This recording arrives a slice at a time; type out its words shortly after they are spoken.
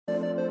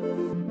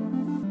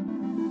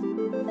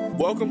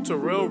Welcome to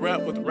Real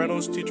Rap with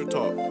Reynolds Teacher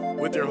Talk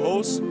with your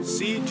host,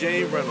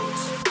 C.J.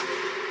 Reynolds.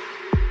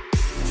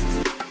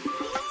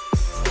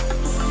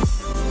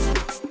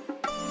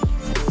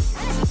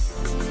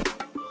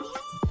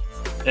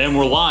 And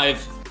we're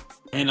live,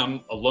 and I'm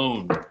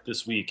alone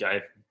this week.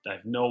 I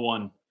have no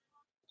one.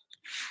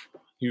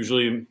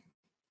 Usually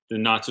the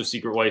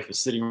not-so-secret wife is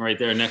sitting right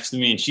there next to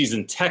me, and she's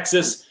in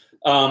Texas.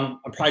 I'm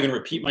probably going to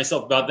repeat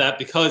myself about that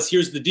because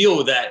here's the deal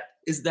with that,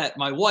 is that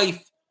my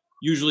wife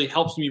usually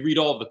helps me read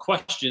all of the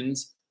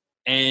questions,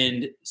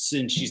 and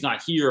since she's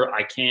not here,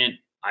 I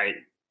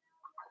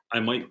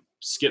might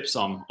skip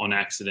some on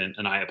accident,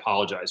 and I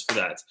apologize for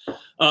that.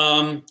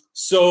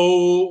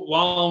 So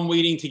while I'm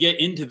waiting to get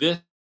into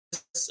this,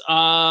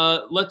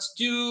 let's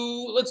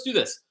do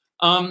this.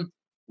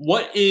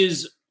 What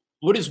is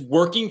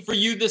working for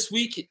you this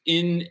week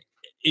in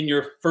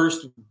your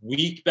first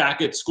week back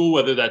at school,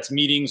 whether that's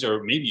meetings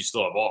or maybe you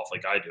still have off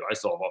like I do. I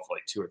still have off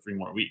like 2 or 3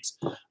 more weeks.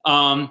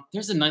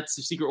 There's a nice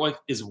secret wife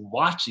is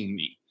watching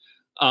me.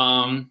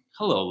 Hello,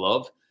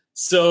 love.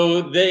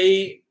 So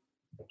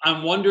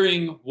I'm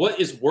wondering what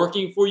is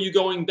working for you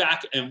going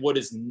back and what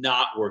is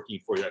not working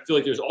for you. I feel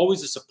like there's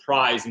always a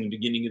surprise in the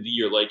beginning of the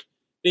year, like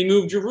they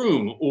moved your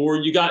room, or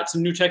you got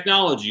some new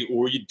technology,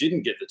 or you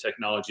didn't get the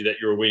technology that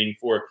you were waiting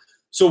for.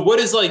 So what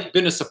has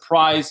been a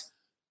surprise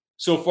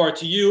so far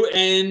to you?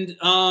 And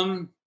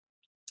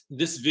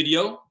this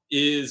video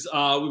is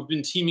we've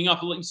been teaming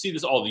up. You see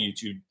this, all the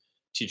YouTube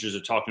teachers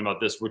are talking about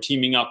this. We're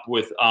teaming up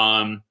with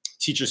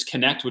Teachers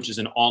Connect, which is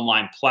an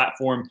online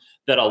platform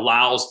that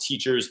allows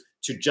teachers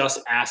to just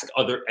ask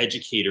other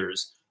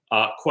educators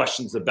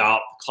questions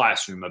about the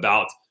classroom,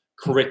 about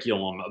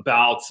curriculum,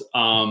 about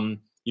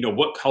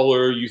what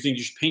color you think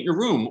you should paint your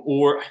room.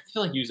 Or I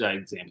feel like I use that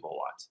example a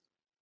lot,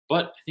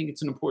 but I think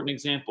it's an important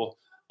example.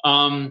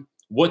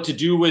 What to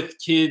do with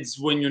kids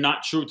when you're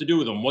not sure what to do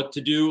with them, what to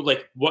do,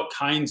 like what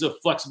kinds of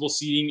flexible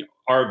seating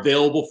are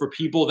available for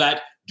people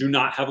that do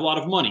not have a lot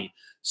of money.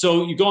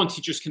 So you go on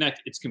Teachers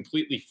Connect, it's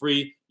completely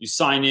free. You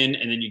sign in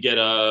and then you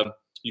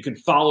can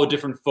follow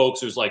different folks.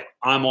 There's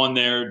I'm on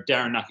there,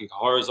 Darren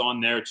Nakahara is on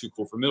there, Too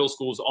Cool for Middle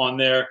School is on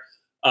there,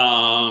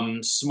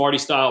 Smarty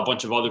Style, a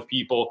bunch of other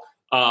people.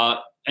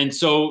 And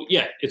so,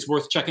 yeah, it's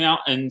worth checking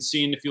out and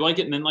seeing if you like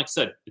it. And then, like I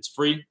said, it's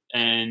free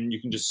and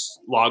you can just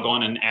log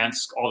on and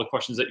ask all the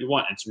questions that you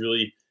want. It's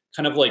really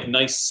kind of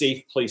nice,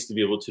 safe place to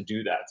be able to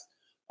do that.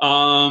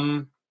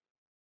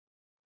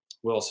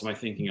 What else am I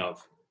thinking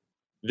of?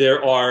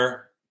 There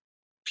are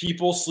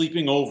people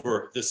sleeping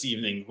over this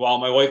evening. While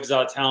my wife is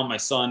out of town, my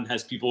son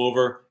has people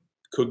over.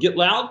 Could get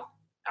loud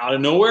out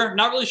of nowhere.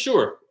 Not really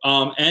sure.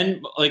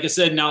 And like I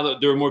said, now that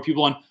there are more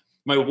people on,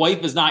 my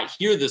wife is not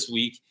here this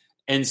week.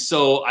 And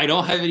so I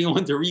don't have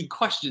anyone to read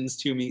questions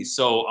to me.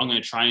 So I'm going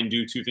to try and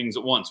do 2 things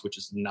at once, which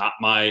is not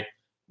my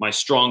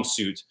strong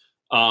suit.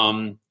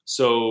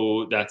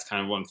 So that's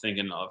kind of what I'm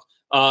thinking of.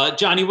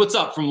 Johnny, what's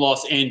up from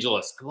Los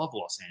Angeles? I love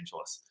Los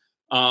Angeles.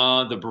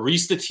 The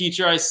barista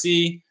teacher I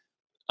see.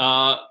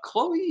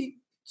 Chloe's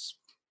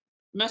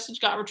message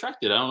got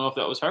retracted. I don't know if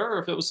that was her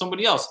or if it was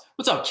somebody else.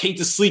 What's up, Kate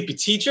the Sleepy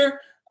Teacher?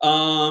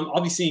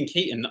 I'll be seeing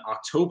Kate in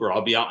October.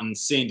 I'll be out in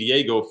San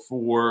Diego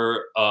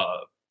for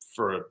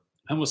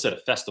I almost said a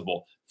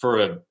festival,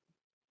 for a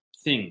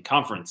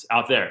conference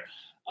out there.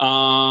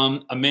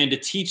 Amanda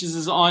Teaches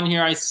is on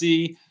here, I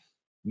see.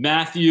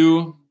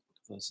 Matthew,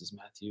 this is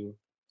Matthew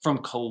from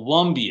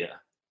Colombia.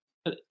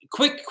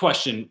 Quick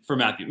question for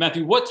Matthew.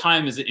 Matthew, what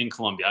time is it in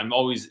Colombia? I'm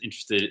always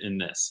interested in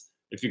this.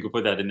 If you could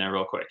put that in there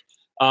real quick.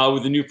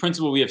 With the new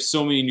principal, we have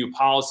so many new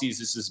policies.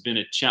 This has been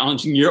a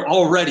challenging year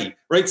already,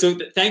 right? So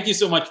thank you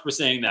so much for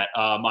saying that,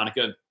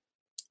 Monica.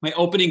 My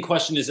opening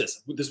question is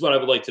this. This is what I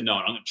would like to know.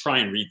 And I'm going to try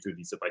and read through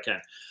these if I can.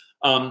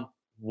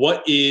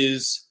 What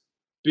is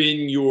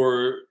been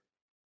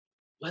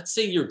let's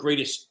say your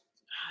greatest,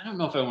 I don't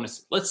know if I want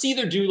to, let's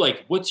either do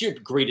what's your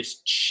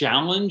greatest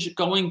challenge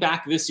going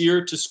back this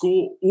year to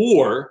school,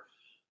 or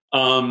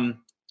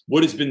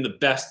what has been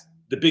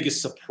the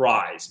biggest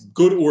surprise,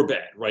 good or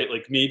bad, right?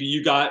 Maybe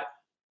you got,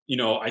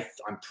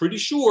 I'm pretty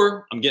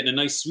sure I'm getting a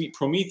nice sweet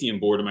Promethean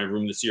board in my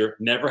room this year.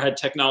 Never had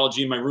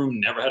technology in my room,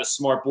 never had a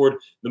smart board.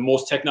 The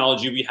most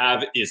technology we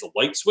have is a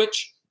light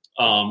switch,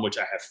 which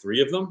I have 3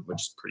 of them,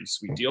 which is a pretty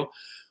sweet deal.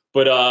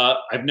 But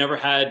I've never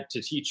had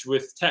to teach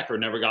with tech or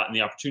never gotten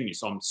the opportunity.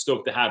 So I'm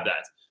stoked to have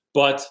that.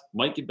 But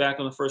might get back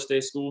on the first day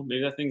of school.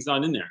 Maybe that thing's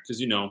not in there because,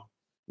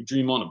 we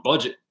dream on a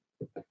budget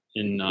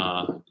when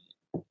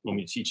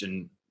we teach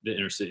in the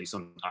inner city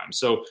sometimes.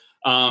 So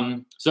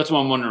that's what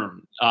I'm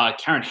wondering.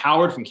 Karen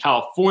Howard from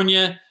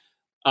California.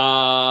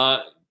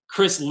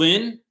 Chris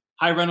Lynn.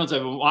 Hi, Reynolds.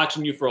 I've been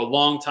watching you for a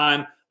long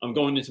time. I'm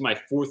going into my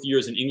 4th year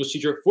as an English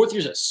teacher. 4th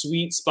year is a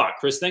sweet spot.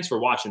 Chris, thanks for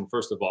watching,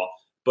 first of all.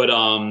 But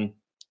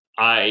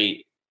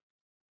I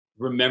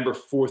remember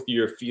 4th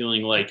year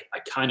feeling like I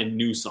kind of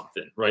knew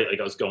something, right?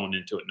 I was going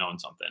into it knowing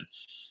something.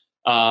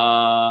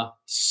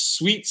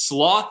 Sweet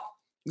Sloth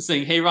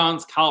saying, hey,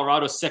 Ron's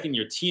Colorado 2nd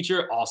year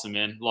teacher. Awesome,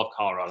 man. Love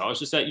Colorado. I was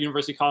just at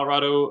University of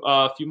Colorado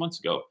a few months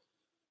ago.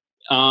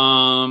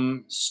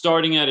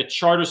 Starting at a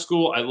charter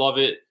school. I love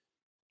it.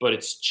 but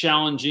it's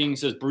challenging,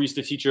 says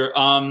barista teacher.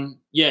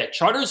 Yeah,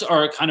 charters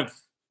are kind of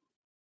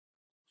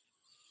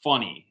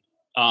funny.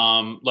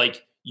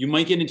 Like you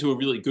might get into a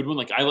really good one.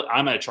 Like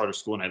I'm at a charter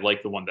school and I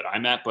like the one that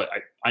I'm at, but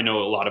I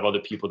know a lot of other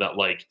people that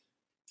like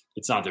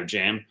it's not their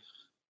jam.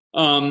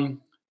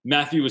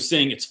 Matthew was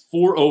saying it's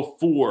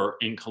 4:04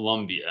 in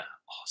Colombia.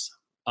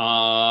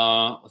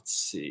 Awesome. Let's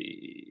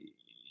see.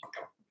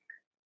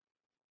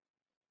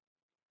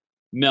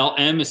 Mel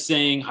M is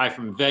saying hi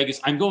from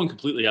Vegas. I'm going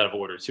completely out of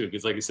order too,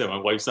 because like I said, my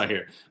wife's not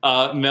here.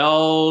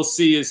 Mel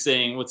C is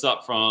saying, what's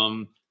up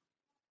from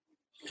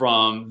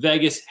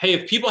Vegas. Hey,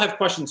 if people have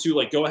questions too,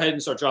 like go ahead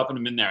and start dropping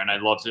them in there, and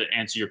I'd love to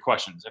answer your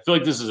questions. I feel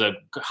like this is a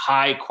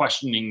high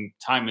questioning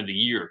time of the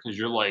year because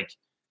you're like,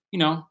 you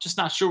know, just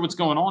not sure what's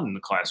going on in the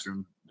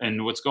classroom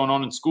and what's going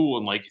on in school,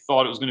 and like you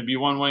thought it was going to be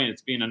one way and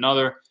it's being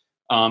another.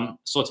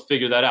 So let's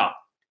figure that out.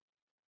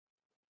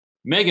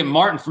 Megan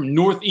Martin from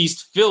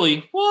Northeast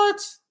Philly. What?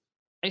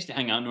 I used to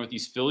hang out in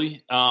Northeast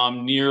Philly,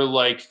 near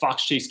like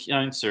Fox Chase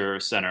Cancer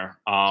Center.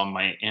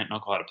 My aunt and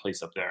uncle had a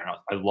place up there, and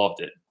I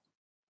loved it.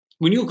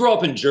 When you grow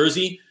up in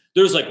Jersey,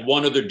 there's like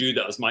one other dude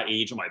that was my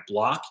age on my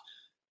block.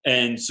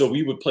 And so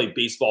we would play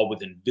baseball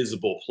with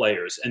invisible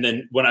players. And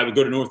then when I would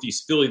go to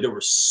Northeast Philly, there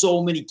were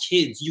so many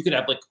kids. You could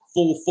have like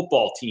full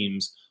football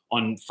teams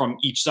from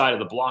each side of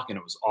the block, and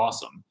it was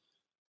awesome.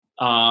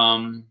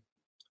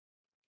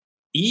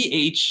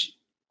 EH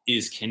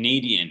is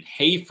Canadian.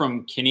 Hey,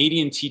 from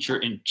Canadian teacher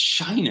in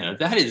China.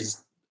 That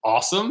is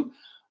awesome.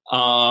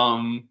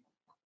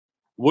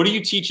 What are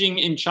you teaching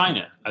in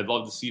China? I'd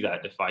love to see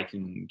that if I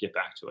can get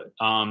back to it.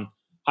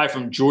 Hi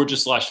from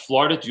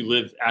Georgia/Florida. Do you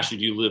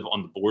live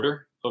on the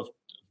border of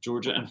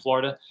Georgia and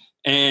Florida?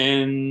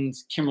 And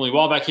Kimberly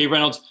Wallback. Hey,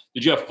 Reynolds,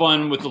 did you have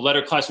fun with the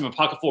letter classroom and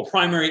pocket full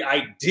primary?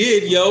 I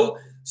did, yo.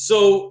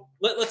 So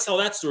let's tell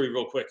that story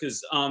real quick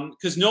because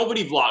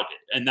nobody vlogged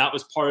it, and that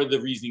was part of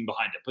the reasoning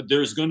behind it. But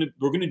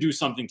we're gonna do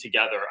something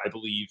together, I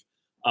believe,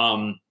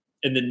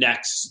 in the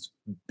next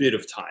bit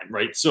of time,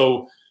 right?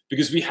 So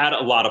because we had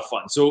a lot of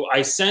fun. So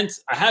I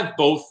have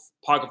both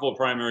pocket full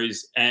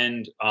primaries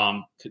and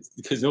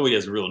because nobody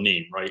has a real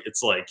name, right?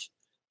 It's like,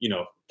 you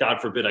know,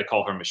 God forbid I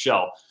call her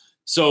Michelle.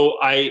 So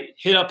I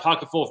hit up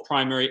pocket full of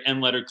primary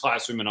and lettered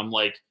classroom, and I'm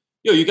like,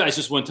 yo, you guys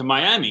just went to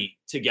Miami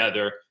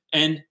together.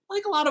 And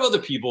like a lot of other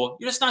people,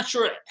 you're just not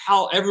sure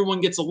how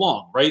everyone gets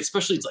along, right?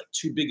 Especially it's like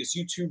two biggest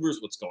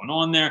YouTubers, what's going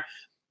on there.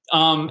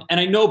 And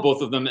I know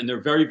both of them, and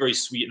they're very, very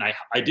sweet. And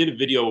I did a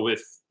video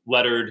with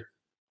Lettered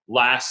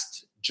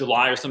last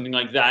July or something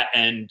like that.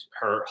 And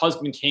her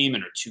husband came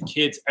and her two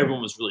kids.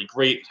 Everyone was really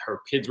great.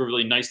 Her kids were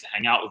really nice to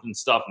hang out with and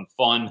stuff and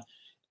fun.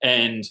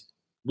 And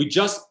we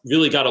just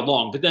really got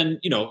along. But then,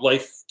 you know,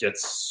 life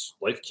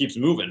keeps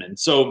moving. And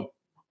so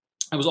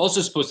I was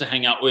also supposed to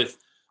hang out with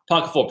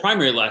pocket full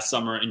primary last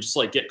summer and just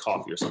like get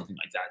coffee or something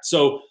like that.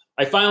 So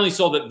I finally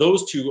saw that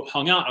those two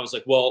hung out. I was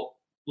like, well,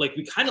 like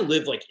we kind of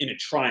live like in a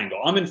triangle.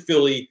 I'm in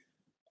Philly.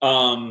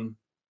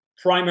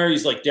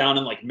 Primary's like down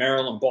in like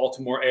Maryland,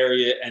 Baltimore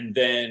area. And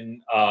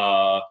then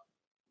what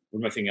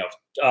am I thinking of?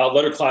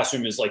 Letter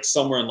classroom is like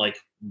somewhere in like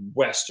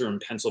Western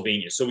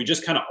Pennsylvania. So we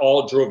just kind of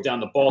all drove down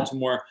to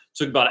Baltimore,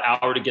 took about an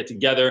hour to get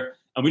together,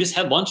 and we just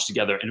had lunch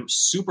together, and it was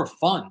super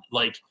fun.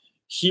 Like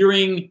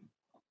hearing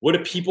what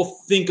do people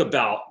think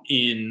about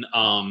in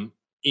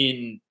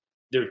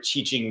their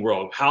teaching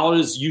world? How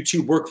does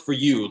YouTube work for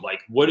you?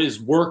 Like what has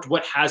worked,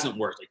 what hasn't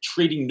worked? Like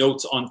trading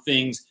notes on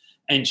things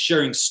and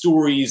sharing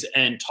stories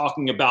and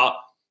talking about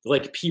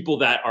like people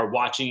that are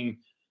watching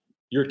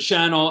your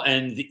channel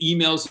and the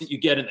emails that you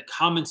get and the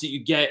comments that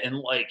you get and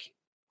like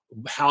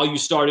how you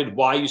started,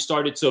 why you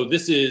started. So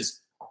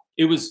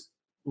it was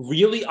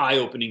really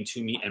eye-opening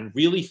to me and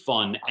really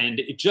fun. And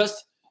it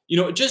just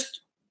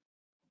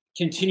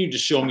continued to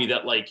show me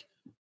that like,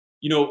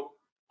 you know,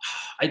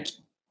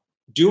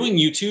 doing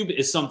YouTube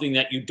is something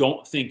that you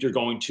don't think you're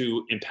going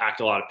to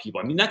impact a lot of people.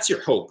 I mean, that's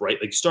your hope, right?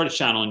 Like you start a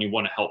channel and you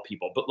want to help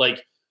people, but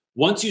like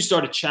once you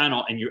start a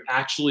channel and you're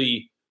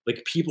actually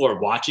like people are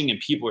watching and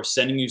people are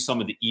sending you some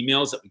of the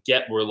emails that we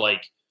get where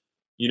like,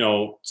 you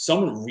know,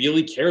 someone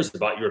really cares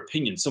about your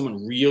opinion.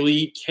 Someone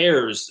really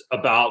cares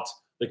about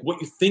like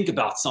what you think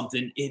about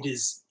something. It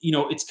is, you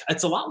know,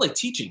 it's a lot like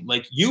teaching.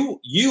 Like you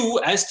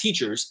as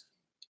teachers,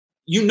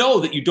 you know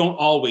that you don't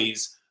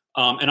always,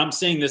 and I'm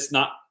saying this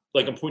not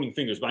like I'm pointing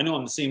fingers, but I know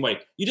I'm the same way.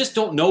 You just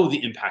don't know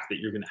the impact that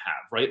you're going to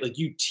have, right? Like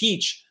you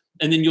teach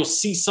and then you'll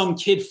see some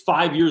kid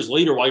 5 years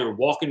later while you're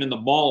walking in the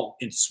mall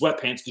in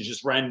sweatpants because you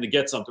just ran to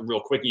get something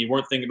real quick and you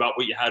weren't thinking about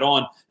what you had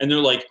on. And they're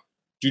like,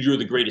 dude, you're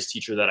the greatest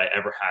teacher that I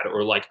ever had.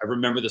 Or like, I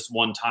remember this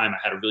one time I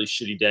had a really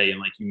shitty day and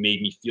like you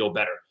made me feel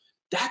better.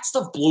 That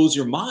stuff blows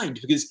your mind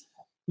because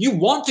you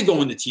want to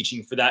go into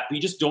teaching for that, but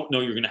you just don't know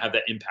you're going to have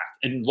that impact.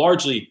 And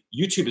largely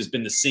YouTube has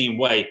been the same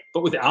way,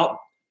 but without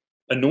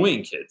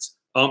annoying kids.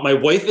 My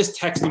wife is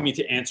texting me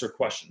to answer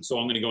questions, so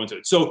I'm going to go into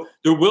it. So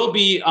there will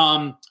be,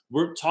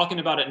 we're talking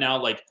about it now,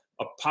 like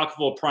a pocket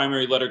full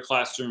primary lettered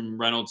classroom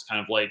Reynolds kind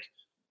of like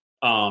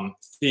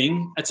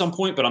thing at some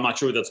point, but I'm not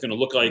sure what that's going to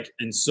look like.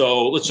 And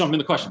so let's jump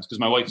into questions because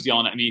my wife's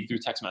yelling at me through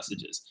text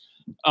messages.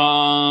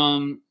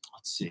 Let's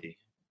let's see.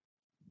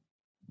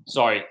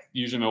 Sorry,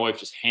 usually my wife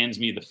just hands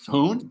me the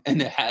phone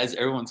and it has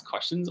everyone's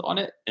questions on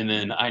it, and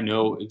then I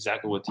know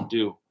exactly what to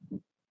do.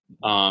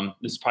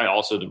 This is probably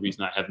also the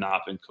reason I have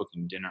not been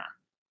cooking dinner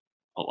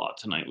a lot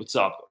tonight. What's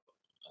up?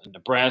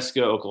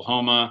 Nebraska,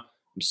 Oklahoma.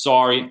 I'm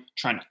sorry,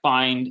 trying to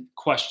find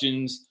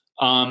questions.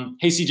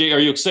 Hey, CJ, are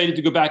you excited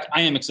to go back?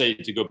 I am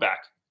excited to go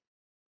back.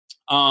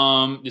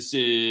 This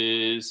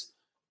is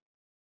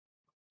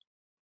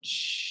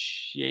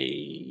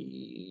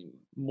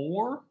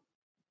Moore?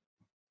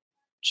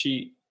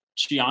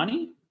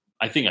 Chiani?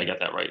 I think I got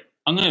that right.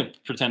 I'm going to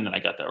pretend that I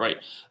got that right.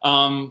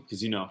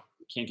 Because,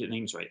 can't get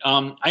names right.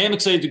 I am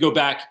excited to go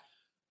back.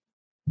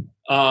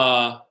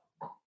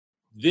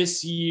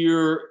 This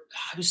year,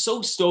 I was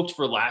so stoked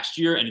for last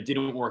year and it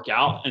didn't work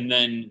out. And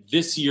then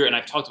this year, and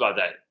I've talked about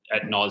that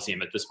ad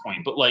nauseum at this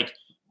point, but like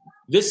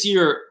this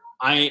year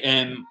I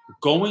am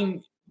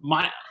going,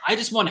 I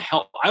just want to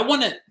help. I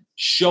want to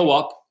show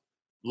up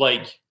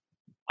like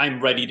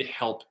I'm ready to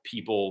help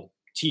people,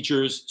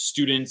 teachers,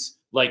 students,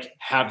 like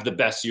have the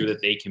best year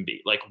that they can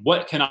be. Like,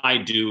 what can I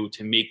do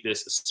to make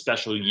this a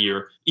special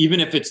year, even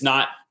if it's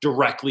not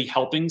directly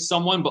helping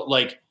someone, but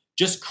like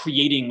just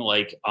creating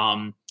like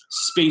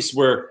space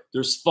where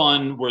there's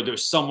fun, where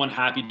there's someone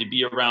happy to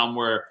be around,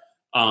 where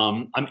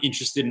I'm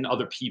interested in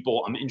other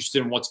people. I'm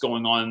interested in what's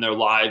going on in their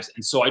lives.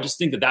 And so I just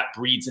think that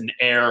breeds an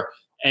air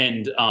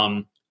and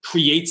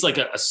creates like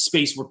a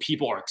space where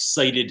people are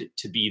excited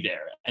to be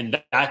there. And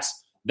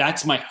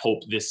that's my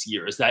hope this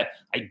year, is that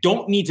I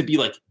don't need to be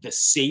like the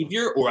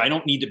savior, or I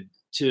don't need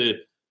to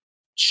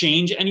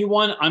change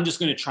anyone. I'm just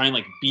going to try and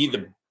like be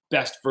the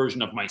best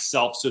version of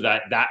myself, so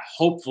that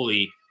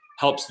hopefully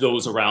helps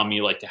those around me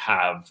like to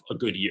have a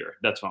good year.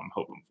 That's what I'm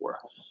hoping for.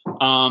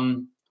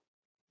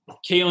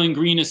 Kaylin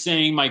Green is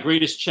saying, my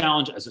greatest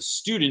challenge as a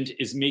student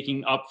is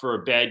making up for a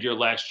bad year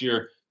last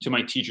year to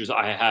my teachers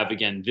I have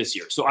again this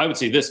year. So I would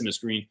say this, Ms.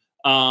 Green.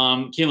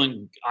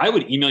 Kaylin, I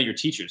would email your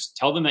teachers,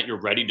 tell them that you're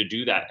ready to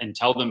do that, and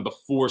tell them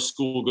before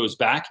school goes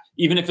back,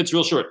 even if it's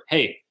real short.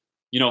 Hey,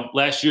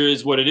 last year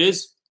is what it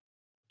is.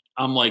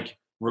 I'm like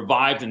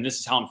revived, and this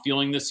is how I'm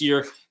feeling this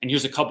year. And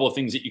here's a couple of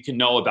things that you can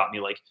know about me.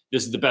 Like,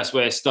 this is the best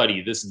way I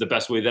study. This is the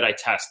best way that I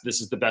test.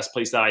 This is the best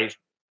place that I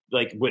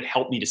like would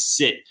help me to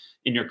sit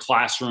in your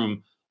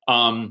classroom.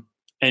 And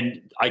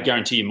I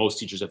guarantee you most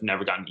teachers have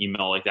never gotten an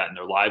email like that in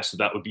their lives. So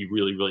that would be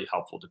really, really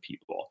helpful to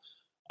people.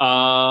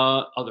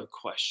 Other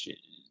questions.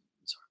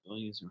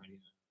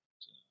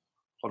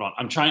 Hold on.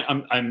 I'm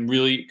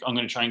going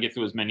to try and get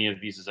through as many of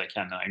these as I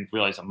can. I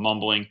realize I'm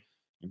mumbling.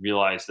 I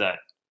realize that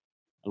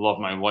I love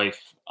my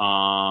wife.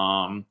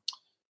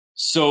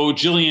 So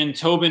Jillian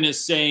Tobin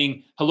is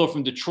saying, hello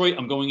from Detroit.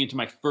 I'm going into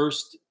my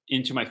first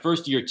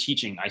year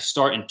teaching. I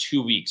start in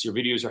 2 weeks. Your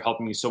videos are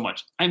helping me so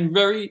much.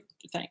 You're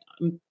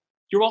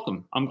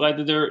welcome. I'm glad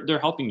that they're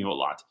helping you a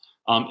lot.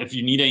 If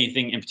you need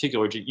anything in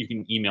particular, you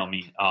can email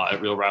me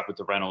at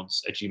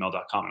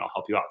realrapwiththereynolds@gmail.com and I'll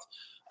help you out.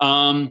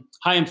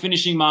 Hi, I'm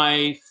finishing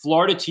my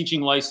Florida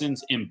teaching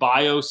license in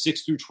bio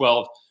 6 through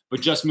 12,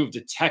 but just moved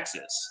to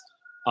Texas.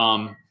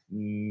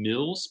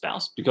 Middle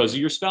spouse, because of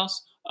your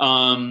spouse.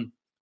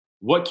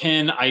 What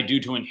can I do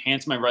to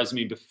enhance my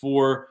resume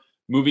before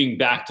moving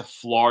back to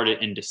Florida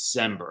in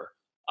December?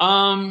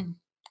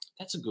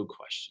 That's a good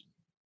question.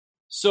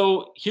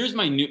 So here's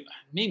my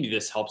maybe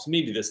this helps,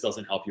 maybe this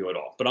doesn't help you at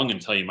all, but I'm going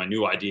to tell you my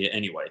new idea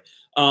anyway.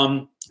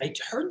 I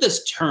heard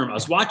this term. I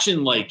was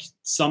watching like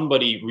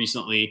somebody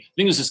recently, I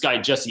think it was this guy,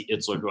 Jesse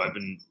Itzler, who I've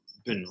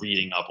been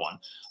reading up on.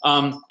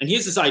 And he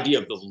has this idea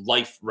of the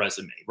life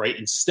resume, right?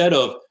 Instead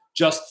of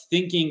just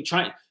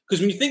because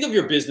when you think of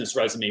your business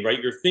resume,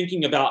 right, you're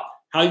thinking about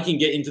how you can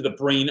get into the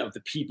brain of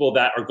the people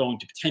that are going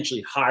to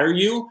potentially hire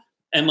you.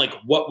 And like,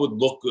 what would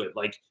look good?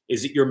 Like,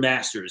 is it your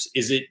master's?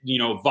 Is it,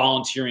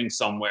 volunteering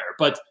somewhere?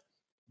 But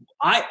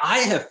I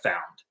have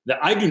found that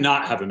I do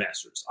not have a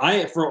master's.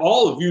 For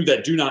all of you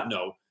that do not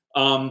know,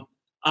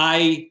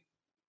 I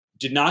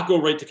did not go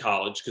right to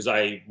college because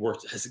I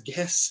worked as a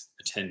gas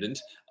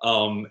attendant.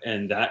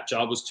 And that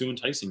job was too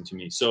enticing to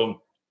me.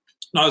 So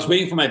I was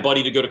waiting for my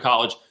buddy to go to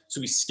college.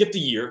 So we skipped a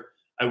year.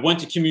 I went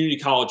to community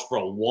college for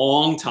a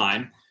long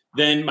time.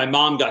 Then my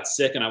mom got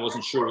sick and I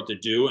wasn't sure what to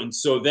do. And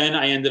so then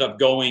I ended up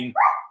going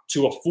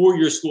to a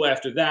 4-year school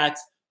after that.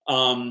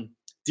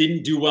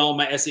 Didn't do well in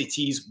my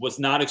SATs, was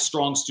not a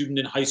strong student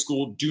in high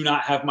school, do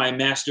not have my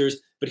master's.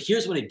 But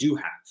here's what I do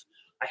have.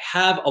 I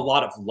have a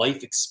lot of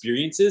life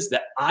experiences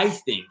that I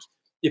think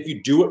if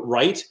you do it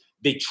right,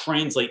 they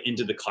translate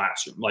into the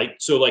classroom.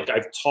 So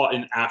I've taught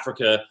in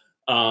Africa.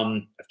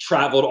 I've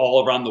traveled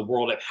all around the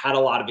world. I've had a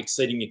lot of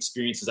exciting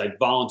experiences. I've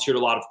volunteered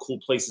a lot of cool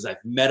places.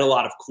 I've met a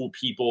lot of cool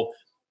people.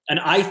 And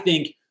I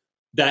think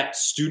that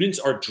students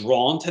are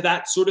drawn to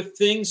that sort of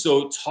thing.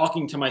 So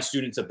talking to my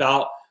students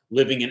about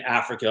living in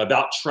Africa,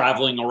 about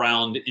traveling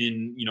around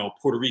in,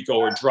 Puerto Rico,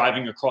 or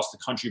driving across the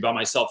country by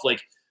myself,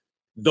 like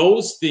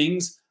those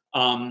things,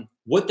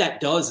 what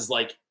that does is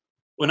like,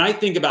 when I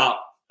think about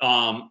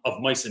Of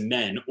Mice and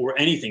Men or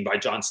anything by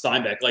John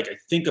Steinbeck, like I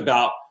think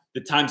about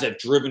the times I've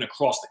driven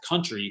across the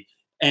country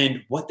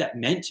and what that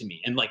meant to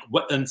me, and like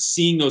and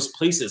seeing those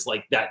places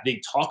like that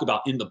they talk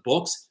about in the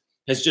books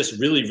has just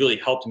really, really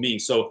helped me.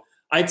 So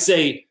I'd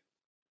say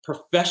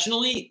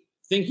professionally,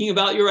 thinking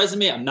about your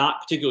resume, I'm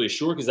not particularly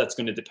sure because that's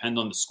going to depend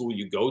on the school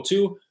you go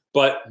to.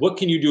 But what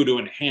can you do to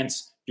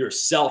enhance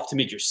yourself, to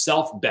make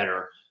yourself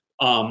better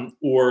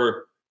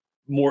or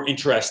more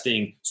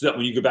interesting, so that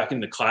when you go back in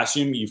the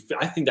classroom,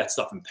 I think that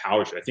stuff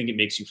empowers you. I think it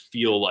makes you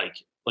feel like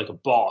a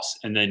boss,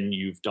 and then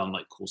you've done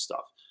like cool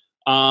stuff.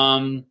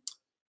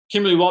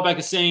 Kimberly Wallback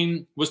is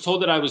saying, was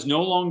told that I was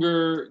no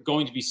longer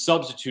going to be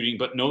substituting,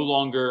 but no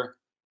longer.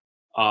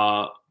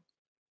 I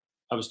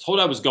was told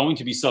I was going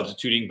to be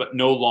substituting, but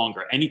no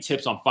longer. Any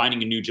tips on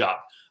finding a new job?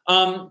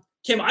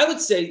 Kim, I would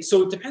say,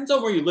 so it depends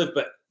on where you live,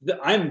 but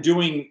I'm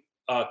doing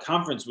a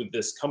conference with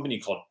this company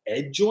called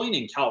EdJoin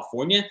in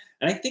California.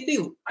 And I think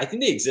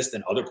they exist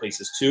in other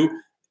places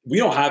too. We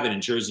don't have it in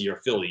Jersey or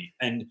Philly.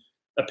 And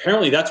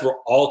apparently that's where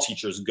all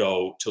teachers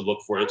go to look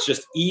for it. It's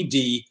just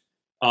ED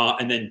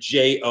and then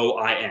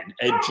JOIN,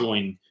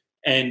 EdJoin.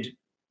 And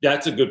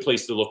that's a good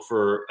place to look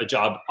for a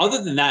job.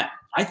 Other than that,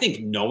 I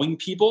think knowing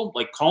people,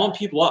 like calling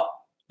people up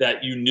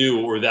that you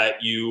knew or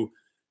that you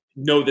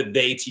know that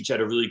they teach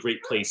at a really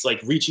great place, like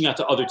reaching out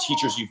to other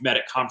teachers you've met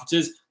at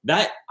conferences,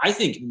 that I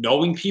think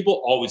knowing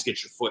people always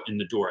gets your foot in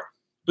the door.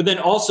 But then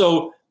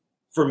also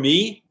for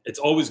me, it's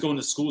always going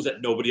to schools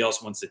that nobody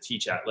else wants to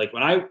teach at. Like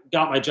when I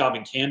got my job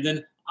in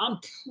Camden, I'm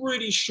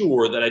pretty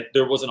sure that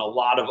there wasn't a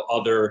lot of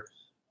other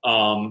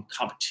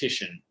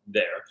competition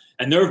there.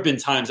 And there have been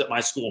times at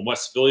my school in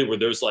West Philly where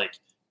there's like,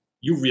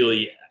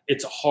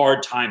 it's a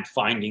hard time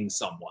finding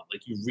someone.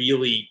 Like you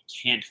really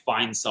can't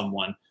find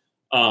someone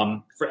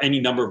for any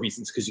number of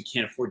reasons, because you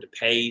can't afford to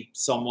pay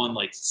someone.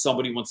 Like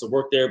somebody wants to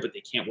work there, but they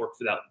can't work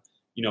for that,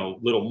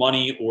 little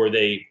money, or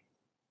they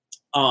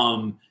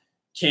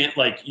can't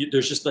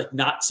there's just like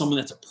not someone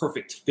that's a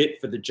perfect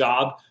fit for the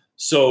job.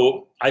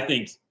 So I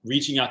think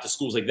reaching out to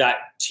schools like that,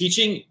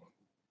 teaching,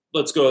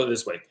 let's go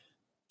this way.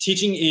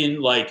 Teaching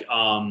in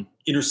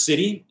inner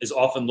city is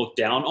often looked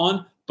down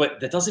on, but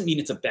that doesn't mean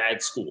it's a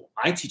bad school.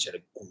 I teach at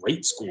a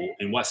great school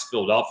in West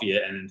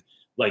Philadelphia, and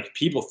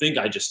people think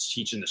I just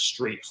teach in the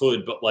straight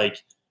hood, but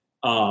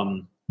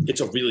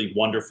it's a really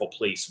wonderful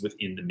place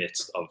within the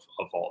midst of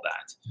all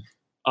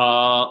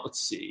that. Let's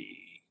see,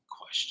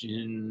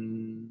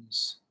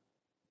 questions.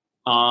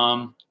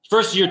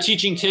 First year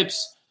teaching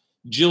tips,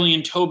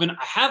 Jillian Tobin.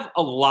 I have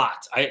a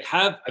lot.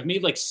 I've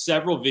made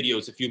several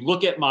videos. If you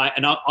look at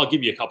and I'll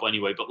give you a couple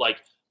anyway, but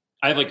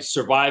I have I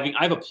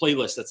have a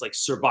playlist that's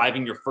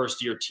surviving your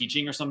first year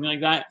teaching or something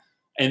like that.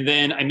 And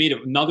then I made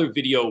another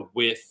video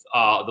with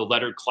the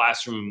Lettered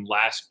Classroom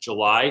last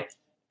July,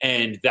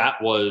 and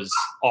that was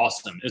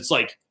awesome. It's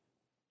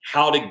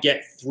how to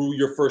get through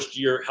your first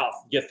year, how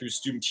to get through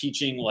student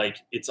teaching.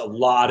 It's a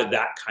lot of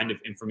that kind of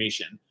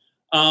information.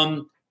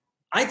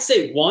 I'd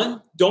say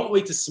one, don't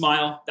wait to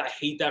smile. I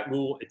hate that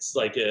rule. It's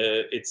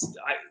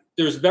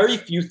there's very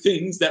few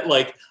things that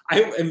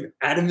I am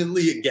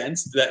adamantly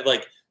against that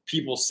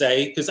people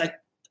say, because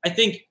I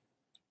think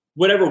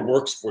whatever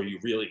works for you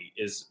really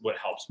is what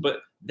helps.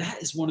 But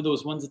that is one of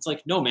those ones. It's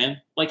no,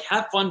 man,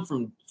 have fun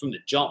from the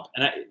jump.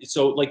 And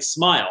so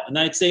smile. And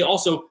then I'd say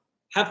also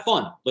have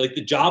fun.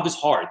 The job is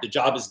hard. The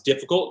job is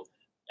difficult,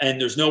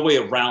 and there's no way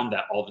around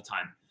that all the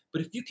time.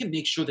 But if you can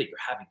make sure that you're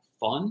having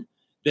fun,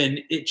 then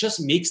it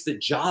just makes the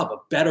job a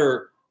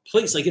better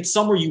place. It's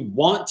somewhere you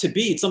want to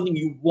be. It's something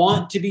you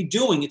want to be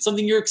doing. It's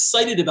something you're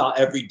excited about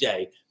every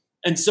day.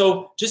 And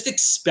so just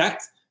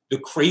expect the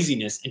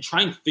craziness and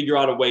try and figure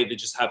out a way to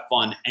just have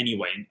fun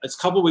anyway. And a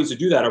couple of ways to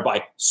do that are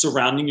by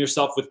surrounding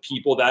yourself with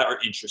people that are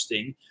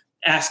interesting,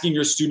 asking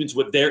your students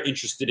what they're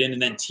interested in, and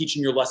then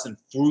teaching your lesson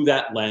through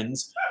that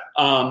lens.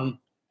 And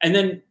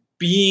then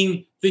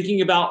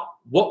thinking about,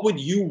 what would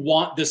you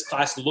want this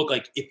class to look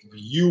like if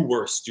you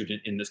were a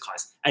student in this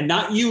class? And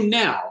not you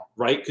now,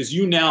 right? Because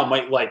you now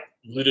might like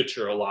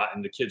literature a lot,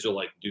 and the kids are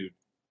dude,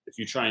 if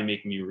you try and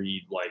make me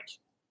read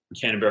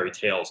Canterbury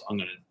Tales, I'm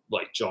going to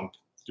jump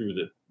through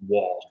the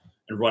wall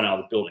and run out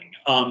of the building.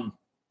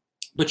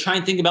 But try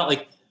and think about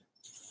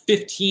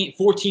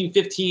 14,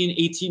 15,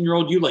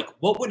 18-year-old you,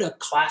 what would a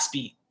class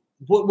be?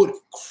 What would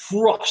have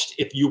crushed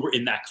if you were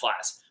in that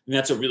class? And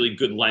that's a really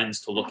good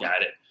lens to look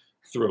at it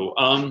through.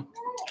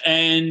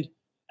 And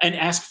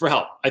ask for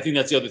help. I think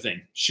that's the other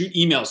thing. Shoot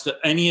emails to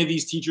any of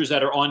these teachers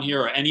that are on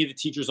here, or any of the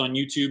teachers on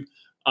YouTube.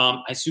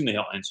 I assume they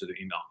all answer their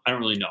email. I don't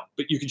really know,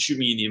 but you can shoot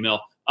me an email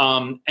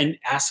and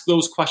ask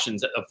those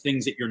questions of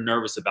things that you're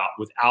nervous about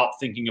without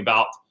thinking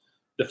about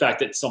the fact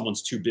that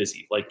someone's too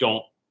busy.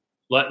 Don't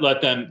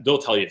let them, they'll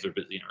tell you if they're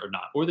busy or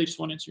not, or they just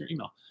want to answer your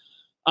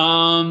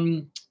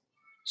email.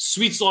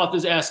 Sweet Sloth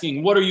is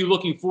asking, what are you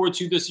looking forward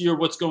to this year?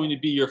 What's going to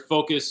be your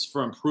focus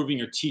for improving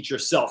your teacher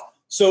self?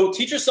 So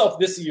teacher self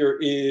this year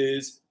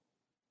is,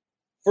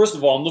 first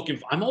of all,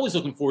 I'm always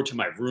looking forward to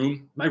my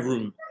room.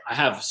 I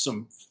have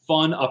some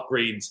fun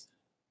upgrades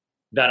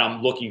that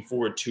I'm looking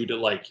forward to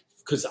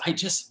because I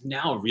just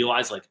now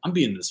realize I'm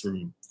being in this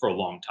room for a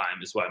long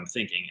time is what I'm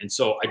thinking. And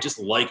so I just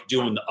like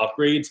doing the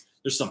upgrades.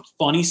 There's some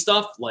funny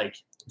stuff,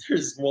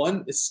 there's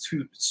one. It's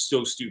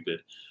so stupid.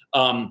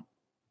 I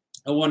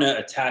want to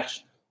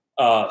attach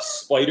a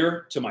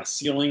spider to my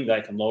ceiling that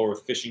I can lower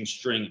with fishing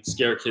string and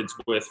scare kids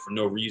with for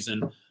no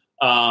reason.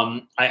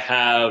 I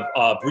have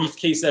a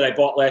briefcase that I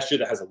bought last year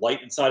that has a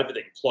light inside of it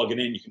that you plug it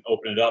in. You can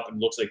open it up and it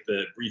looks like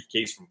the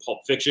briefcase from Pulp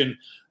Fiction.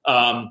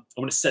 I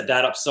want to set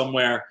that up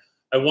somewhere.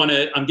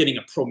 I'm getting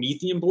a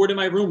Promethean board in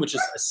my room, which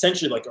is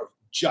essentially like a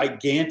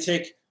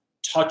gigantic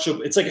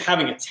touchable. It's like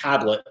having a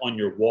tablet on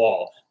your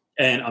wall.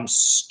 And I'm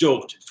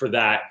stoked for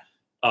that.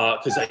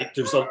 Because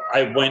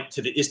I went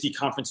to the ISTE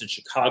conference in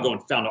Chicago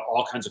and found out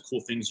all kinds of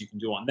cool things you can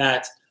do on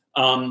that.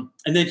 And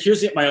then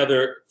here's my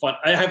other fun.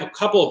 I have a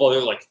couple of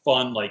other like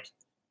fun, like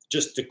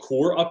just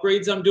decor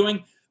upgrades I'm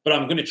doing, but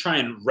I'm going to try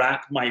and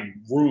wrap my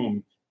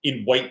room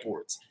in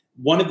whiteboards.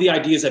 One of the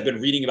ideas I've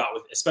been reading about,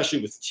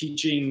 especially with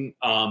teaching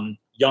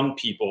young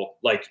people,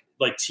 like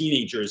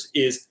teenagers,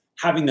 is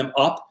having them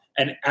up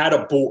and add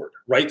a board,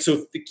 right?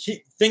 So the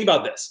key thing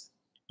about this,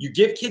 you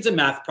give kids a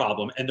math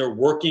problem and they're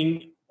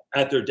working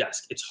at their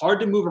desk. It's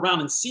hard to move around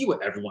and see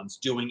what everyone's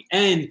doing,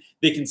 and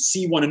they can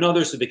see one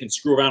another so they can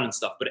screw around and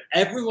stuff. But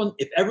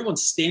if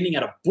everyone's standing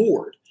at a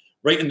board,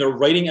 right, and they're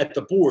writing at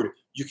the board,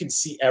 you can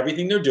see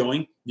everything they're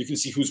doing. You can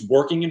see who's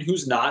working and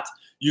who's not.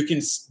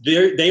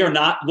 They are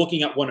not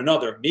looking at one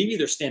another. Maybe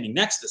they're standing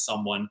next to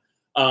someone,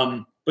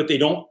 but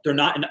they're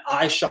not an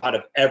eye shot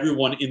of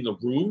everyone in the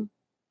room.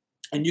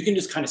 And you can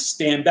just kind of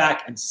stand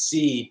back and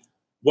see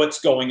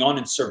what's going on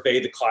and survey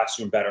the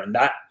classroom better. And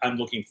that I'm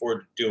looking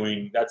forward to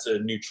doing. That's a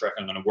new trick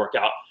I'm going to work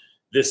out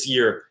this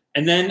year.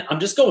 And then I'm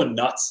just going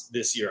nuts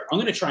this year. I'm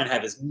going to try and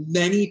have as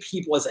many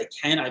people as I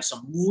can. I have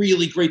some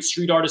really great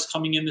street artists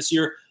coming in this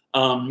year.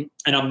 And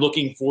I'm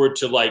looking forward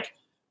to like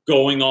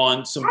going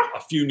on a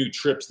few new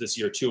trips this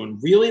year too.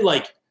 And really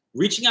like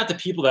reaching out to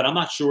people that I'm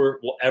not sure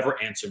will ever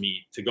answer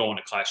me to go on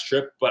a class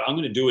trip, but I'm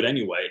going to do it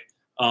anyway.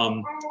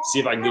 See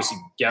if I can go see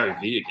Gary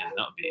Vee again.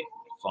 That would be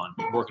fun.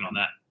 I'm working on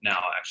that now,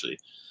 actually.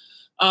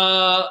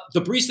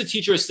 The barista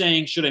teacher is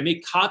saying, should I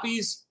make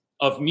copies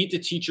of Meet the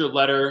Teacher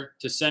letter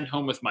to send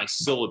home with my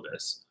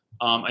syllabus?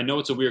 I know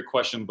it's a weird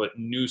question, but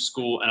new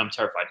school and I'm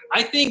terrified.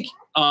 I think,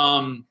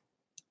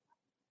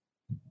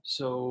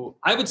 so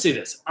I would say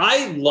this.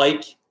 I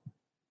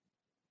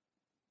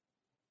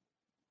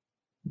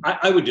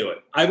would do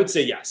it. I would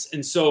say yes.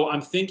 And so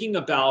I'm thinking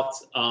about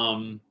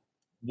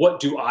what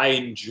do I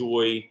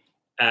enjoy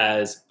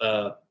as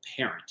a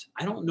parent.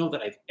 I don't know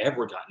that I've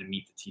ever gotten a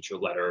Meet the Teacher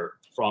letter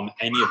from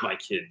any of my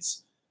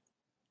kids'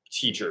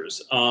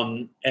 teachers.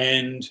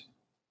 And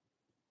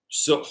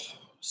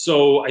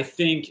so I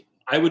think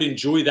I would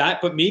enjoy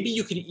that, but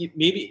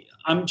maybe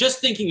I'm just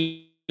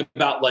thinking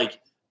about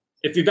like,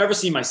 if you've ever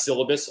seen my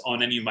syllabus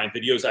on any of my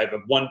videos, I have a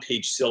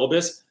 1-page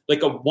syllabus.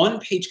 Like a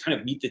 1-page kind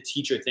of Meet the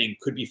Teacher thing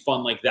could be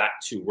fun like that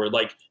too, where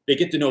like they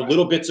get to know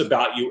little bits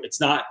about you.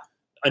 It's not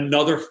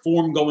another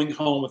form going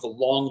home with a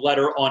long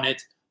letter on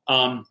it,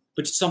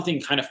 but something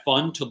kind of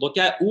fun to look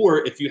at.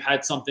 Or if you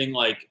had something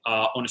like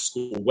on a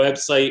school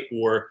website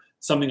or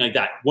something like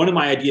that. One of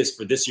my ideas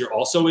for this year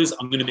also is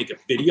I'm going to make a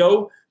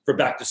video for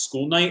back to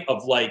school night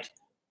of like,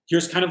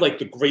 here's kind of like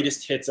the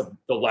greatest hits of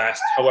the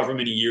last however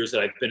many years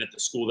that I've been at the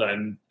school that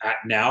I'm at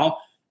now.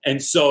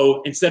 And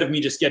so instead of me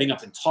just getting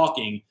up and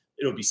talking,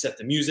 it'll be set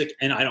to music,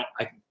 and I don't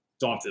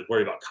have to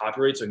worry about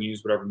copyright, so I can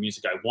use whatever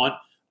music I want.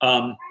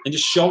 And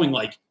just showing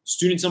like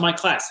students in my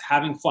class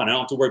having fun. I don't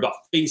have to worry about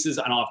faces.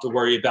 I don't have to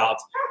worry about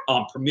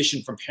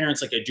permission from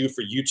parents like I do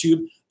for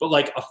YouTube, but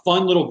like a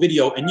fun little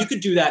video. And you could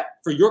do that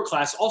for your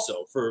class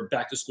also for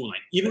back to school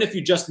night. Even if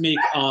you just make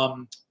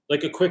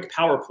like a quick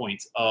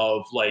PowerPoint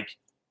of like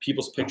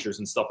people's pictures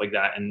and stuff like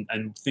that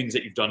and things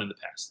that you've done in the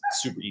past.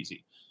 It's super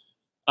easy.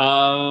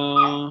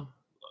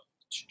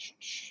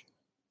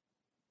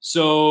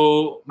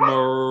 So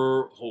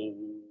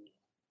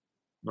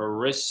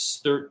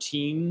Maris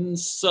 13,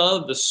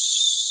 The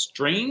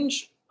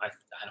Strange. I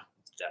don't.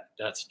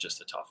 That's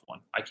just a tough one.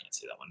 I can't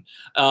say that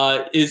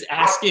one. Is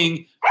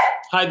asking,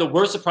 hi. The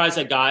worst surprise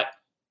I got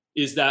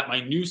is that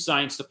my new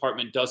science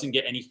department doesn't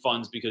get any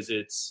funds because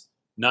it's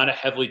not a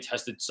heavily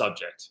tested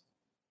subject.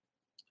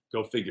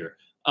 Go figure.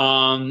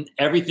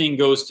 Everything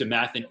goes to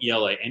math and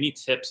ELA. Any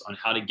tips on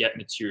how to get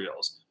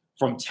materials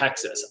from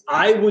Texas?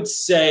 I would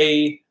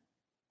say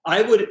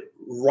I would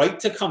write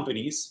to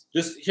companies.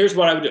 Here's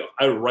what I would do.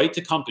 I would write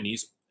to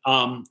companies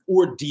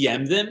or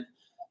DM them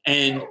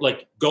and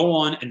like go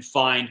on and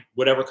find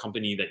whatever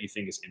company that you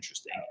think is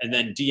interesting and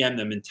then DM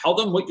them and tell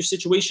them what your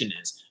situation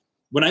is.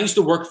 When I used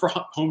to work for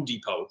Home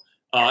Depot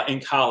in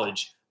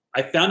college,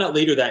 I found out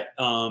later that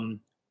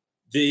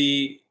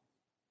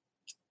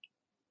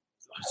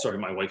sorry,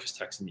 my wife is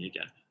texting me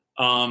again.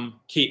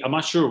 Kate, I'm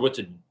not sure what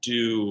to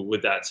do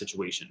with that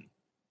situation.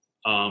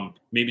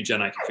 Maybe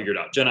Jen, I can figure it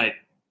out.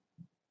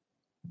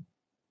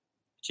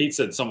 Kate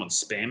said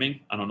someone's spamming.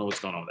 I don't know what's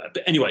going on with that.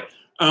 But anyway,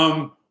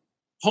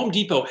 Home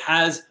Depot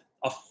has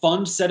a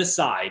fund set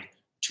aside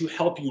to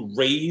help you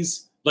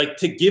raise, like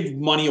to give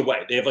money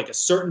away. They have like a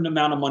certain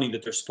amount of money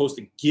that they're supposed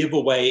to give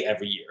away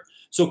every year.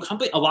 So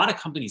a lot of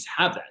companies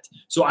have that.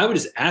 So I would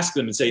just ask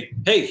them and say,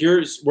 hey,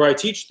 here's where I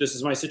teach. This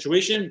is my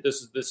situation. This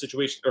is the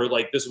situation, or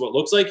like, this is what it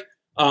looks like.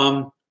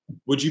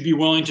 Would you be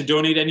willing to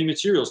donate any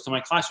materials to my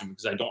classroom?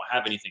 Because I don't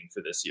have anything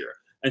for this year.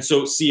 And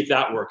so see if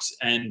that works.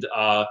 And,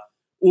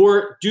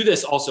 or do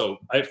this also.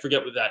 I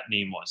forget what that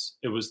name was.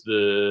 It was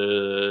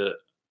the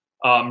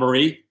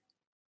Marie.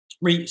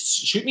 Marie,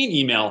 shoot me an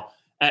email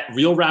at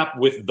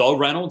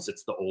realrapwiththe.Reynolds.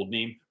 It's the old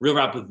name.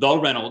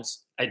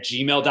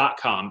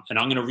 realrapwiththe.Reynolds@gmail.com. And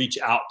I'm going to reach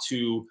out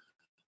to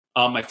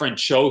my friend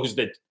Cho, who's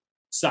the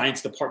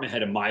science department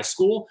head of my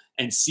school,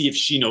 and see if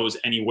she knows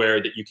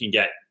anywhere that you can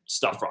get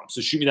stuff from.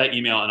 So shoot me that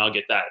email and I'll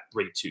get that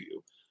right to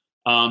you.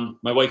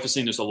 My wife is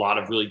saying there's a lot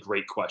of really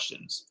great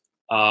questions.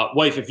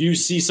 Wife, if you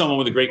see someone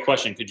with a great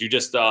question, could you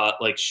just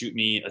like shoot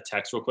me a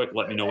text real quick?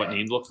 Let me know what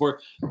name to look for.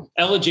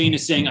 Ella Jane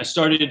is saying, I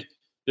started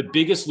the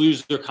Biggest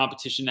Loser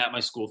competition at my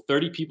school.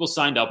 30 people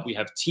signed up. We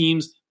have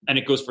teams and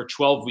it goes for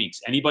 12 weeks.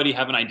 Anybody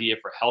have an idea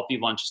for healthy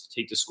lunches to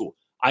take to school?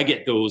 I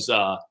get those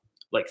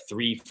like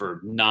 3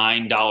 for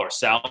 $9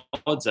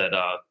 salads at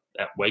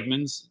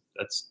Wegmans.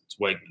 It's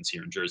Wegmans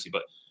here in Jersey,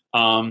 but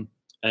and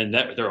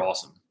they're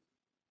awesome.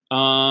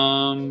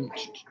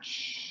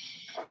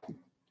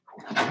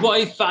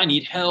 Wife, I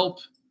need help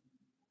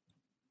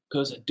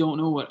because I don't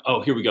know what.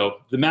 Oh, here we go.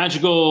 The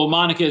magical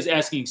Monica is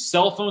asking,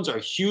 cell phones are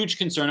a huge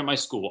concern at my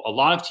school. A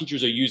lot of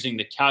teachers are using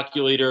the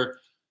calculator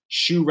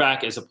shoe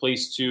rack as a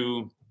place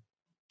to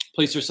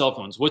place their cell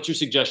phones. What's your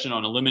suggestion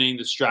on eliminating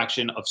the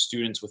distraction of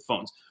students with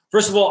phones?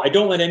 First of all, I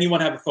don't let anyone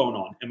have a phone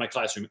on in my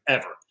classroom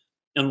ever,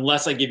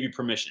 unless I give you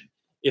permission.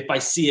 If I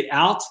see it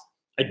out,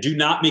 I do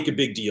not make a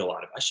big deal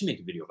out of it. I should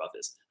make a video about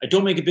this. I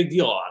don't make a big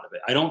deal out of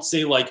it. I don't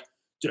say like,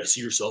 did I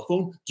see your cell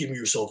phone? Give me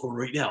your cell phone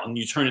right now. And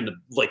you turn into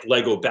like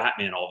Lego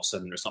Batman all of a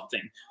sudden or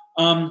something.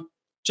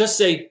 Just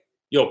say,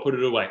 yo, put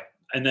it away.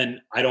 And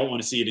then I don't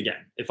want to see it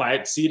again. If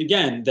I see it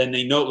again, then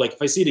they know, like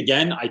if I see it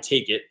again, I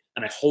take it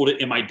and I hold it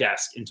in my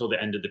desk until the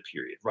end of the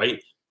period, right?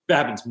 If it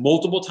happens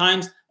multiple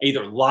times, I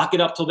either lock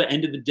it up till the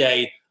end of the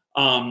day,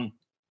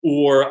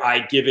 or I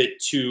give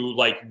it to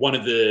like one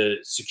of the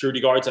security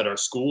guards at our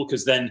school.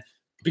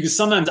 Because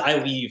sometimes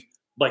I leave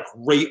I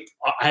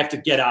have to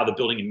get out of the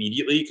building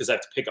immediately because I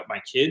have to pick up my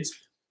kids.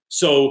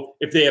 So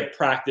if they have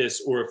practice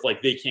or if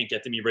like they can't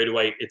get to me right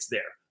away, it's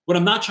there. What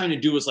I'm not trying to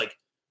do is like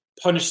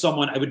punish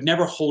someone. I would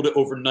never hold it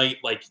overnight.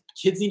 Like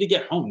kids need to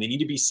get home. They need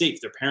to be safe.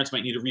 Their parents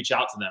might need to reach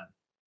out to them.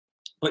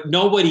 But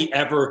nobody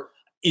ever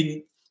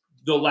in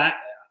the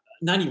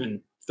not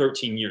even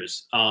 13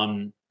 years,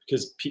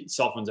 because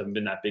cell phones haven't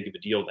been that big of a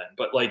deal then.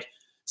 But like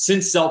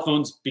since cell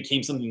phones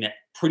became something that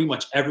pretty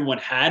much everyone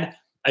had,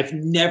 I've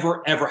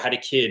never, ever had a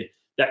kid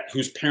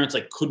whose parents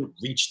like couldn't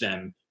reach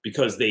them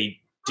because they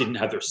didn't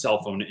have their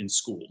cell phone in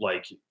school.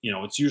 Like,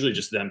 it's usually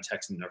just them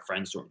texting their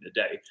friends during the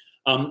day.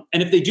 And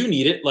if they do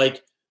need it,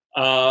 like,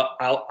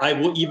 I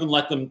will even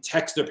let them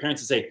text their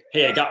parents and say,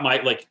 hey, I got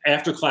my, like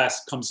after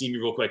class, come see me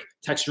real quick.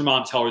 Text your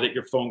mom, tell her that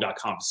your phone got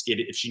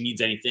confiscated. If she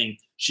needs anything,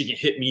 she can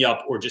hit me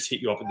up or just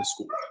hit you up at the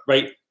school.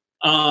 Right.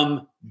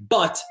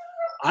 But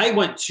I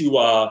went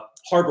to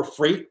Harbor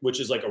Freight, which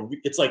is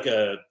it's like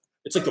a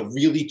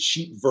really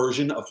cheap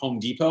version of Home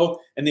Depot.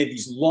 And they have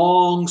these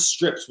long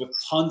strips with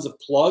tons of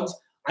plugs.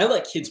 I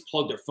let kids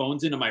plug their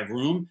phones into my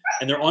room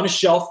and they're on a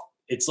shelf.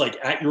 It's like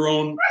at your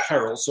own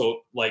peril.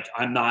 So like,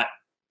 I'm not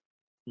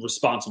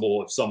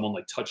responsible if someone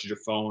like touches your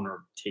phone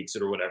or takes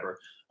it or whatever.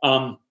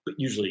 But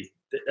usually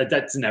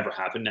that's never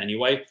happened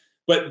anyway,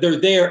 but they're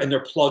there and they're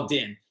plugged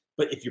in.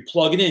 But if you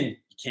plug it in, you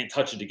can't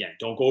touch it again.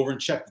 Don't go over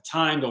and check the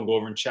time. Don't go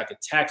over and check a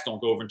text.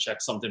 Don't go over and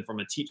check something from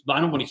a teacher. I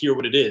don't want to hear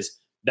what it is.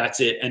 That's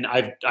it. And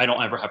I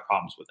don't ever have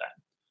problems with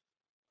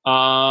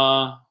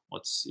that.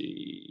 Let's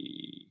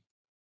see.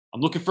 I'm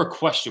looking for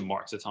question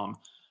marks. That's on.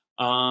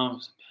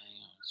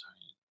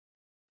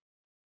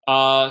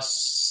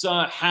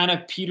 So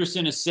Hannah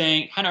Peterson is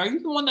saying, Hannah, are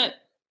you the one that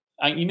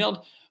I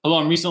emailed? Hello,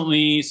 I'm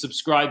recently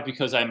subscribed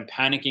because I'm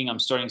panicking. I'm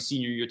starting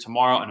senior year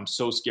tomorrow and I'm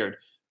so scared.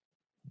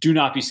 Do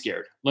not be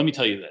scared. Let me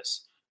tell you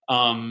this.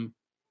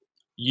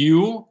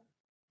 You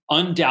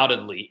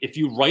undoubtedly, if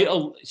you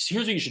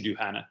here's what you should do,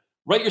 Hannah.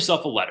 Write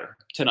yourself a letter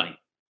tonight.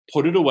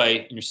 Put it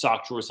away in your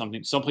sock drawer or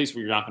something, someplace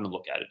where you're not going to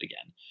look at it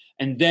again.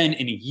 And then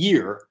in a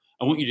year,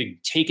 I want you to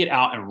take it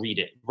out and read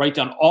it. Write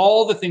down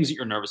all the things that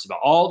you're nervous about,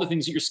 all the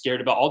things that you're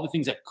scared about, all the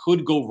things that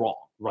could go wrong,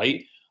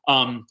 right?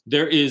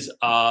 There is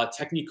a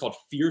technique called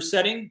fear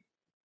setting.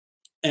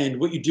 And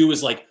what you do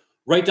is like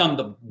write down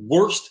the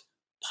worst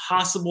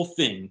possible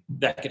thing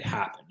that could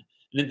happen.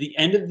 And at the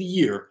end of the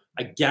year,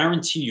 I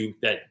guarantee you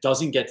that it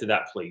doesn't get to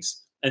that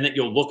place and that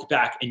you'll look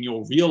back and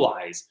you'll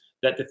realize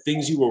that the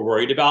things you were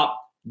worried about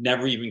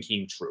never even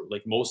came true.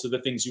 Like most of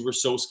the things you were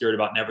so scared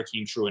about never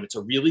came true. And it's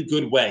a really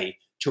good way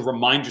to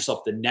remind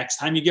yourself the next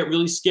time you get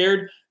really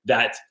scared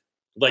that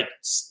like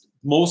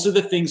most of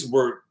the things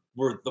we're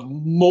the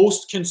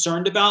most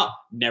concerned about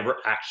never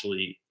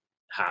actually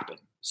happen.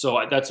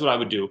 So that's what I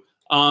would do.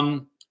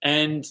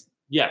 And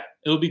yeah,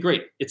 it'll be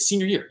great. It's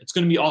senior year. It's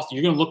going to be awesome.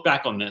 You're going to look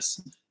back on this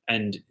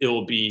and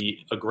it'll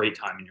be a great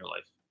time in your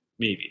life.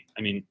 Maybe.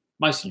 I mean,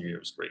 my senior year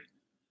was great.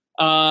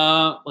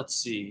 Let's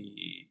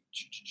see.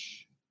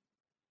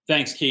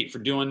 Thanks, Kate, for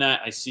doing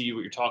that. I see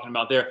what you're talking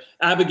about there.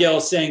 Abigail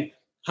is saying,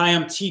 hi,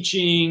 I'm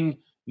teaching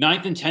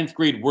 9th and 10th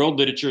grade world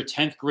literature,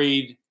 10th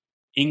grade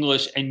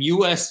English, and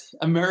U.S.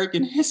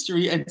 American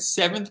history, and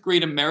 7th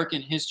grade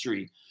American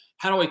history.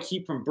 How do I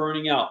keep from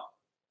burning out?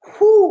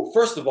 Whew.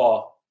 First of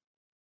all,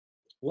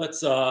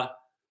 let's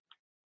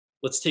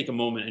take a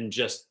moment and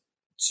just,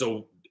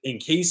 so in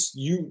case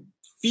you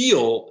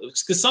feel,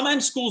 because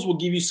sometimes schools will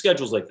give you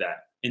schedules like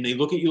that, and they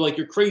look at you like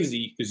you're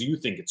crazy because you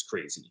think it's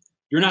crazy.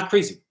 You're not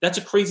crazy. That's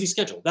a crazy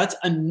schedule. That's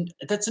an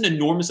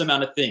enormous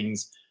amount of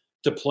things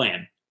to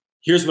plan.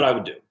 Here's what I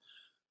would do.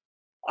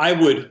 I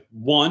would,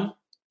 one,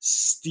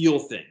 steal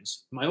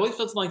things. My wife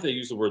doesn't like that I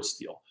use the word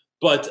steal,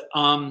 but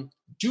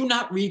do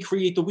not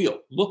recreate the wheel.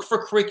 Look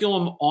for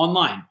curriculum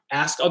online.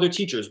 Ask other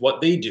teachers what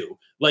they do.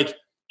 Like,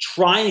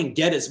 try and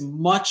get as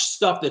much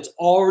stuff that's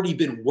already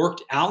been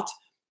worked out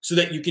so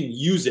that you can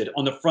use it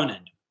on the front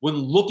end. When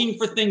looking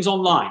for things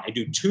online, I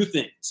do two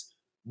things.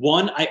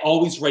 One, I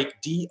always write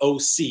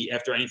DOC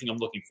after anything I'm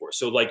looking for.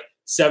 So like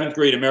 7th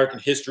grade American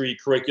history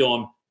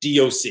curriculum,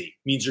 DOC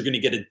means you're going to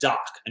get a doc.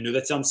 I know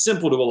that sounds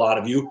simple to a lot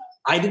of you.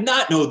 I did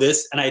not know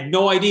this, and I had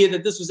no idea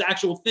that this was an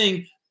actual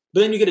thing. But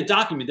then you get a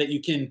document that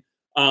you can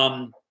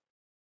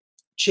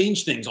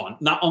change things on,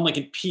 not on like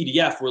a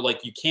PDF where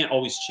like you can't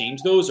always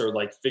change those or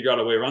like figure out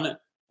a way around it.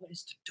 What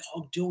is the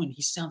dog doing?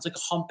 He sounds like a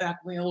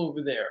humpback whale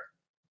over there.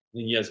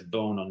 And he has a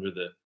bone under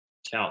the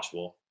couch.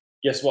 Well,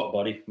 guess what,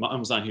 buddy?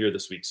 Mom's not here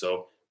this week,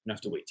 so I'm gonna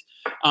have to wait.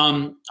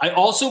 I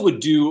also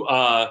would do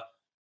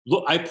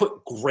look. I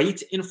put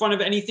great in front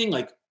of anything,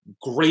 like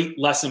great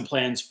lesson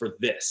plans for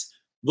this.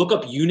 Look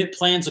up unit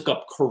plans. Look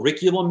up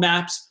curriculum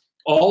maps.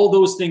 All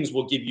those things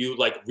will give you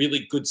like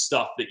really good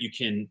stuff that you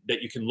can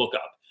look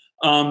up.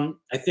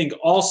 I think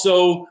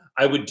also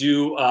I would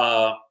do.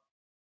 I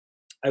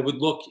would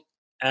look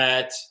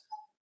at.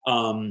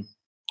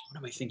 What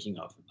am I thinking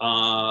of?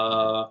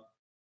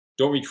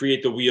 Don't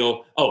recreate the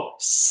wheel. Oh,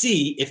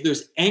 see if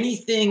there's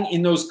anything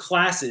in those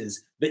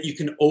classes that you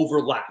can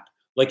overlap.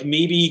 Like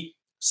maybe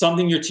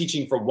something you're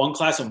teaching for one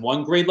class in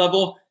one grade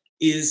level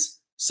is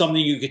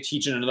something you could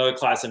teach in another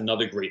class in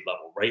another grade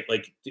level, right?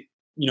 Like,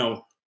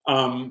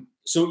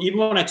 so even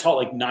when I taught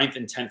like 9th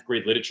and 10th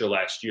grade literature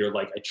last year,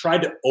 like I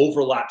tried to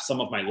overlap some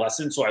of my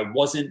lessons so I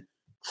wasn't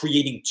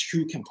creating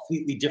two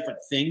completely different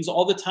things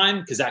all the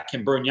time because that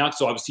can burn you out.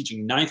 So I was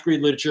teaching 9th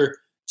grade literature,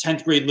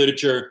 10th grade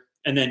literature,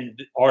 and then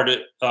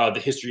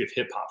the history of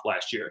hip hop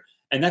last year.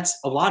 And that's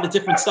a lot of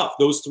different stuff,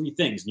 those three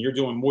things. And you're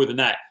doing more than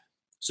that.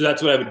 So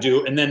that's what I would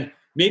do. And then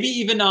maybe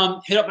even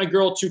hit up my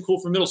girl, Too Cool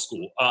for Middle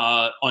School,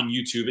 on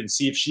YouTube and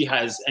see if she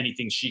has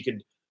anything she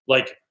could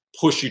like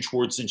push you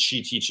towards, since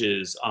she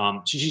teaches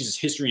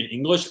history and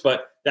English,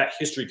 but that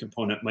history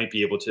component might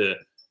be able to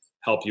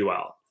help you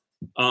out.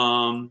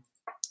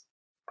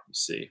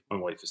 Let's see. My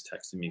wife is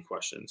texting me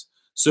questions.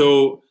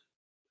 So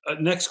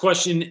next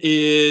question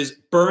is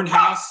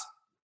Burnhouse.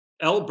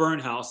 L.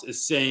 Burnhouse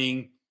is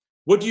saying,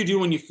 what do you do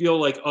when you feel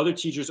like other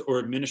teachers or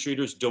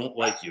administrators don't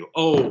like you?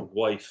 Oh,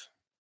 wife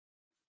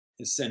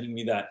is sending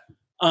me that.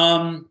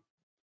 Gosh,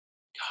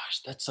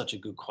 that's such a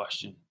good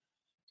question.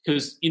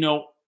 Because,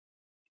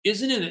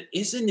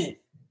 isn't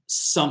it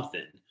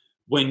something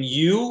when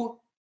you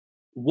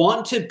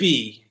want to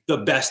be the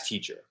best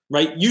teacher,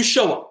 right? You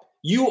show up.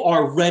 You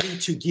are ready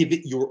to give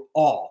it your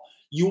all.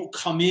 You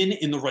come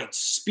in the right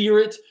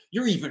spirit.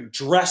 You're even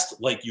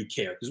dressed like you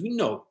care, because we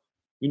know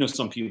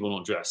some people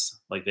don't dress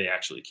like they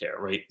actually care,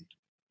 right?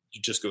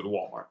 You just go to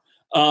Walmart.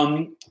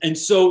 And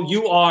so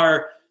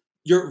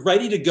you're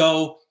ready to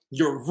go.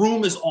 Your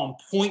room is on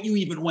point. You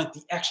even went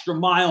the extra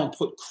mile and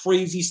put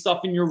crazy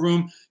stuff in your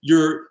room.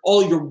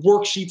 All your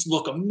worksheets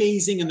look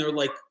amazing and they're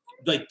like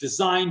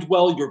designed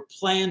well. Your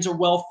plans are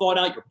well thought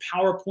out. Your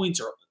PowerPoints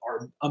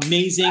are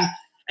amazing.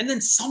 And then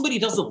somebody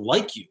doesn't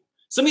like you.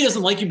 Somebody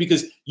doesn't like you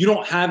because you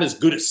don't have as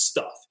good as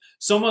stuff.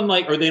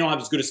 Or they don't have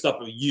as good a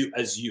stuff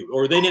as you,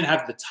 or they didn't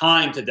have the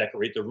time to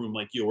decorate the room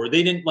like you, or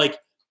they didn't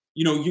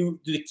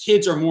the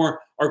kids are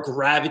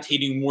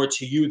gravitating more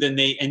to you than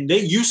they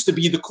used to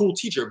be the cool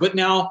teacher. But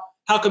now,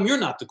 how come you're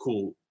not the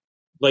cool?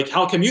 Like,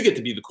 how come you get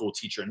to be the cool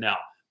teacher now?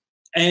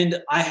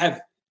 And I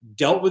have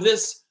dealt with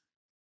this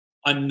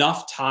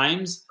enough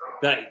times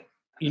that,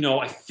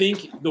 I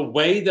think the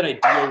way that I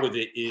deal with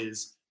it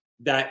is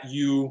that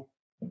you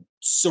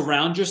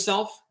surround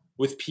yourself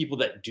with people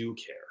that do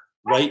care.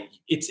 Right?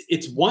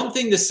 It's one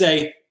thing to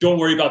say, don't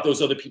worry about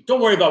those other people.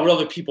 Don't worry about what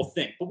other people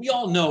think. But we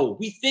all know,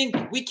 we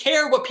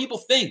care what people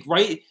think,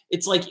 right?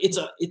 It's like, it's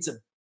a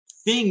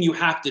thing you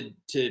have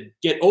to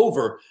get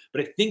over.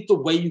 But I think the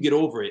way you get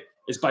over it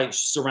is by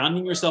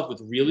surrounding yourself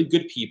with really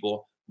good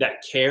people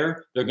that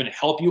care. They're going to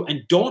help you.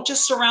 And don't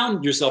just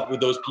surround yourself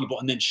with those people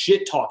and then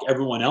shit talk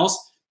everyone else,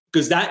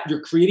 because that you're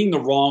creating the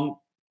wrong,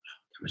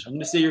 I'm going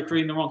to say you're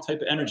creating the wrong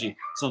type of energy.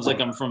 Sounds like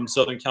I'm from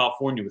Southern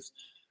California with,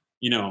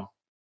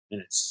 and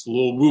it's a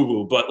little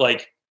woo-woo, but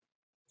like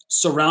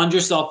surround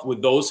yourself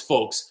with those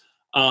folks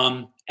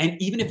And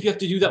even if you have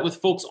to do that with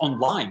folks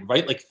online,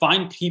 right? Like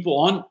find people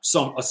on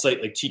a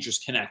site like Teachers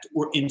Connect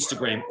or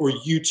Instagram or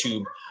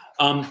YouTube.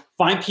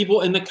 Find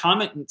people in the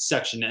comment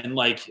section and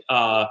like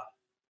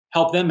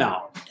help them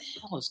out. What the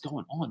hell is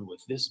going on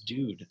with this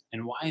dude?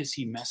 And why is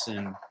he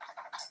messing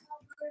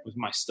with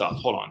my stuff?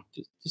 Hold on.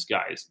 This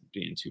guy is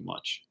being too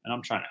much. And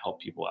I'm trying to help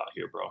people out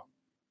here, bro.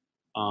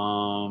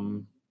 All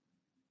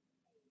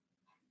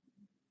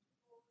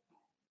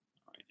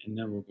right, and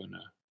then we're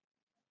gonna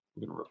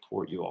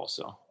report you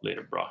also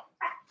later, bro.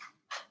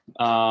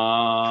 There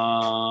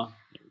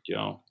we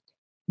go.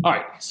 All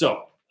right,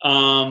 so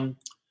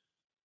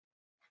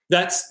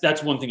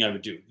that's one thing I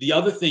would do. The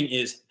other thing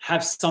is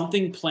have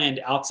something planned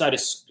outside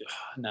of.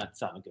 No,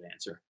 that's not a good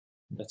answer.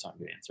 That's not a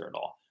good answer at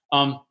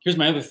all. Here's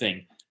my other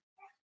thing.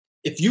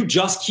 If you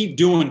just keep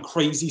doing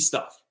crazy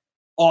stuff,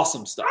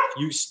 awesome stuff,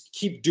 you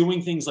keep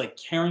doing things like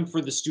caring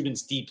for the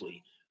students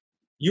deeply,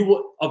 you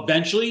will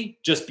eventually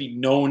just be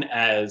known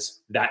as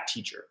that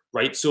teacher,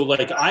 right? So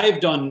like I've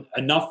done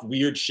enough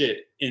weird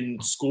shit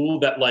in school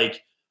that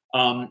like,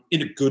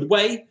 in a good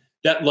way,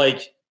 that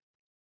like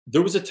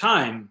there was a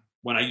time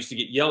when I used to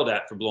get yelled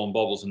at for blowing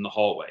bubbles in the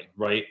hallway,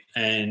 right?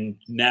 And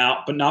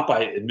now, but not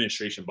by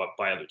administration, but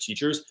by other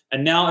teachers.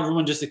 And now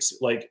everyone just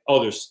like,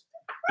 oh, there's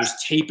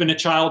tape in a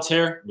child's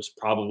hair. It was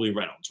probably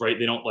Reynolds, right?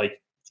 They don't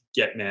like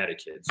get mad at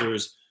kids. There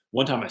was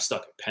one time I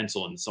stuck a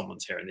pencil in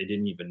someone's hair and they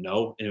didn't even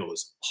know, and it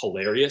was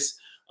hilarious.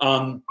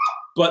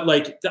 But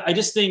like, I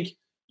just think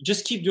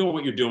just keep doing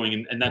what you're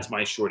doing, and that's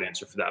my short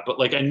answer for that. But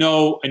like, I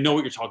know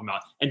what you're talking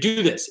about. And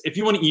do this. If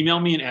you want to email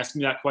me and ask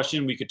me that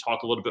question, we could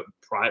talk a little bit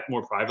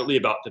more privately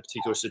about the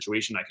particular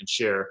situation. I can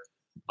share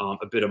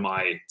a bit of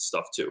my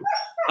stuff too.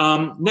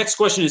 Next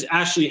question is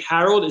Ashley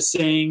Harold is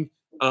saying,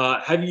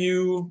 have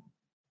you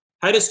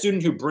had a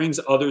student who brings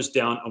others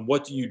down, and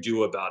what do you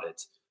do about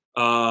it?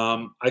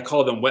 I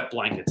call them wet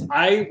blankets.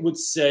 I would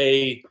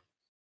say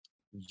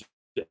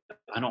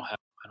I don't have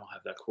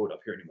that quote up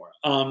here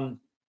anymore.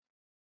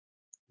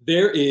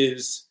 There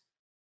is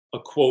a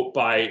quote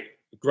by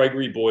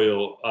Gregory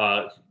Boyle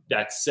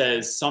that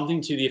says something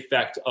to the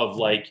effect of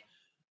like,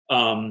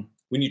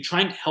 when you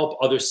try and help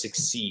others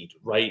succeed,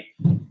 right,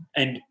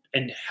 and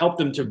help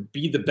them to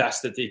be the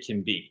best that they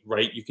can be,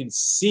 right, you can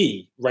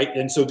see, right,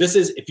 and so this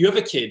is, if you have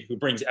a kid who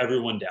brings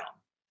everyone down,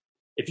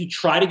 if you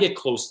try to get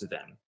close to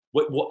them,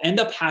 what will end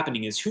up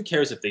happening is, who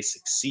cares if they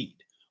succeed?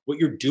 What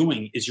you're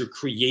doing is you're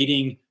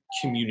creating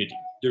community.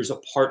 There's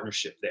a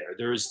partnership there.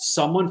 There is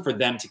someone for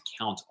them to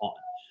count on.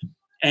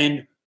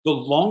 And the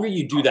longer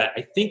you do that,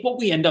 I think what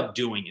we end up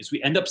doing is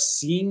we end up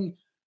seeing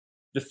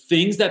the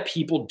things that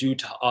people do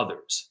to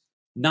others,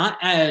 not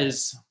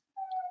as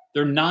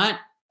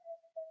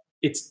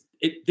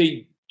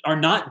they are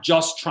not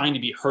just trying to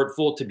be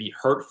hurtful to be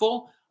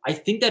hurtful. I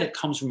think that it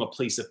comes from a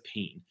place of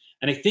pain.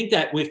 And I think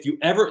that if you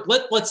ever,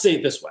 let's say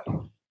it this way,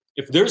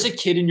 if there's a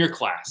kid in your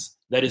class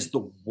that is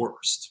the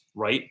worst,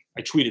 right?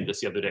 I tweeted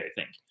this the other day, I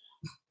think.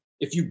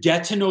 If you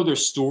get to know their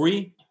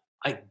story,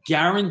 I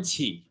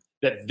guarantee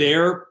that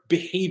their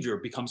behavior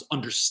becomes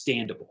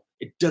understandable.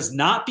 It does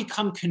not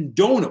become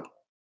condonable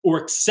or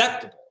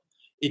acceptable.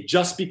 It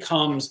just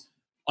becomes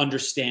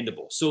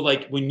understandable. So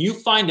like when you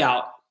find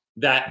out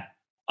that,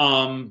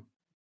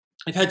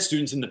 I've had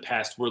students in the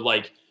past where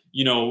like,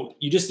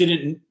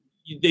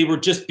 they were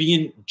just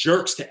being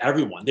jerks to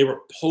everyone. They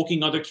were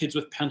poking other kids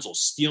with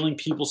pencils, stealing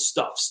people's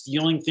stuff,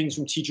 stealing things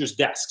from teachers'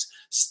 desks,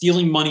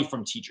 stealing money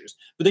from teachers.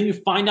 But then you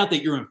find out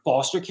that you're in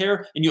foster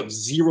care and you have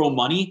zero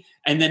money,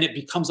 and then it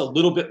becomes a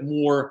little bit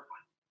more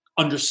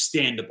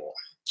understandable.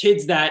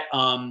 Kids that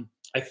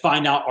I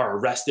find out are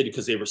arrested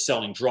because they were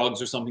selling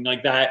drugs or something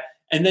like that.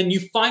 And then you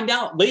find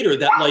out later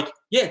that like,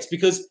 yeah, it's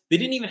because they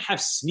didn't even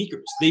have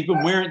sneakers. They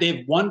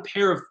have one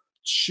pair of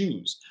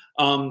shoes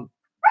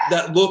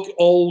that look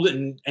old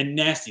and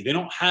nasty. They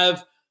don't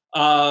have,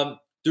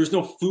 there's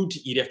no food to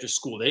eat after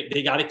school.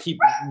 They got to keep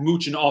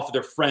mooching off of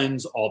their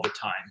friends all the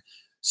time.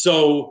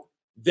 So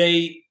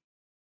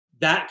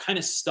that kind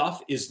of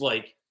stuff is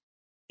like,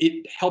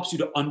 it helps you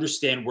to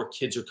understand where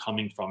kids are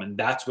coming from. And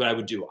that's what I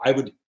would do.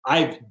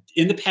 I've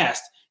in the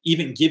past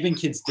even given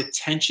kids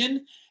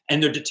detention,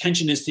 and their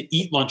detention is to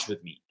eat lunch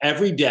with me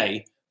every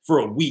day for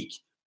a week.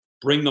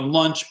 Bring them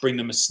lunch, bring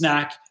them a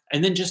snack,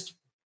 and then just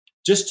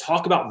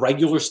talk about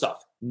regular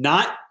stuff,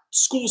 not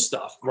school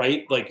stuff,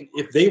 right? Like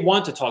if they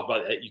want to talk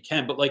about that, you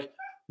can, but like,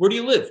 where do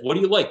you live? What do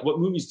you like? What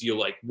movies do you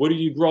like? What do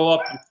you grow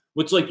up?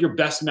 What's like your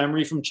best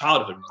memory from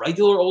childhood?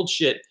 Regular old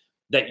shit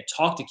that you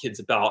talk to kids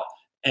about,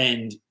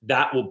 and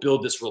that will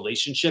build this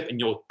relationship, and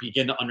you'll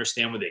begin to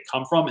understand where they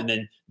come from. And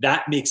then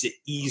that makes it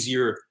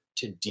easier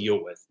to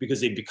deal with, because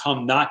they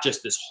become not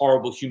just this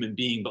horrible human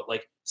being, but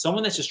like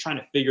someone that's just trying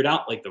to figure it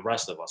out like the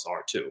rest of us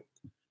are too.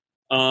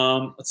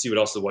 Let's see what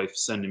else the wife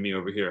is sending me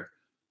over here.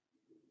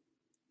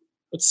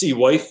 Let's see,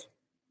 wife.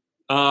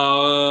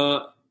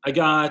 I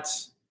got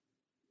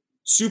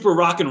Super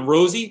Rockin'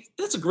 Rosie.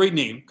 That's a great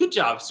name. Good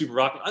job, Super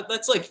Rockin'.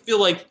 That's like, feel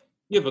like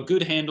you have a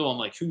good handle on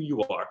like who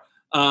you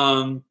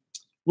are.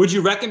 Would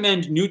you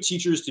recommend new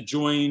teachers to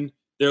join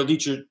their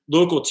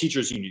local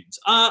teachers unions.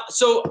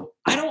 So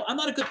I'm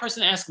not a good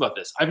person to ask about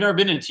this. I've never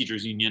been in a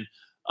teachers union,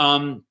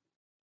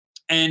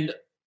 and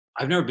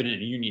I've never been in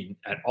a union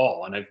at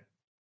all, and I've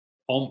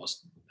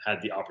almost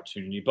had the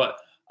opportunity. But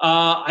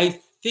I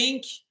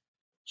think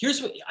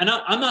here's what, and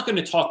I'm not going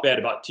to talk bad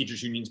about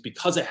teachers unions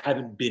because I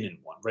haven't been in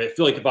one, right? I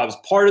feel like if I was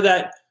part of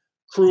that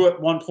crew at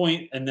one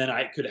point, and then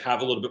I could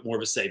have a little bit more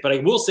of a say. But I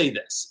will say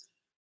this.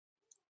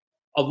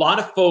 A lot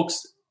of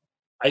folks,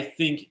 I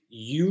think,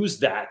 use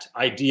that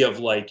idea of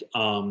like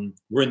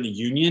we're in the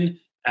union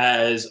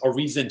as a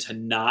reason to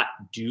not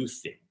do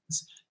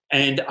things.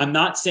 And I'm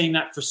not saying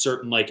that for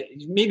certain. Like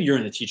maybe you're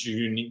in the teacher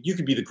union, you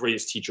could be the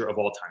greatest teacher of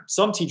all time.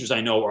 Some teachers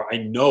I know were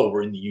in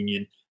the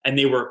union and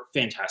they were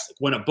fantastic,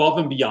 went above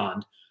and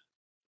beyond.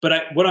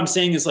 But what I'm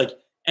saying is like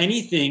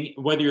anything,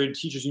 whether you're in a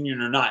teachers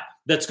union or not,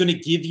 that's going to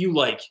give you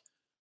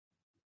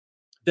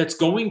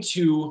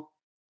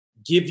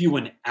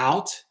an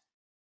out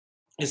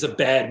is a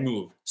bad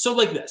move. So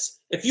like this,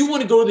 if you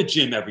want to go to the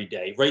gym every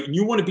day, right, and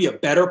you want to be a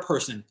better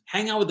person,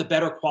 hang out with a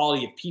better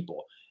quality of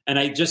people. And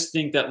I just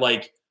think that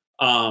like,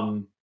 I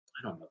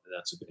don't know if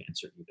that's a good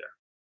answer either.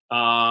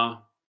 I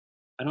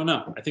don't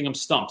know. I think I'm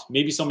stumped.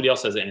 Maybe somebody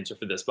else has an answer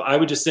for this, but I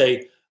would just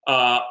say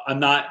I'm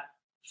not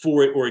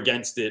for it or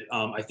against it.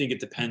 I think it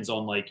depends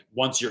on like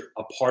once you're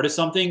a part of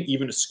something,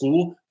 even a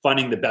school,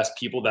 finding the best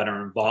people that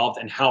are involved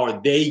and how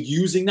are they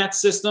using that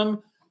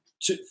system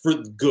for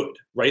good,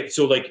 right?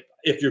 So like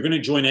if you're going to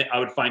join it, I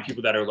would find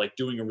people that are like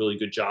doing a really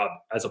good job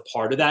as a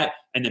part of that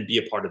and then be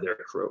a part of their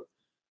crew.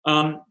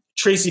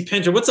 Tracy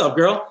Pinter, what's up,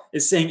 girl?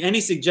 Is saying any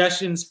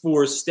suggestions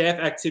for staff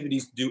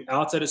activities to do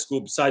outside of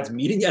school besides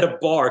meeting at a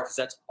bar? Because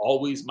that's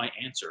always my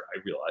answer, I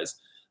realize.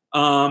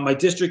 My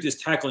district is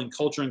tackling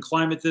culture and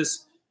climate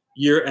this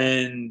year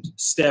and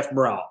staff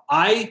morale.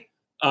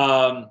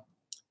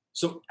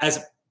 So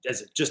as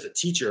just a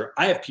teacher,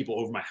 I have people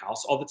over my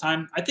house all the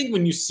time. I think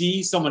when you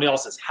see someone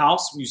else's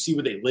house, when you see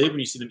where they live, when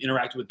you see them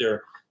interact with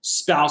their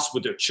spouse,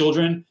 with their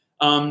children,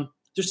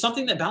 there's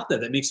something about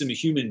that makes them a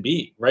human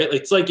being, right?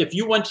 It's like if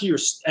you went to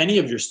any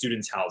of your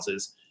students'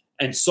 houses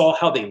and saw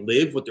how they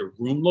live, what their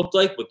room looked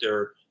like, what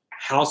their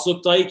house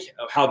looked like,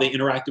 how they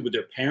interacted with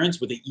their parents,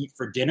 what they eat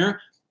for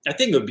dinner, I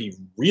think it would be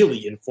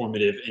really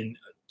informative in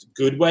a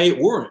good way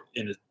or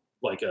in a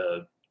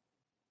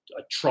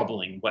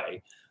troubling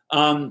way.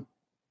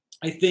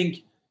 I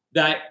think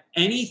that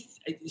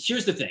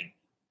here's the thing.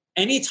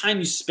 Anytime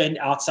you spend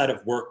outside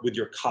of work with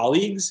your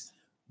colleagues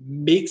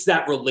makes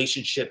that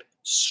relationship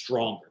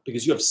stronger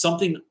because you have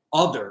something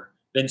other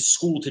than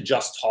school to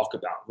just talk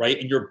about, right?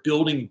 And you're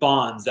building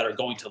bonds that are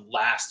going to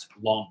last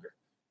longer.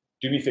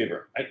 Do me a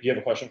favor. Do you have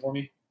a question for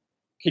me?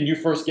 Can you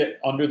first get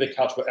under the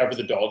couch, whatever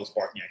the dog is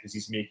barking at, because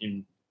he's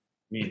making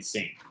me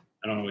insane.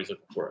 I don't know what he's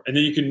looking for. And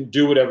then you can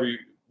do whatever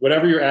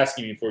you're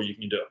asking me for, you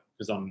can do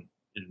because I'm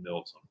in the middle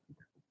of something.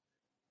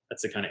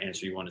 That's the kind of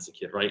answer you want as a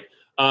kid, right?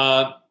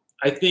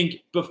 I think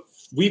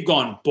we've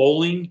gone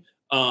bowling.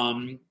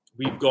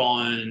 We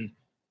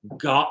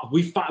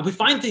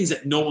find things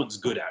that no one's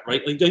good at,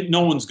 right? Like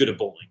no one's good at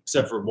bowling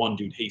except for one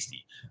dude,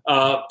 Hasty.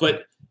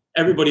 But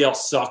everybody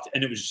else sucked,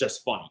 and it was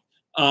just funny.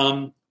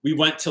 We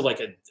went to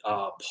like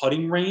a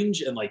putting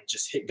range and like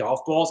just hit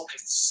golf balls. I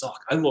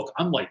suck.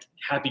 I'm like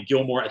Happy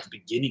Gilmore at the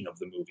beginning of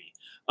the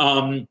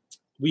movie.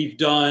 We've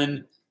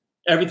done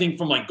everything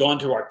from like gone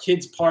to our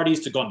kids' parties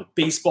to gone to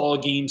baseball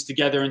games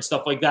together and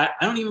stuff like that.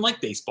 I don't even like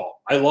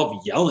baseball. I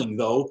love yelling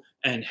though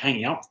and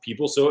hanging out with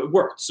people. So it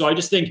worked. So I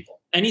just think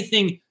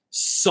anything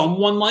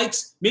someone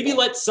likes, maybe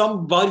let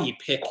somebody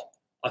pick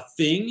a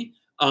thing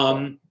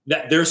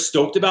that they're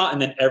stoked about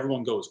and then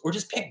everyone goes. Or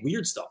just pick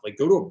weird stuff. Like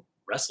go to a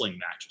wrestling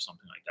match or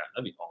something like that.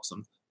 That'd be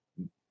awesome.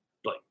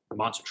 Like a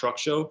monster truck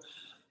show.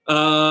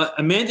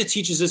 Amanda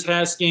teaches us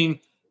asking,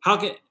 how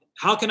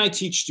can I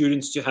teach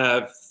students to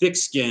have thick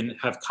skin,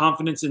 have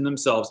confidence in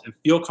themselves, and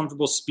feel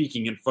comfortable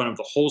speaking in front of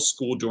the whole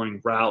school during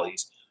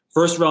rallies?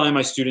 First rally,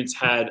 my students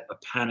had a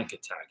panic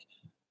attack.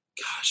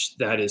 Gosh,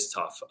 that is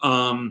tough.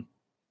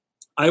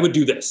 I would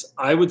do this.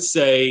 I would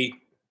say,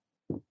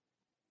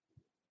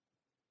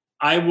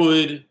 I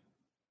really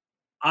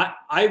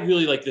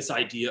like this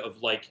idea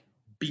of like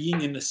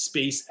being in the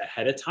space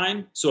ahead of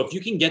time. So if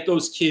you can get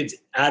those kids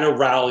at a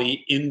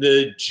rally, in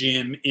the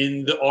gym,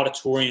 in the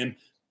auditorium,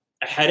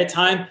 ahead of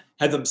time,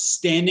 have them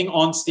standing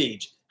on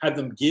stage, have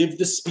them give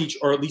the speech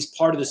or at least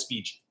part of the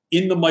speech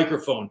in the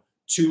microphone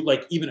to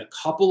like even a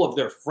couple of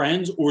their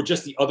friends or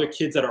just the other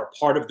kids that are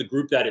part of the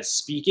group that is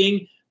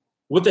speaking.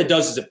 What that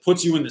does is it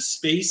puts you in the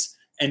space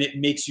and it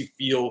makes you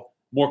feel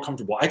more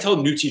comfortable. I tell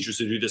new teachers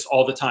to do this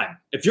all the time.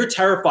 If you're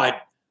terrified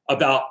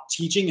about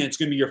teaching and it's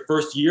going to be your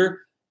first year,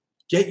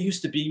 get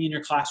used to being in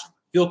your classroom.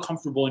 Feel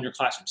comfortable in your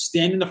classroom.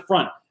 Stand in the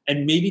front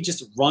and maybe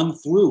just run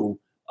through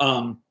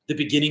the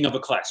beginning of a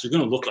class. You're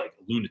going to look like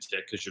a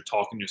lunatic because you're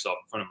talking to yourself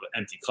in front of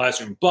an empty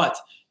classroom, but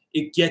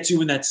it gets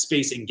you in that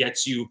space and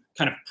gets you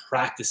kind of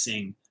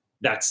practicing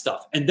that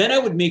stuff. And then I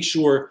would make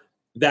sure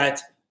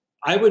that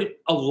I would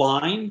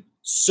align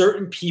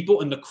certain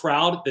people in the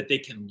crowd that they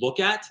can look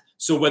at.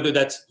 So whether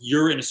that's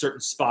you're in a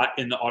certain spot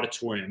in the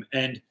auditorium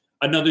and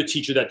another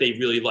teacher that they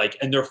really like,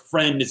 and their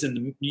friend is in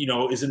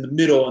the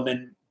middle, and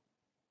then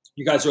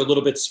you guys are a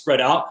little bit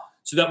spread out,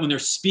 so that when they're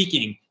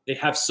speaking, they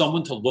have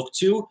someone to look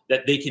to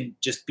that they can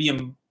just be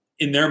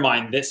in their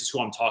mind, this is who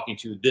I'm talking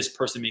to. This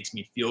person makes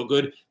me feel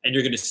good. And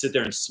you're going to sit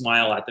there and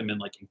smile at them and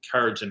like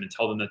encourage them and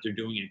tell them that they're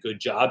doing a good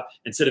job,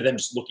 instead of them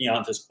just looking out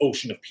into this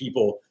ocean of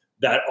people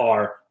that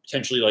are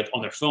potentially like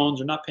on their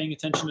phones or not paying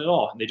attention at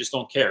all. And they just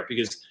don't care,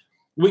 because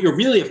what you're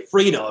really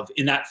afraid of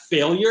in that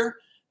failure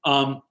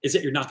is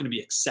that you're not going to be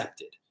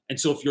accepted. And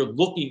so if you're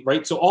looking,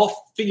 right, so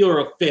all fear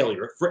of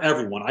failure for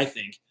everyone, I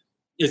think,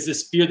 is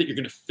this fear that you're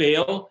going to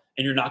fail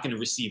and you're not going to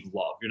receive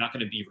love. You're not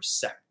going to be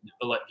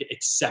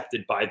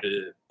accepted by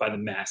the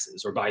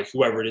masses or by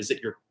whoever it is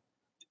that you're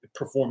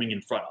performing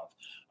in front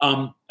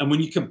of. And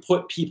when you can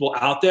put people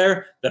out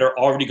there that are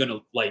already going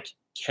to like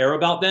care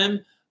about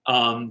them,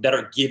 that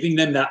are giving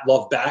them that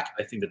love back,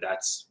 I think that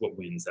that's what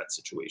wins that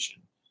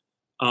situation.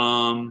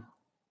 Boy,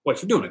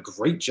 you're doing a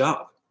great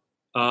job.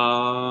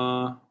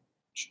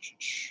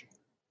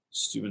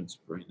 Students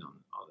bring on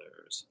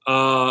others.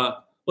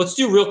 Let's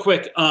do real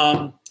quick.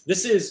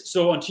 This is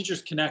so on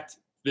Teachers Connect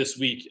this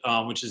week,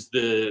 which is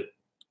the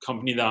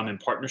company that I'm in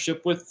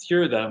partnership with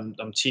here, that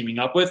I'm teaming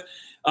up with.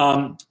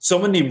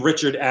 Someone named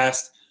Richard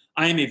asked,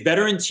 I am a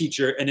veteran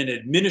teacher and an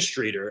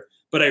administrator,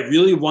 but I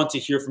really want to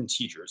hear from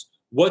teachers.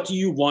 What do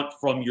you want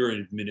from your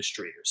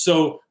administrator?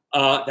 So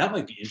that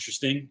might be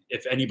interesting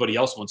if anybody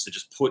else wants to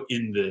just put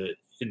in the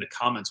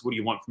comments, what do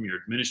you want from your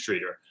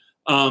administrator?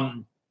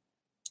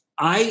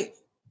 I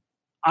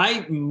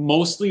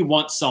mostly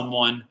want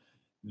someone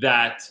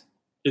that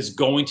is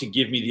going to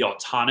give me the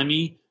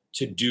autonomy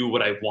to do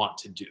what I want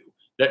to do.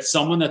 That's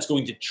someone that's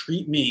going to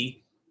treat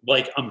me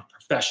like I'm a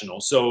professional.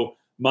 So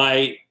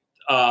we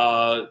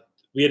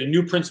had a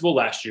new principal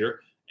last year,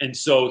 and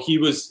so he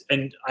was,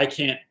 and I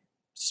can't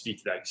speak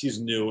to that because he's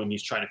new and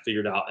he's trying to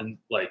figure it out. And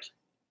like,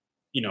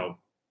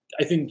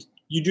 I think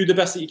you do the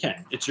best that you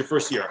can. It's your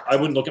first year. I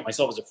wouldn't look at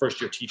myself as a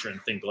first year teacher and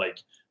think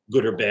like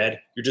good or bad.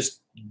 You're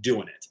just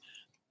doing it.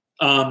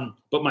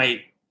 But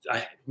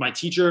my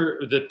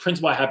teacher, the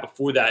principal I had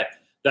before that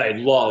I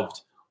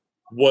loved,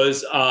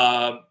 was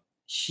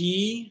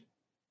he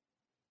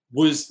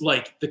was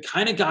like the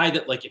kind of guy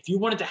that like if you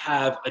wanted to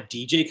have a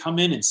DJ come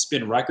in and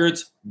spin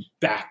records,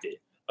 backed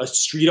it. A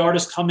street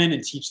artist come in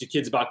and teach the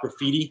kids about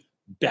graffiti,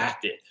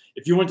 backed it.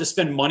 If you wanted to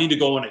spend money to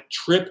go on a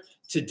trip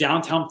to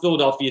downtown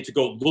Philadelphia to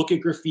go look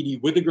at graffiti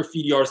with a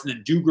graffiti artist and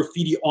then do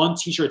graffiti on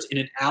t-shirts in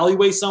an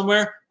alleyway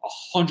somewhere,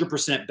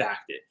 100%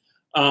 backed it.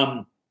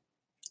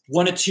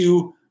 Wanted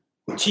to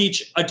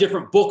teach a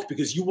different book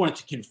because you wanted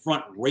to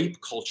confront rape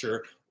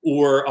culture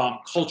or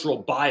cultural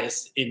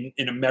bias in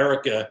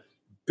America,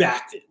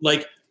 backed it.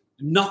 Like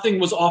nothing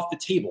was off the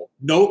table.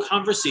 No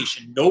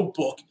conversation, no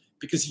book,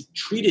 because he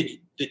treated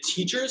the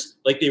teachers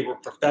like they were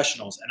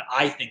professionals. And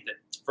I think that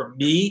for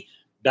me,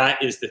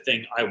 that is the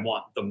thing I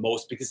want the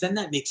most, because then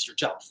that makes your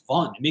job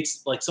fun. It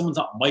makes like someone's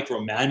not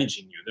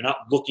micromanaging you. They're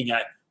not looking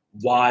at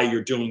why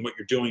you're doing what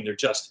you're doing. They're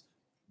just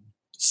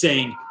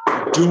saying,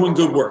 doing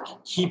good work,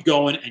 keep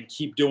going and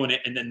keep doing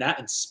it. And then that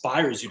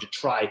inspires you to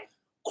try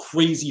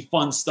crazy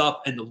fun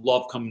stuff and to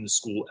love coming to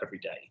school every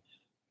day.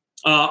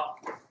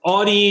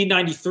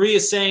 Audi93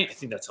 is saying, I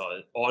think that's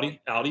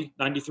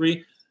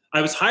Audi93.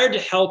 I was hired to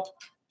help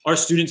our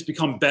students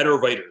become better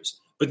writers,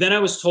 but then I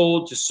was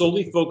told to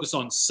solely focus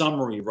on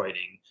summary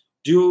writing.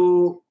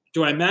 Do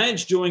I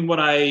manage doing what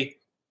I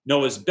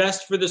know is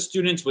best for the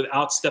students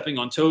without stepping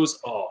on toes?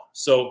 Oh,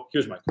 so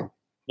here's my,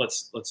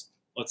 let's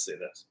say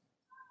this.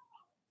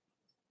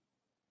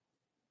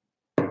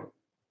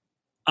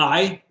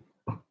 I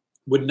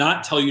would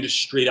not tell you to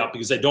straight out,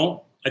 because I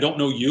don't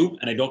know you,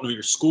 and I don't know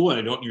your school, and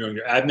I don't know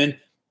your admin.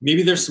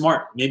 Maybe they're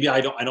smart. Maybe I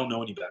don't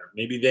know any better.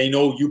 Maybe they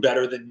know you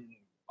better than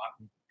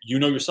you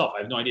know yourself.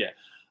 I have no idea.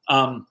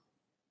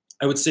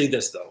 I would say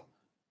this though.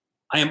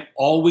 I am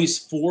always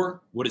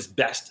for what is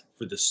best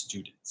for the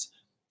students.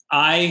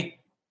 I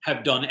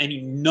have done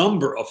any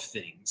number of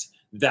things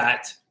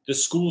that the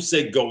school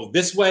said go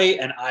this way,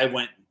 and I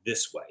went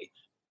this way.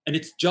 And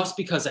it's just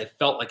because I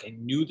felt like I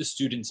knew the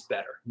students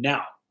better.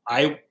 Now,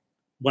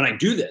 when I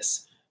do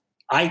this,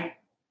 I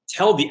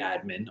tell the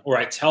admin, or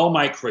I tell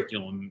my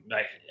curriculum,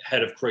 my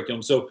head of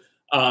curriculum. So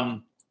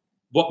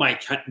what my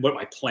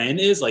plan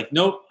is, like,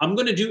 no, I'm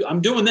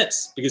doing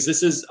this because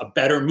this is a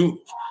better move.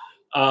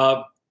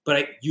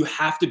 But you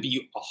have to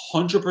be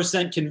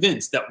 100%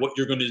 convinced that what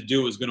you're going to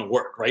do is going to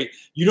work, right?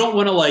 You don't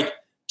want to like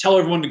tell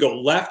everyone to go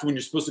left when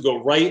you're supposed to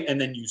go right, and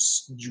then you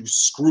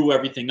screw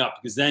everything up,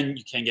 because then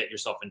you can get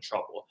yourself in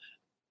trouble.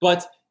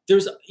 But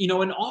there's,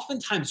 and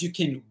oftentimes you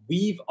can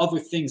weave other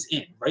things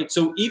in, right?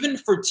 So even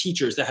for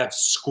teachers that have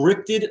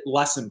scripted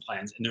lesson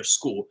plans in their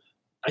school,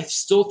 I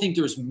still think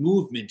there's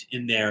movement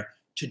in there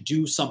to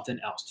do something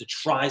else, to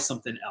try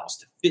something else,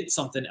 to fit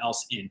something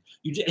else in.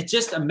 It's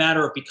just a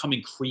matter of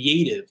becoming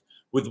creative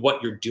with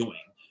what you're doing.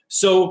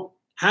 So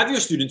have your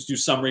students do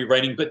summary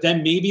writing, but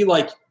then maybe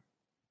like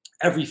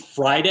every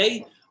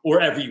Friday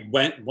or every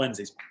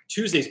Wednesdays.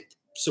 Tuesday's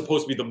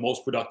supposed to be the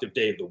most productive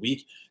day of the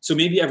week. So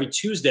maybe every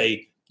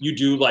Tuesday you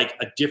do like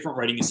a different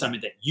writing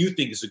assignment that you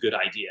think is a good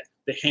idea.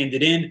 They hand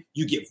it in,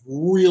 you give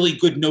really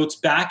good notes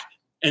back,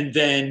 and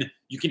then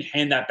you can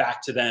hand that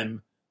back to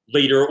them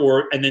later,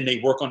 and then they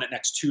work on it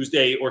next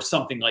Tuesday or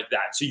something like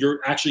that. So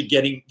you're actually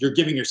giving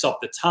yourself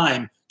the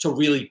time to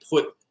really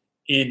put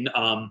in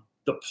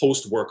the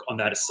post work on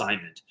that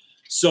assignment.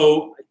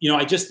 So,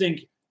 I just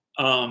think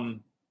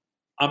I'm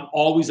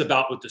always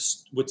about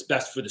what's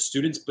best for the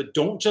students, but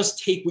don't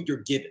just take what you're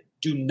given.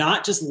 Do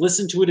not just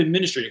listen to an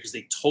administrator because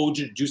they told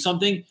you to do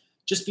something.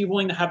 Just be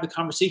willing to have the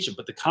conversation,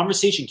 but the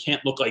conversation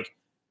can't look like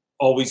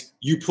always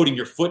you putting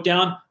your foot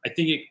down. I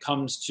think it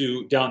comes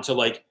down to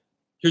like,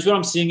 here's what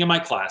I'm seeing in my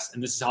class,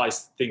 and this is how I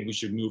think we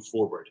should move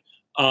forward.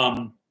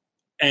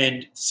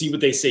 And see what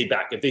they say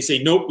back. If they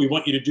say, nope, we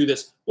want you to do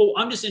this. Well,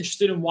 I'm just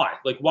interested in why.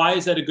 Like, why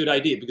is that a good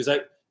idea? Because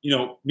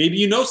maybe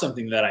you know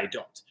something that I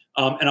don't.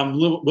 And I'm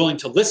willing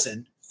to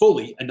listen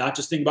fully and not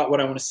just think about what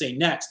I want to say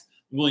next.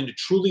 I'm willing to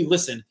truly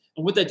listen.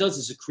 And what that does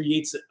is it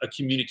creates a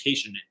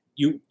communication.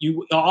 You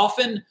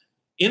often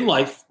in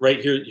life,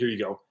 right here you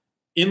go.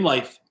 In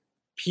life,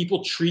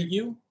 people treat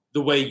you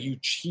the way you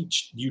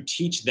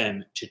teach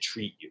them to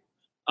treat you.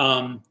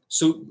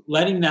 So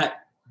letting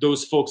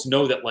those folks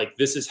know that like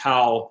this is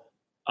how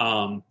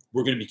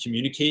we're going to be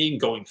communicating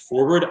going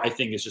forward, I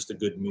think is just a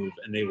good move,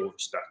 and they will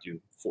respect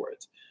you for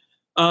it.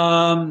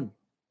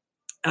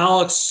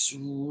 Alex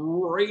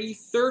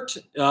Rathert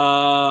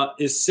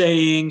is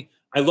saying,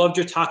 I loved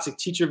your toxic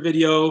teacher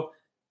video.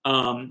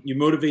 You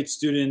motivate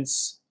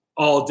students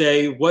all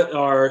day. What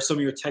are some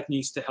of your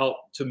techniques to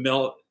help to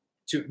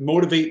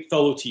motivate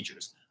fellow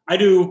teachers? I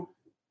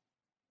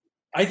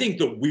think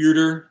the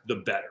weirder, the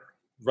better.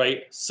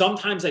 Right?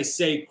 Sometimes I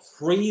say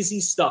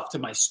crazy stuff to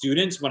my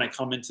students when I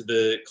come into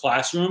the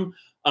classroom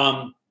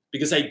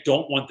because I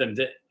don't want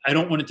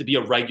it to be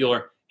a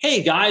regular,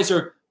 hey guys,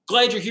 or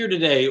glad you're here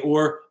today,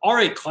 or all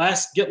right,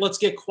 class, let's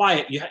get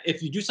quiet.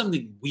 If you do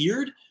something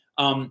weird,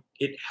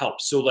 it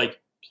helps. So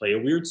like play a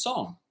weird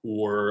song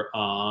or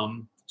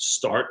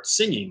start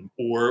singing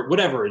or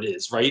whatever it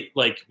is, right?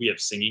 Like we have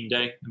singing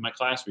day in my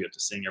class. We have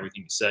to sing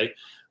everything you say.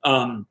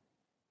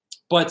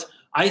 But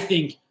I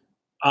think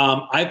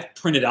I've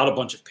printed out a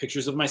bunch of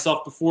pictures of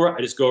myself before.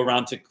 I just go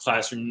around to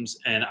classrooms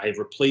and I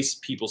replace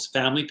people's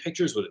family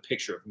pictures with a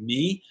picture of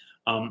me.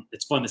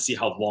 It's fun to see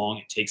how long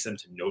it takes them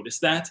to notice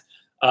that.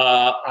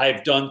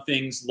 I've done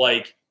things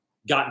like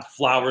gotten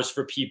flowers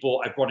for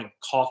people. I've brought in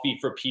coffee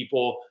for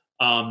people.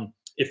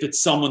 If it's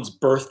someone's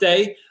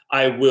birthday,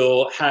 I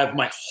will have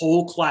my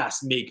whole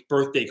class make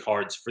birthday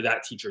cards for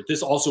that teacher.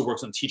 This also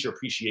works on Teacher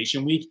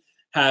Appreciation Week.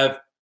 Have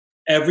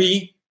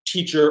every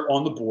teacher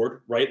on the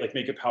board, right? Like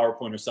make a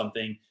PowerPoint or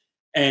something.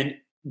 And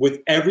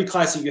with every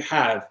class that you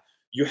have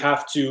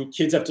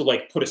kids have to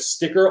like put a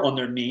sticker on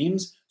their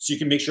names so you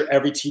can make sure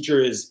every teacher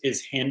is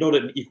handled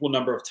an equal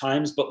number of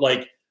times. But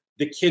like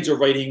the kids are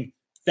writing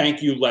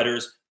thank you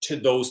letters to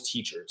those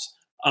teachers.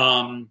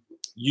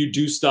 You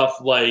do stuff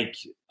like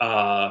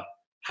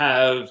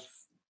I've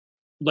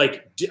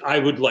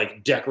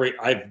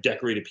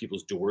decorated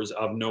people's doors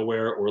out of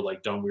nowhere or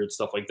like done weird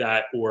stuff like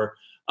that. Or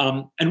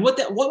and what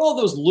all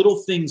those little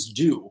things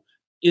do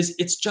is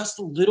it's just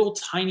a little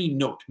tiny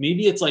note.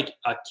 Maybe it's like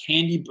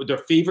their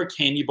favorite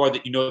candy bar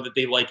that that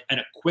they like, and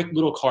a quick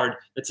little card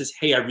that says,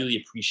 hey, I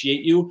really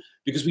appreciate you.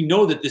 Because we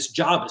know that this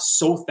job is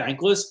so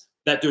thankless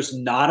that there's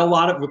not a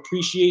lot of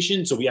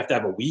appreciation. So we have to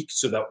have a week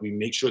so that we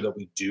make sure that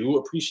we do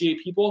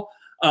appreciate people.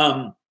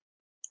 And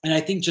I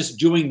think just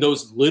doing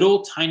those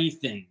little tiny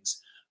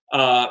things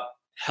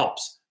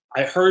helps.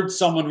 I heard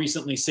someone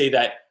recently say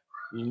that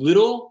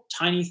little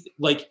tiny,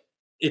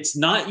 it's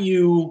not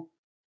you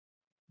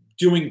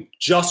doing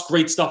just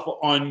great stuff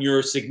on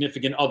your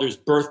significant other's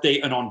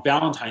birthday and on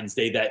Valentine's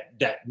Day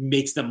that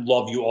makes them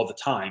love you all the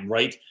time,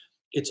 right?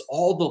 It's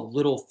all the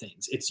little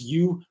things. It's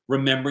you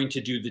remembering to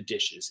do the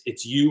dishes.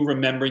 It's you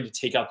remembering to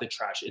take out the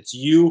trash. It's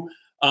you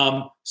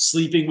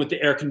sleeping with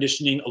the air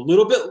conditioning a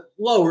little bit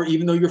lower,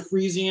 even though you're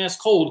freezing ass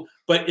cold.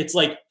 But it's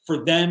like,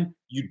 for them,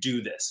 you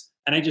do this.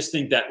 And I just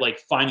think that like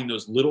finding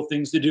those little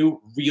things to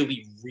do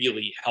really,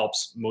 really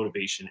helps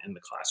motivation in the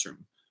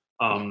classroom.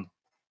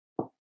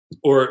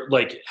 Or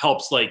like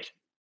helps like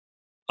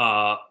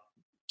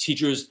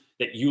teachers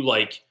that you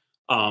like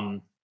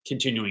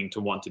continuing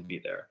to want to be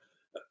there.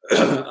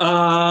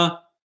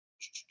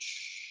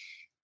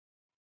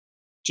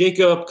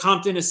 Jacob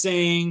Compton is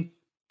saying,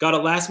 got a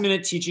last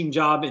minute teaching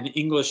job in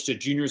English to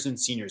juniors and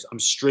seniors. I'm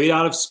straight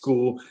out of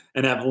school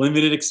and have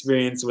limited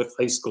experience with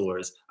high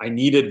schoolers. I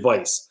need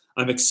advice.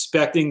 I'm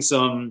expecting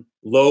some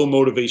low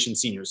motivation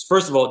seniors.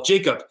 First of all,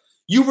 Jacob,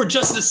 you were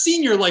just a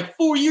senior like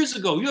 4 years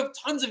ago. You have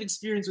tons of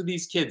experience with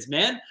these kids,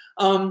 man.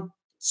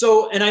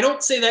 So, and I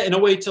don't say that in a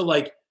way to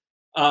like,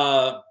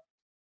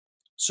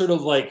 sort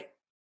of like,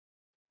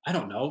 I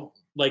don't know,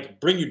 like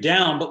bring you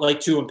down, but like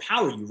to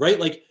empower you, right?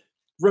 Like,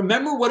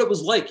 remember what it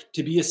was like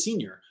to be a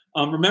senior.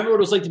 Remember what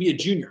it was like to be a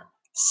junior.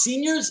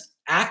 Seniors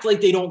act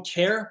like they don't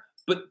care,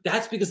 but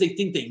that's because they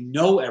think they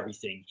know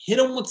everything. Hit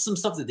them with some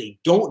stuff that they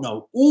don't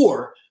know,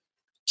 or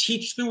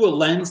teach through a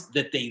lens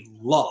that they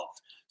love.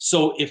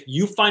 So if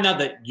you find out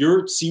that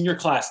your senior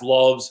class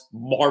loves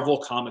Marvel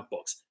comic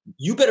books,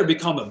 you better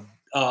become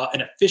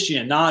an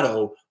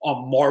aficionado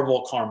on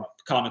Marvel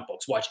comic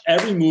books. Watch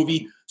every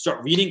movie,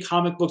 start reading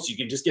comic books. You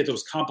can just get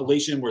those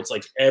compilation where it's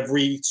like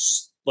every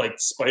like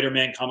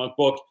Spider-Man comic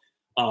book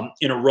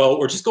in a row,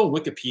 or just go on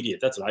Wikipedia.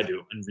 That's what I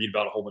do, and read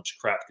about a whole bunch of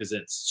crap because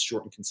it's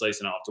short and concise,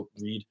 and I don't have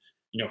to read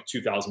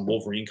 2,000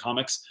 Wolverine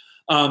comics.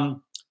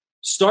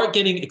 Start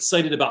getting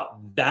excited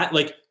about that,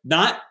 like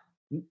not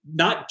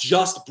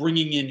just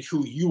bringing in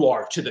who you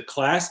are to the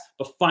class,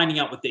 but finding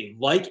out what they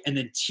like and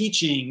then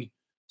teaching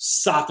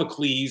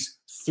Sophocles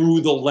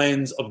through the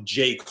lens of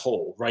J.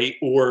 Cole, right?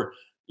 Or,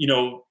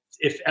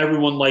 if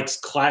everyone likes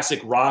classic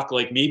rock,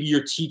 like maybe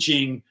you're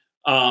teaching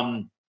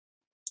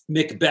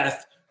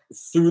Macbeth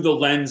through the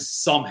lens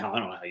somehow. I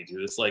don't know how you do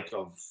this, like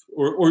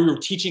or you're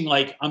teaching,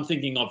 like, I'm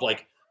thinking of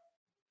like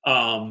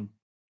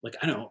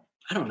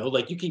I don't know,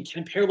 like you can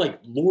compare like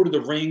Lord of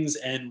the Rings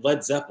and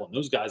Led Zeppelin.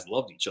 Those guys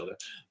loved each other.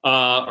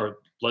 Or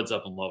Led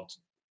Zeppelin loved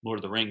Lord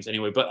of the Rings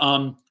anyway. But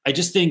I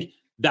just think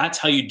that's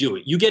how you do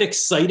it. You get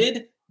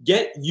excited,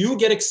 get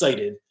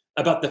excited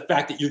about the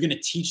fact that you're going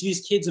to teach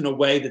these kids in a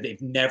way that they've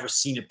never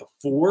seen it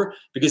before,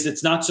 because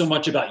it's not so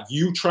much about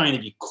you trying to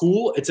be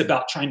cool. It's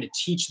about trying to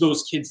teach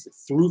those kids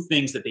through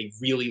things that they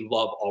really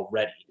love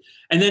already.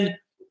 And then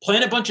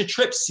plan a bunch of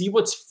trips, see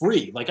what's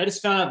free. Like I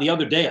just found out the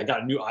other day, I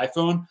got a new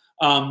iPhone.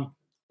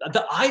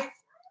 The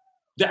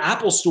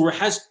Apple Store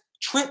has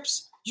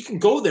trips. You can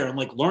go there and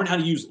like learn how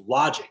to use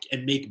Logic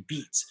and make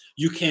beats.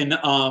 You can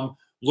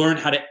learn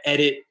how to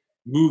edit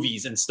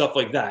movies and stuff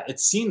like that. It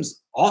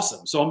seems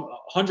awesome. So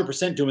I'm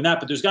 100% doing that,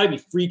 but there's got to be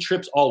free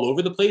trips all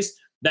over the place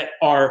that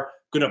are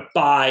going to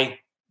buy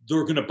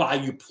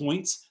you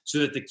points so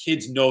that the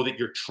kids know that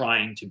you're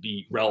trying to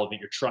be relevant.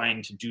 You're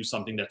trying to do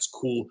something that's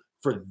cool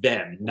for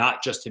them,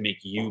 not just to make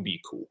you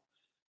be cool.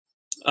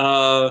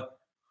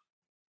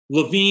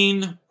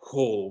 Levine,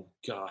 oh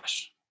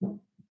gosh.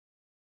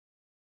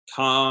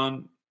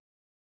 Hungura?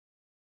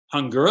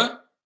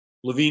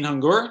 Levine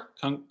Hungura?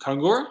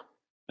 Hungura?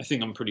 I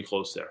think I'm pretty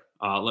close there.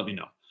 Let me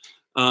know.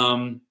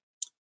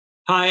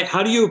 Hi,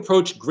 how do you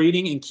approach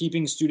grading and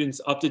keeping students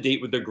up to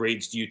date with their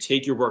grades? Do you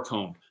take your work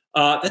home?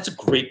 That's a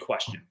great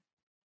question.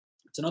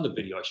 It's another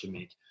video I should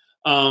make.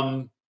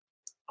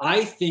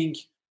 I think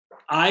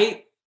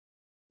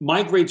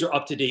my grades are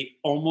up to date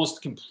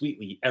almost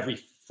completely every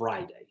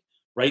Friday,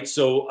 right?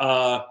 So,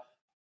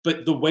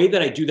 but the way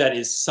that I do that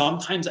is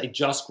sometimes I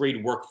just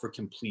grade work for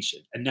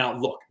completion. And now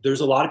look,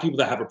 there's a lot of people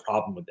that have a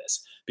problem with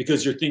this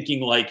because you're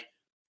thinking like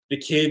the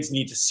kids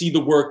need to see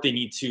the work. They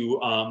need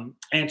to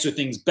answer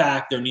things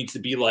back. There needs to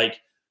be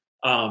like,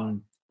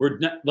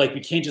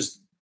 we can't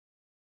just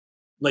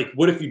like,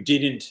 what if you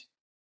didn't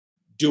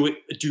do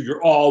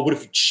your all? What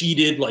if you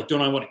cheated? Like,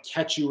 don't I want to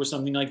catch you or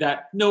something like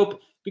that?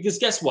 Nope. Because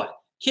guess what?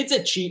 Kids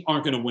that cheat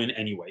aren't going to win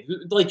anyway.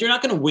 Like, you're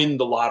not going to win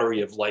the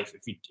lottery of life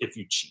if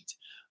you cheat.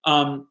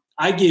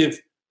 I give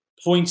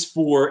points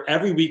for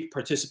every week,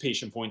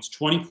 participation points,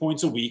 20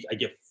 points a week. I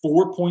give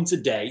 4 points a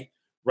day,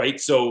 right?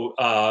 So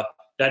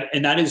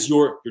that is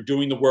you're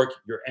doing the work,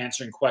 you're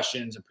answering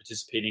questions and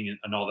participating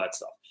and all that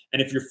stuff.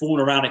 And if you're fooling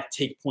around, I can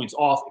take points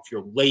off. If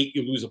you're late,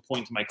 you lose a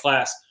point to my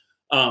class.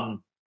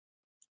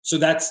 So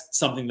that's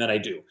something that I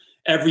do.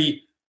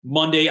 Every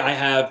Monday, I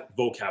have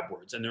vocab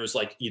words, and there's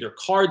like either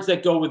cards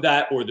that go with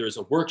that, or there's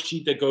a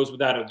worksheet that goes with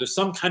that, or there's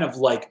some kind of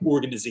like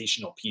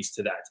organizational piece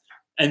to that.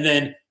 And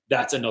then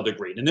that's another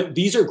grade. And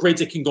these are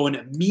grades that can go in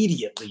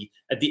immediately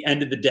at the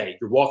end of the day.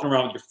 You're walking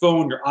around with your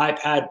phone, your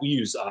iPad. We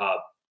use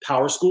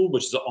PowerSchool,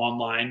 which is an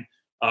online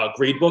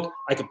grade book.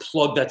 I can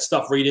plug that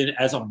stuff right in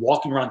as I'm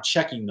walking around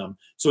checking them.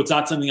 So it's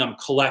not something I'm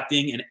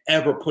collecting and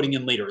ever putting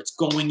in later. It's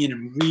going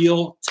in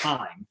real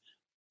time.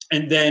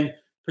 And then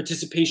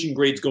participation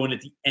grades go in at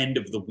the end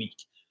of the week.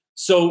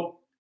 So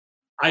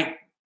I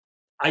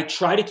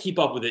try to keep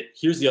up with it.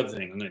 Here's the other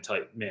thing I'm going to tell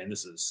you, man,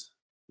 this is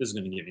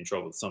going to get me in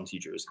trouble with some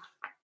teachers.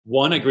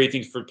 One, I grade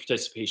things for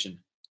participation.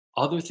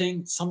 Other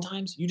thing,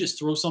 sometimes you just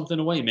throw something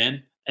away,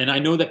 man. And I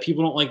know that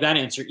people don't like that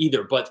answer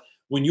either, but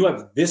when you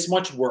have this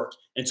much work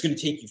and it's going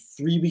to take you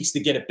 3 weeks to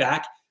get it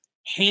back,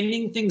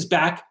 handing things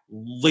back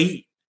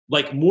late,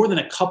 like more than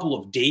a couple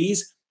of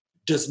days,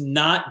 does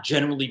not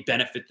generally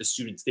benefit the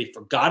students. They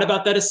forgot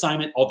about that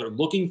assignment. All they're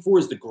looking for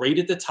is the grade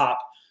at the top.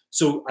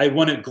 So I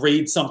want to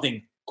grade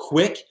something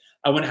quick.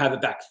 I want to have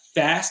it back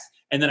fast.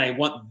 And then I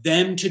want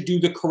them to do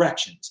the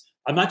corrections.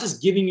 I'm not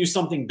just giving you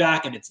something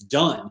back and it's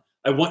done.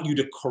 I want you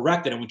to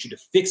correct it. I want you to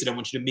fix it. I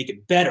want you to make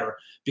it better,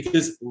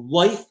 because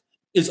life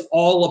is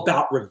all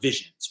about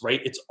revisions, right?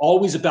 It's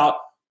always about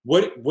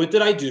what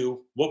did I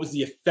do? What was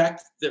the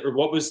effect or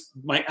what was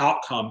my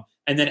outcome?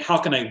 And then how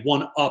can I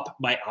one up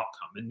my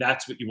outcome? And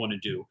that's what you want to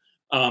do.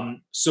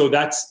 So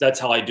that's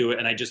how I do it.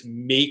 And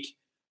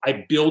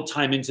I build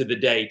time into the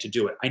day to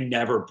do it.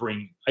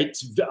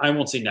 I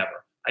won't say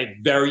never. I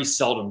very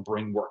seldom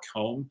bring work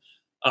home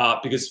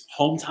because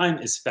home time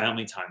is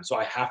family time. So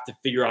I have to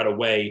figure out a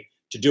way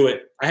to do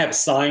it. I have a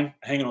sign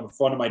hanging on the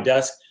front of my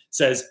desk,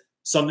 says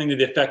something to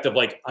the effect of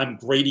like, I'm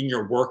grading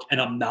your work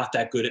and I'm not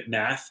that good at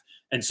math.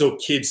 And so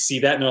kids see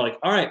that and they're like,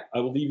 all right, I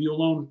will leave you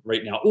alone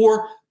right now.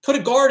 Or put a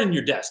guard in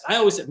your desk. I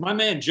always say, my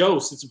man Joe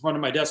sits in front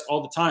of my desk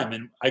all the time.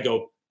 And I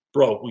go,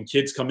 bro, when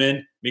kids come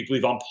in, make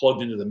believe I'm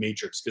plugged into the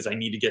matrix because I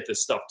need to get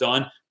this stuff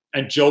done.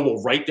 And Joe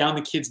will write down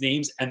the kids'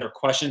 names and their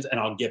questions, and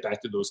I'll get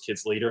back to those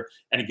kids later.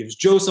 And it gives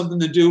Joe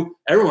something to do.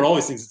 Everyone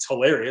always thinks it's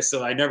hilarious,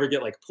 so I never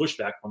get like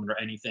pushback from it or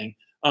anything.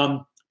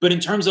 But in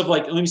terms of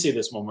like, let me say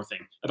this one more thing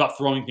about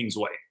throwing things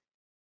away.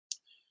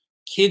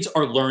 Kids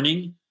are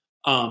learning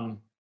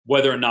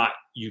whether or not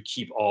you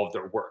keep all of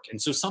their work. And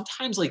so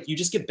sometimes like you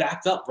just get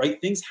backed up, right?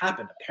 Things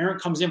happen. A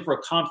parent comes in for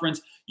a conference.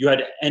 You had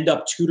to end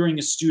up tutoring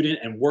a student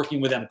and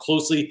working with them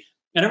closely.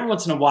 And every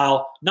once in a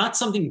while, not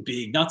something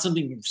big, not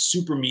something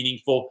super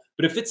meaningful,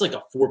 but if it's like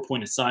a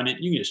 4-point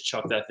assignment, you can just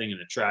chuck that thing in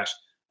the trash.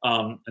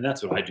 And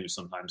that's what I do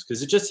sometimes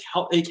because it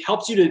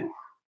helps you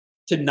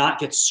to not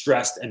get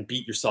stressed and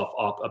beat yourself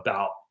up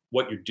about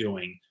what you're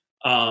doing.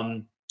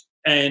 And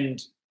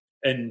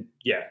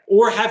yeah,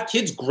 or have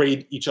kids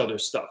grade each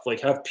other's stuff,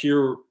 like have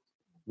peer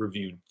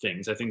reviewed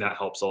things. I think that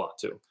helps a lot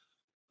too.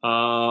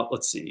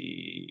 Let's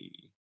see.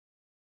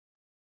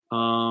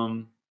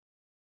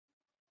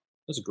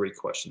 That's a great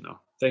question, though.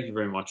 Thank you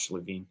very much,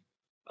 Levine.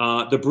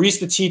 The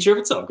barista teacher,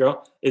 what's up,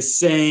 girl, is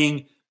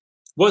saying,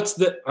 or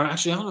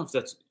actually, I don't know if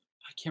that's,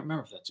 I can't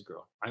remember if that's a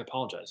girl. I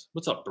apologize.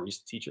 What's up,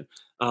 barista teacher?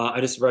 I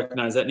just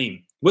recognize that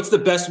name. What's the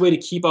best way to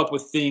keep up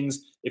with things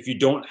if you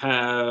don't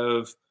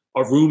have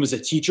a room as a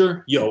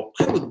teacher? Yo,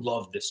 I would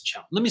love this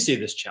challenge. Let me say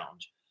this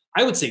challenge.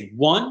 I would say,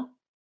 1,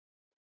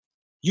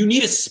 you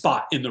need a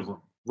spot in the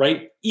room,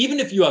 right? Even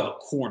if you have a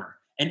corner.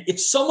 And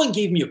if someone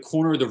gave me a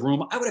corner of the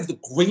room, I would have the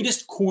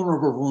greatest corner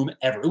of a room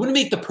ever. It wouldn't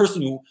make the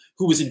person who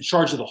was in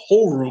charge of the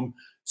whole room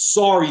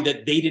sorry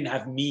that they didn't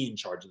have me in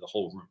charge of the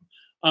whole room.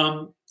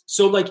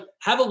 So like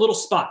have a little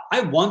spot.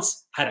 I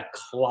once had a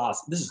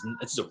closet. This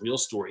is a real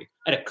story.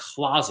 I had a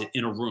closet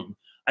in a room.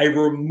 I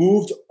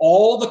removed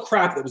all the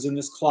crap that was in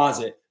this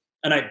closet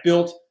and I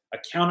built a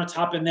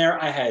countertop in there.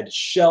 I had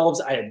shelves.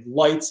 I had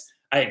lights.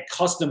 I had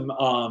custom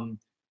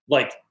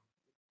like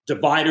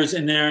dividers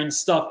in there and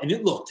stuff. And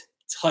it looked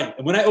tight.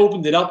 And when I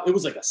opened it up, it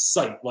was like a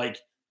sight. Like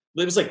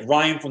it was like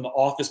Ryan from The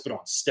Office, but on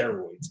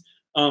steroids.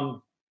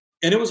 And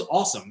it was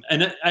awesome.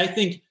 And I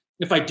think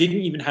if I didn't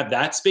even have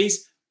that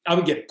space, I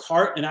would get a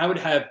cart and I would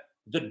have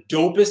the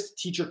dopest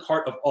teacher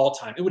cart of all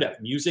time. It would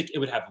have music. It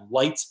would have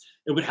lights.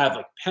 It would have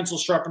like pencil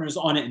sharpeners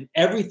on it and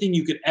everything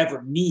you could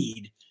ever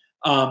need.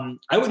 I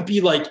would be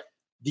like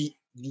the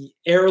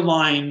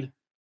airline.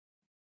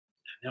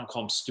 They don't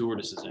call them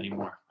stewardesses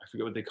anymore. I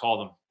forget what they call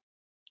them.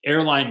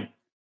 Airline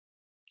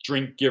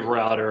drink giver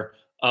outer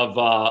of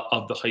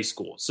the high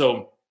school.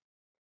 So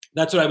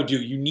that's what I would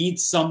do. You need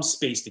some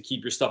space to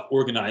keep your stuff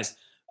organized.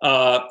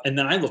 And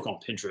then I look on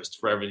Pinterest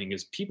for everything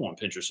because people on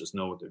Pinterest just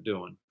know what they're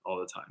doing all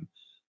the time.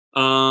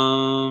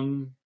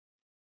 So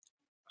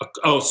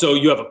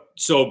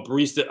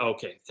barista.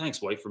 Okay.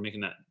 Thanks, wife, for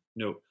making that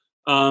note.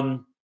 A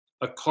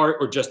cart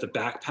or just a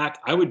backpack.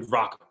 I would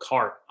rock a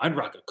cart. I'd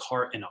rock a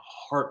cart in a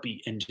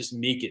heartbeat and just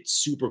make it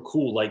super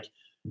cool. Like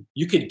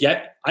you could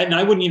get, you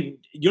don't even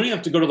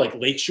have to go to like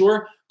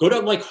Lakeshore, go to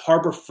like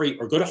Harbor Freight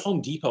or go to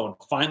Home Depot and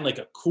find like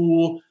a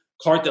cool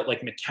cart that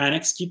like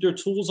mechanics keep their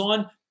tools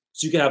on.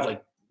 So you could have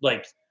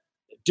like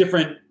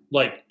different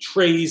like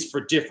trays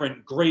for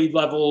different grade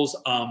levels.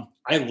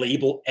 I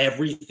label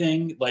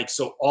everything. Like,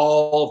 so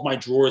all of my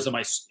drawers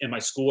in my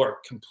school are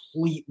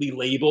completely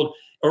labeled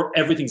or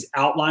everything's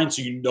outlined.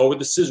 So you know where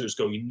the scissors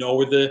go, you know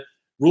where the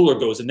ruler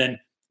goes. And then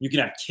you can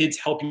have kids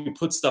help you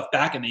put stuff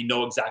back and they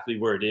know exactly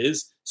where it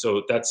is.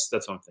 So that's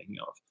what I'm thinking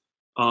of.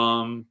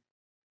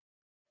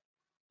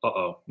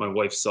 My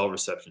wife's cell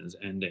reception is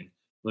ending.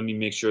 Let me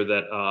make sure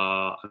that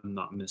I'm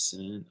not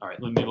missing. All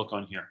right, let me look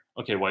on here.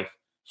 Okay, wife.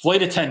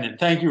 Flight attendant.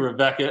 Thank you,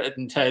 Rebecca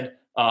and Ted.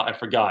 I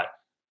forgot.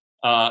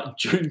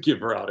 Drink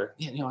giver outer.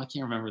 Yeah, I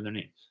can't remember their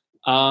name.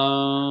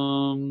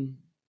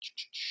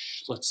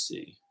 Let's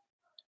see.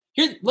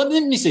 Here, let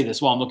me say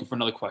this while I'm looking for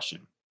another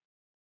question.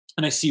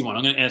 And I see one.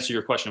 I'm going to answer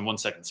your question in 1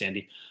 second,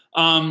 Sandy.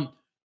 I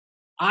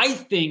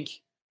think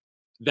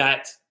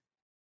that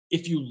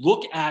if you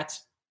look at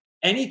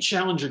any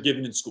challenge you're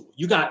given in school,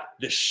 you got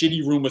the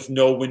shitty room with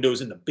no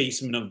windows in the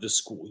basement of the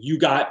school.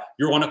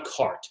 You're on a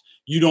cart.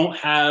 You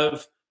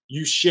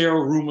share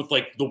a room with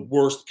like the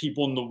worst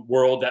people in the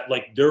world that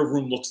like their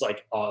room looks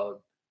like a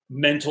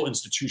mental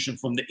institution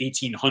from the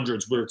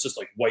 1800s where it's just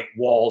like white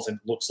walls and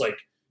it looks like,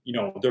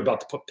 they're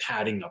about to put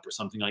padding up or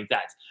something like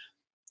that.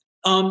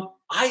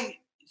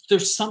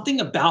 There's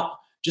something about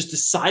just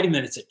deciding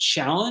that it's a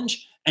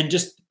challenge and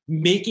just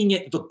making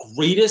it the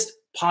greatest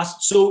possible.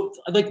 So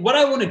like what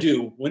I want to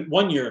do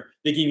one year,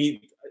 they gave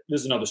me,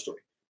 there's another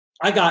story.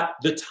 I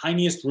got the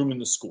tiniest room in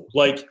the school.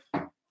 Like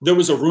there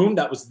was a room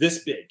that was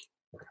this big.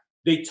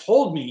 They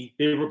told me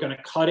they were going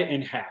to cut it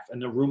in half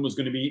and the room was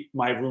going to be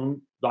my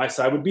room. My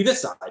side would be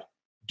this side.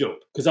 Dope.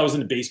 Because I was in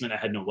the basement. I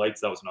had no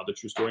lights. That was another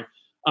true story.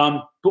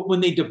 But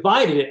when they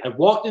divided it, I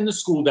walked in the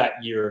school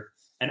that year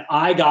and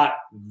I got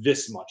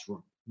this much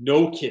room.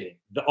 No kidding.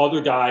 The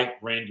other guy,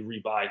 Randy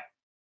Rebuy,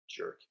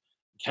 jerk,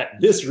 got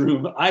this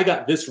room. I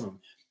got this room.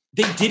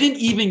 They didn't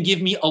even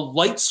give me a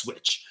light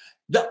switch.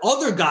 The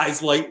other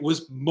guy's light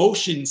was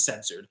motion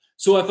censored.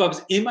 So if I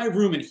was in my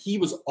room and he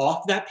was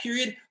off that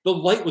period, the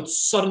light would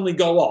suddenly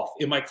go off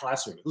in my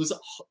classroom. It was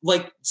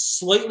like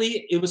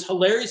slightly, it was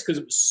hilarious because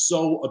it was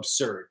so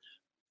absurd.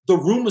 The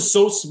room was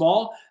so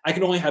small, I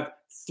could only have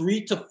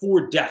 3 to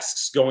 4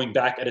 desks going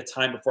back at a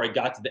time before I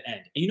got to the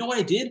end. And you know what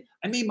I did?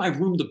 I made my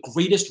room the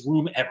greatest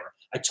room ever.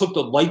 I took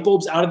the light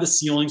bulbs out of the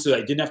ceiling so that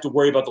I didn't have to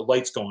worry about the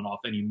lights going off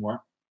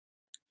anymore.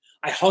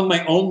 I hung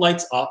my own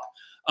lights up.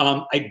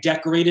 I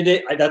decorated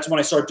it. That's when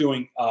I started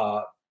doing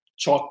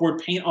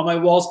chalkboard paint on my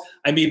walls.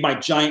 I made my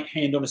giant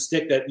hand on a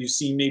stick that you've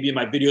seen maybe in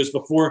my videos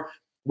before,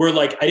 where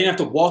like I didn't have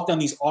to walk down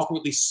these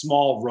awkwardly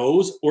small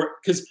rows, or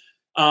because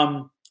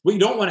what you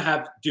don't want to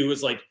have to do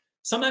is like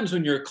sometimes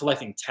when you're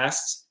collecting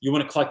tests, you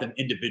want to collect them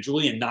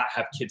individually and not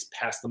have kids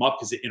pass them up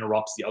because it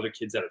interrupts the other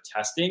kids that are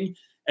testing.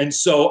 And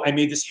so I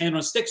made this hand on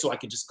a stick so I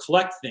could just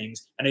collect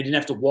things and I didn't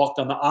have to walk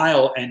down the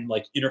aisle and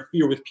like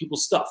interfere with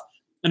people's stuff.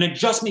 And it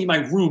just made my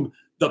room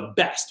the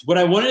best. What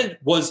I wanted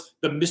was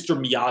the Mr.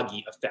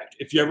 Miyagi effect.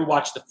 If you ever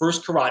watched the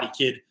first Karate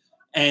Kid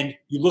and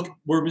you look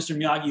where Mr.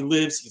 Miyagi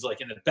lives, he's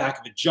like in the back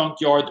of a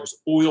junkyard. There's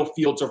oil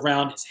fields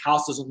around. His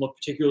house doesn't look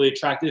particularly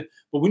attractive.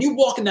 But when you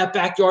walk in that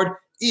backyard,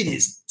 it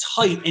is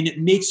tight and it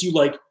makes you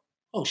like,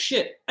 oh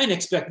shit, I didn't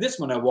expect this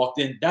when I walked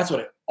in. That's what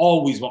I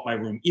always want my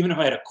room. Even if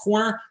I had a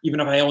corner, even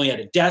if I only had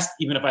a desk,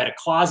 even if I had a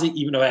closet,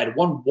 even if I had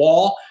one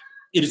wall,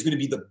 it is going to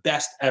be the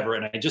best ever.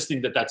 And I just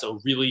think that that's a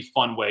really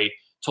fun way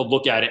to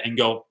look at it and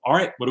go, all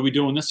right, what are we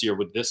doing this year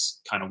with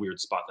this kind of weird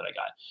spot that I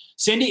got?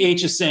 Sandy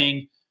H is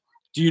saying,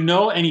 do you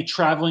know any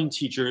traveling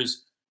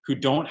teachers who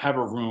don't have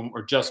a room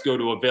or just go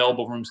to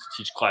available rooms to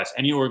teach class?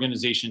 Any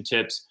organization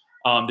tips?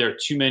 There are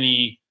too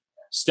many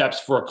steps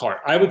for a cart.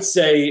 I would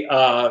say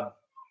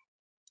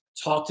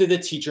talk to the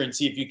teacher and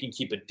see if you can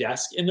keep a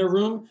desk in their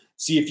room.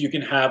 See if you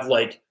can have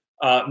like,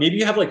 maybe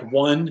you have like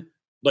one,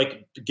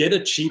 like get a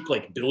cheap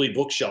like Billy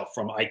bookshelf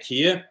from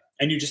IKEA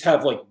and you just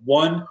have like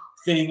one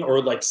thing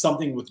or like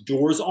something with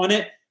doors on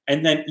it.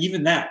 And then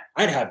even that,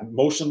 I'd have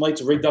motion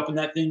lights rigged up in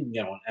that thing,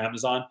 you know, on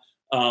Amazon.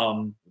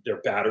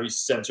 Their batteries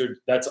censored.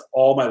 That's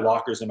all my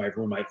lockers in my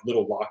room. I have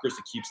little lockers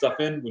to keep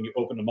stuff in. When you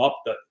open them up,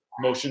 the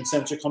motion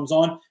sensor comes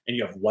on and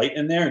you have light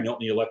in there and you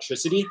don't need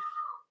electricity.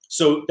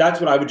 So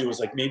that's what I would do is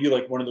like maybe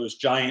like one of those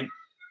giant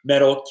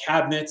metal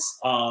cabinets,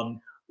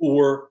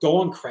 or go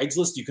on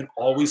Craigslist. You can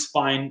always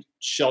find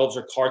shelves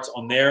or carts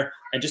on there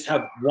and just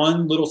have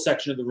one little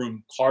section of the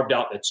room carved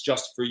out that's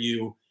just for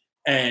you.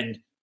 And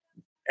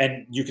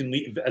you can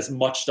leave as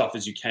much stuff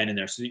as you can in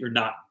there so that you're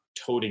not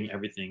toting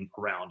everything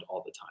around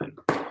all the time.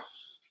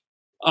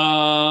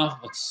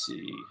 Let's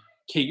see.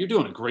 Kate, you're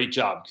doing a great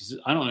job because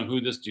I don't know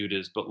who this dude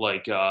is, but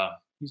like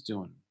he's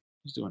doing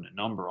a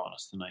number on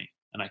us tonight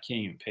and I can't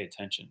even pay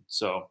attention.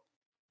 So,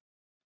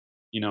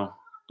 you know,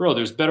 bro,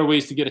 there's better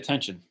ways to get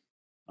attention.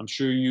 I'm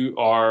sure you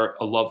are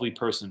a lovely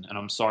person and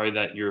I'm sorry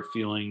that you're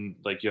feeling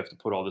like you have to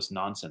put all this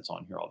nonsense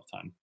on here all the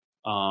time.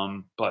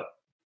 But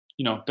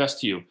you know,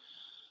 best to you.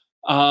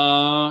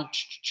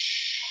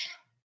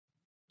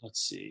 Let's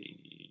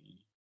see.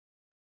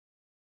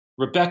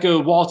 Rebecca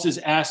Waltz is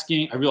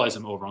asking, I realize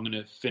I'm over. I'm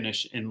going to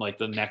finish in like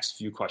the next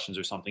few questions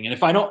or something. And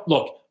if I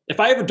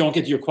ever don't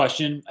get to your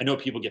question, I know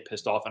people get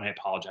pissed off and I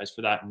apologize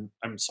for that. And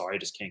I'm sorry, I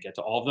just can't get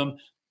to all of them.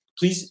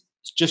 Please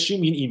just shoot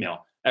me an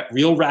email at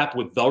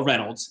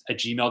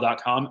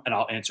realrapwiththereynolds@gmail.com and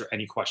I'll answer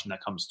any question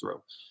that comes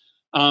through.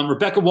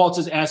 Rebecca Waltz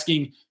is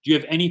asking, do you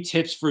have any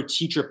tips for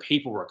teacher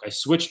paperwork? I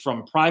switched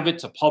from private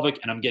to public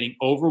and I'm getting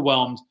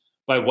overwhelmed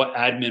by what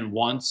admin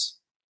wants.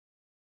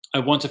 I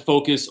want to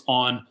focus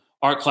on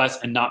art class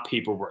and not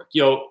paperwork.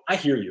 Yo, I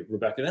hear you,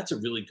 Rebecca. That's a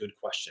really good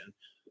question.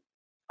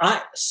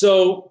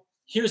 So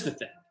here's the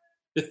thing.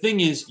 The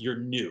thing is you're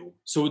new,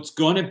 so it's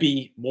going to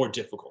be more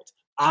difficult.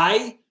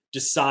 I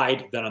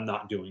decide that I'm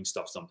not doing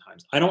stuff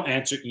sometimes. I don't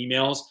answer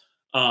emails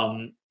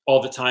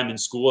all the time in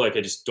school. Like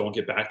I just don't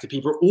get back to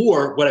people.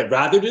 Or what I'd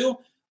rather do,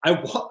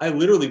 I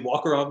literally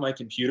walk around my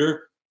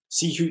computer,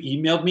 see who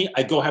emailed me.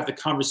 I go have the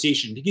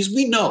conversation because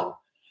we know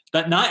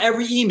that not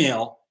every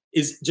email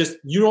is just,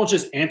 you don't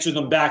just answer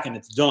them back and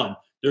it's done.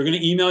 They're going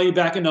to email you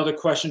back another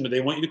question, or they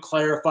want you to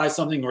clarify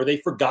something, or they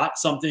forgot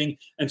something.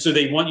 And so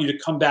they want you to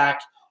come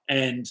back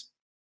and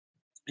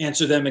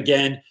answer them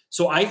again.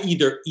 So I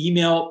either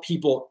email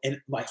people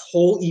and my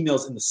whole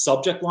email's in the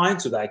subject line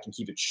so that I can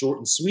keep it short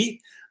and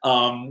sweet.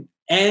 And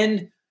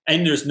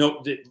there's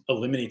it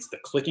eliminates the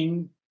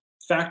clicking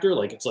factor.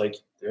 Like it's like,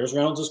 there's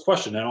Reynolds'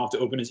 question. I don't have to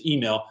open his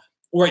email.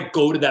 Or I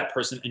go to that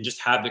person and just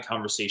have the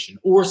conversation.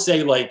 Or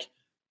say like,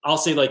 I'll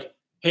say like,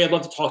 hey, I'd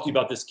love to talk to you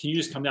about this. Can you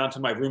just come down to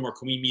my room or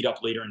can we meet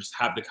up later and just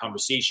have the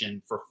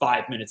conversation for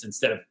 5 minutes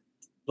instead of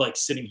like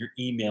sitting here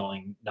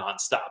emailing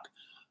nonstop?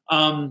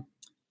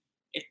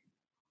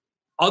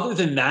 Other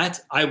than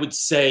that, I would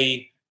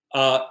say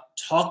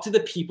talk to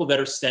the people that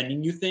are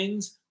sending you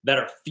things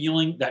that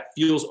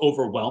feels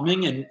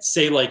overwhelming and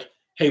say like,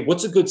 hey,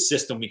 what's a good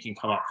system we can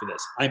come up for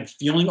this? I'm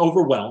feeling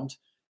overwhelmed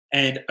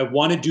and I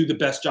want to do the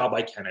best job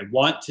I can. I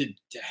want to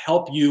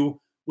help you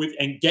with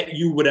and get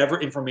you whatever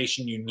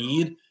information you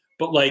need.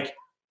 But like,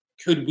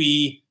 could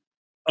we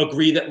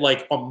agree that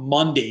like on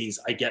Mondays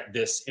I get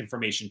this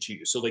information to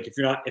you? So like if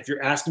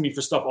you're asking me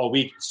for stuff all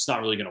week, it's just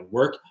not really going to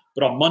work.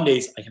 But on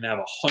Mondays I can have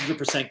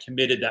 100%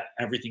 committed that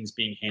everything's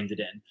being handed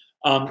in,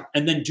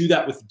 and then do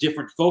that with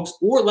different folks,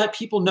 or let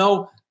people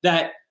know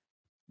that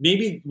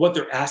maybe what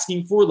they're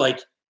asking for like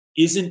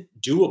isn't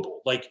doable.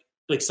 Like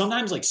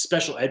sometimes like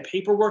special ed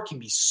paperwork can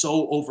be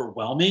so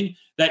overwhelming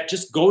that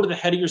just go to the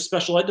head of your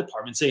special ed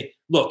department and say,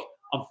 look,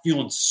 I'm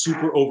feeling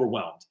super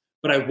overwhelmed,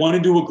 but I want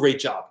to do a great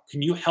job.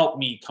 Can you help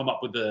me come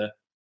up with a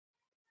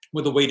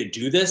way to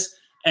do this?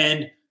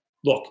 And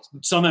look,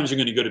 sometimes you're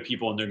going to go to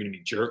people and they're going to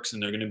be jerks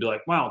and they're going to be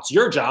like, wow, it's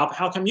your job.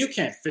 How come you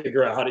can't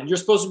figure out how to, you're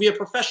supposed to be a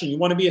professional. You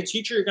want to be a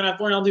teacher. You're going to have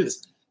to learn how to do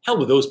this. Hell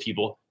with those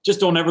people. Just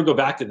don't ever go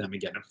back to them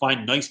again, and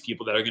find nice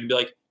people that are going to be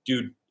like,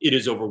 dude, it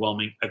is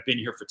overwhelming. I've been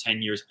here for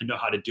 10 years. I know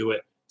how to do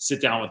it.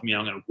 Sit down with me.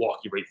 I'm going to walk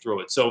you right through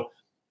it. So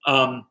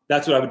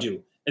that's what I would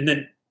do. And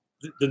then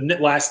the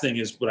last thing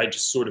is what I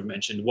just sort of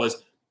mentioned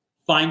was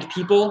find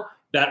people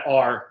that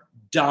are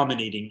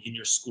dominating in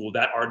your school,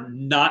 that are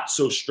not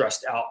so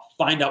stressed out.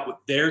 Find out what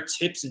their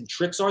tips and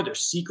tricks are, their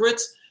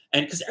secrets.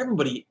 And because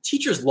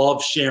teachers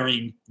love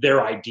sharing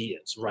their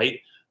ideas, right?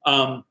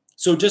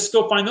 So just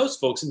go find those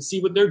folks and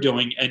see what they're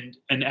doing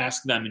and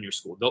ask them in your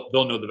school.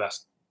 They'll know the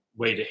best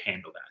way to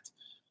handle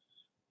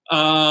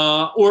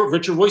that. Or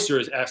Richard Royster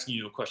is asking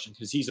you a question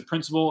because he's a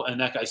principal and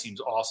that guy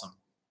seems awesome.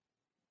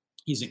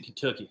 He's in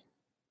Kentucky.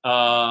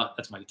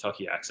 That's my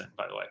Kentucky accent,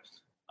 by the way.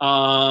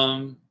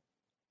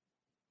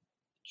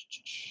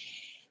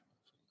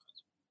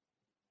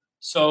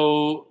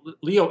 So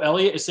Leo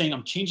Elliott is saying,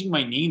 I'm changing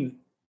my name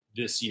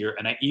this year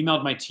and I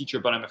emailed my teacher,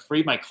 but I'm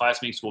afraid my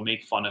classmates will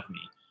make fun of me.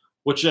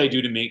 What should I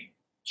do to make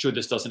sure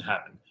this doesn't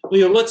happen?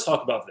 Leo, let's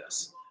talk about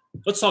this.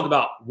 Let's talk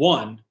about,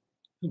 one,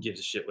 who gives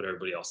a shit what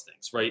everybody else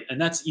thinks, right?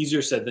 And that's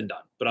easier said than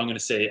done, but I'm going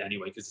to say it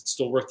anyway because it's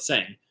still worth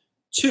saying.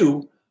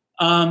 Two,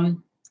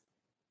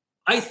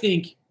 I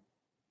think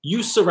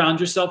you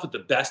surround yourself with the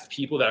best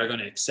people that are going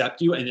to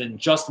accept you, and then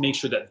just make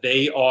sure that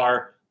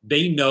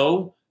they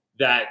know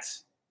that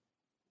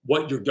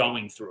what you're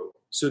going through,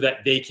 so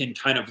that they can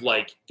kind of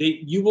like,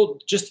 you will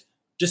just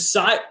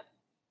decide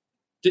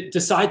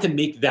to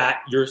make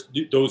that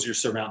those your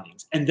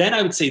surroundings. And then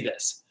I would say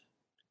this: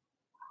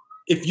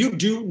 if you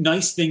do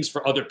nice things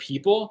for other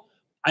people,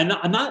 I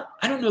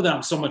don't know that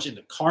I'm so much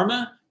into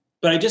karma,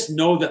 but I just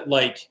know that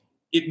like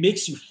it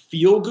makes you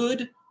feel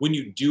good when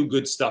you do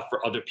good stuff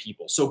for other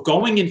people. So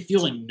going and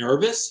feeling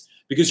nervous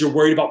because you're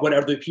worried about what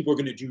other people are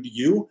going to do to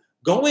you,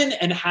 go in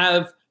and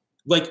have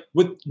like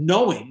with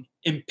knowing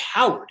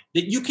empowered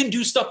that you can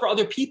do stuff for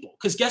other people.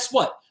 Because guess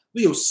what,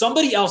 Leo,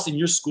 somebody else in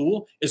your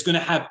school is going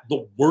to have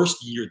the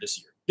worst year this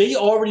year. They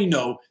already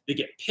know they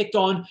get picked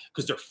on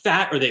because they're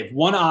fat, or they have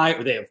one eye,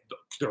 or they're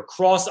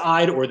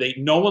cross-eyed, or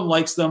no one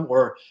likes them,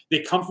 or they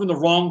come from the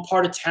wrong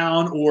part of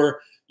town, or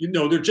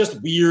they're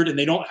just weird and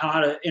they don't know how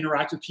to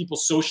interact with people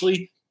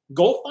socially.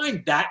 Go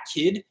find that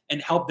kid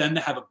and help them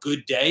to have a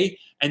good day,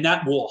 and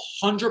that will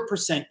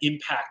 100%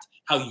 impact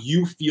how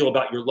you feel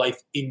about your life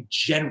in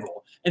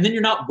general. And then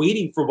you're not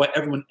waiting for what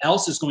everyone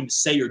else is going to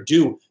say or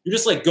do. You're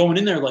just like going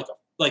in there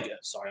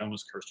sorry, I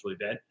almost cursed really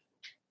bad.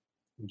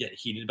 I'm getting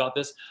heated about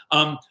this.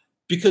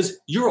 Because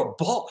you're a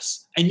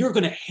boss and you're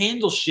going to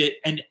handle shit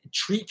and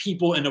treat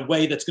people in a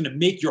way that's going to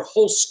make your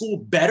whole school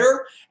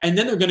better. And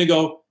then they're going to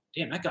go,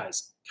 damn, that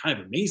guy's kind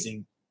of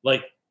amazing.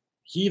 Like,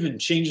 he even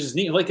changes his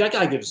name. Like, that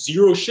guy gives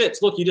zero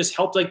shits. Look, he just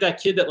helped like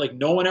that kid that like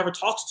no one ever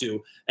talks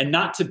to. And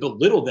not to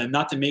belittle them,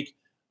 not to make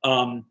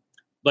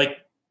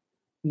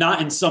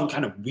not in some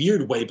kind of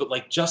weird way, but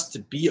like just to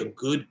be a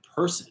good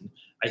person,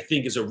 I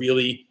think is a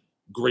really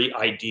great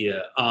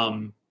idea.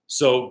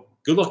 So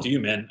good luck to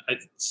you, man.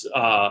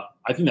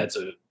 I think that's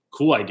a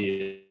cool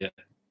idea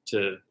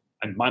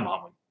and my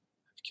mom would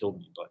have killed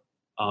me, but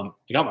I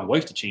got my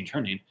wife to change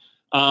her name.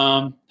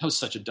 That was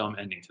such a dumb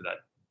ending to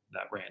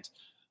that rant.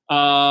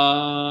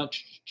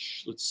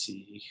 Let's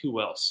see,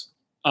 who else?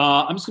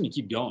 I'm just going to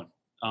keep going.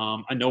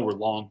 I know we're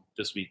long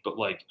this week, but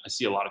like I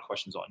see a lot of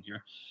questions on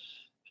here.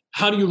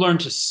 How do you learn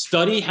to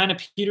study? Hannah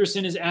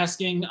Peterson is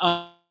asking.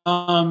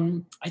 I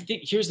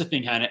think here's the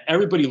thing, Hannah.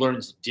 Everybody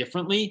learns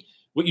differently.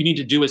 What you need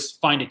to do is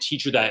find a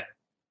teacher that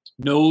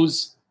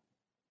knows,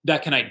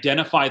 that can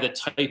identify the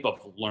type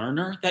of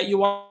learner that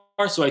you are.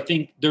 So I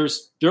think there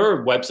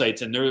are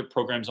websites and there are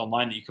programs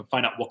online that you can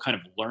find out what kind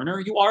of learner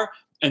you are.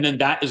 And then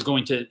that is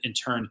going to, in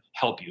turn,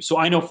 help you. So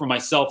I know for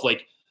myself,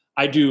 like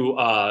I do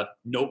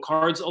note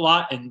cards a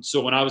lot. And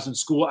so when I was in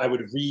school, I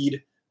would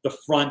read the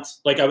front,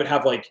 like I would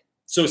have like,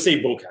 so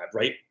say vocab,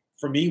 right?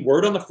 For me,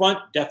 word on the front,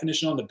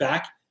 definition on the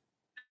back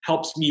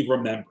helps me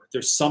remember.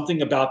 There's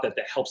something about that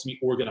helps me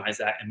organize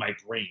that in my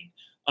brain.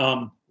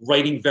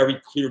 Writing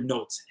very clear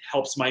notes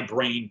helps my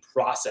brain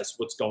process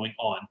what's going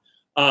on.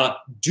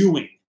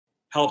 Doing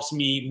helps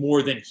me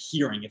more than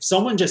hearing. If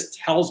someone just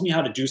tells me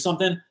how to do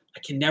something, I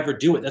can never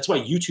do it. That's why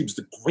YouTube's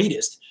the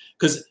greatest.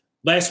 Because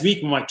last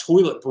week when my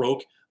toilet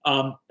broke,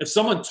 If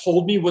someone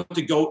told me what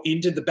to go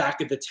into the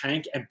back of the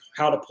tank and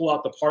how to pull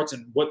out the parts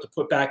and what to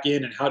put back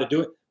in and how to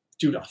do it,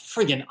 dude,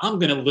 I'm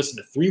going to listen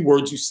to 3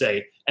 words you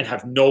say and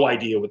have no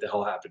idea what the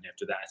hell happened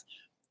after that.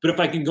 But if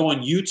I can go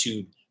on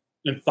YouTube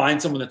and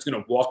find someone that's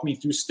going to walk me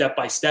through step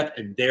by step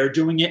and they're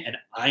doing it and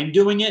I'm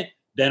doing it,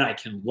 then I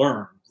can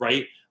learn,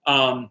 right?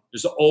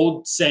 There's an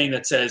old saying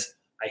that says,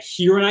 I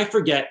hear and I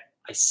forget,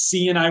 I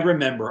see and I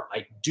remember,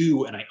 I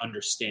do and I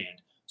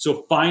understand.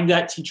 So find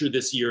that teacher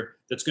this year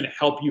that's going to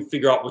help you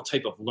figure out what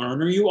type of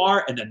learner you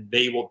are, and then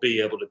they will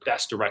be able to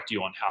best direct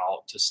you on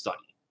how to study.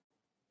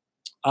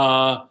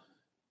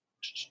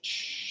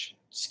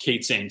 It's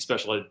Kate saying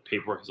special ed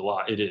paperwork is a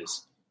lot. It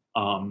is.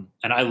 And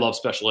I love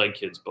special ed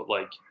kids, but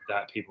like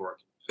that paperwork,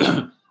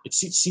 it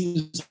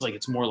seems like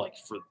it's more like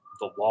for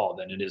the law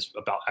than it is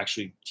about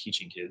actually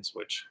teaching kids,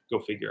 which go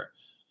figure.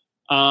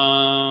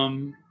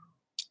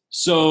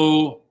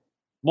 So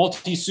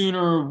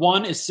Multi-Sooner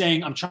 1 is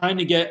saying, I'm trying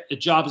to get a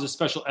job as a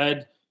special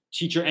ed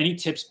teacher. Any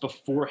tips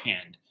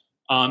beforehand?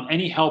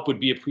 Any help would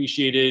be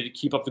appreciated.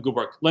 Keep up the good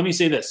work. Let me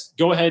say this.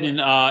 Go ahead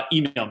and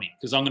email me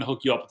because I'm going to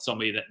hook you up with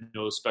somebody that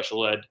knows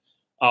special ed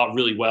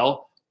really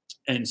well.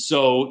 And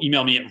so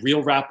email me at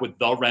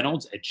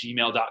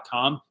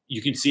realrapwiththereynolds@gmail.com.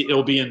 You can see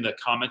it'll be in the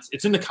comments.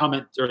 It's in the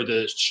comment or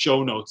the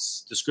show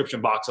notes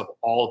description box of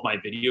all of my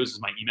videos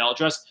is my email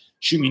address.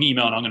 Shoot me an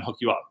email and I'm going to hook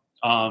you up.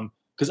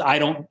 Because I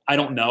don't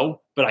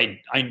know, but I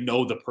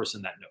know the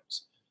person that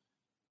knows.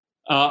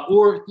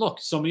 Or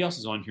look, somebody else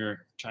is on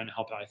here trying to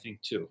help out, I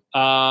think, too.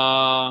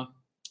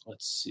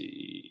 Let's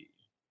see.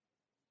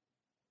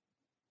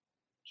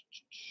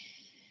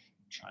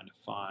 Trying to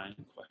find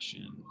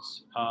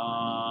questions.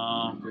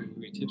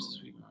 Great tips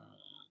this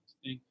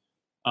week.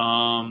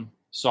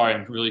 Sorry,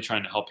 I'm really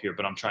trying to help here,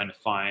 but I'm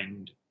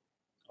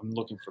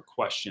looking for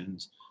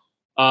questions.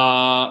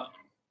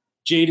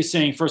 Jade is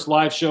saying, first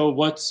live show,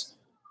 what's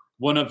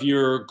one of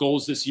your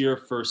goals this year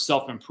for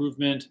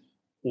self-improvement?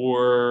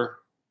 Or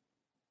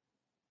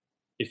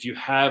if you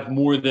have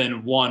more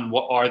than one,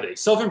 what are they?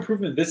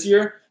 Self-improvement this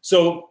year.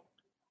 So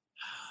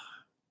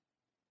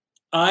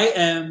I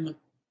am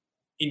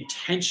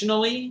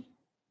intentionally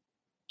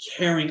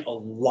caring a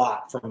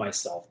lot for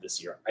myself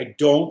this year. I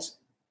don't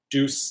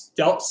do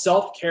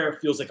self-care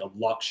feels like a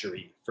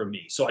luxury for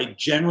me. So I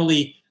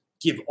generally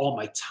give all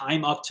my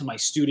time up to my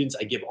students.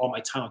 I give all my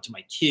time up to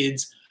my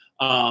kids.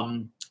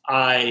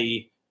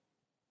 I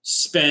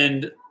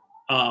spend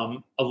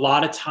a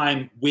lot of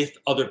time with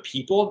other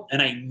people.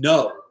 And I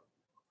know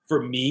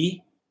for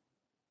me,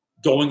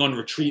 going on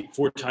retreat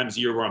 4 times a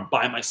year where I'm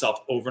by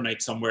myself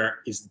overnight somewhere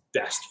is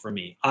best for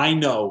me. I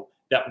know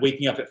that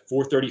waking up at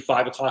 4:30,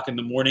 5 o'clock in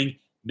the morning,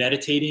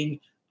 meditating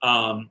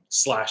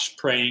 /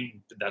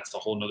 praying, that's a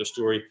whole nother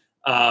story,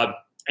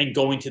 and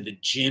going to the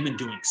gym and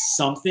doing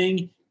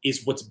something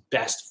is what's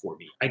best for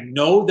me. I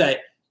know that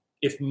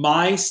if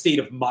my state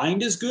of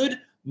mind is good,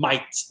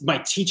 my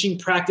teaching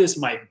practice,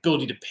 my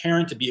ability to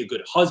parent, to be a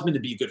good husband, to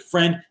be a good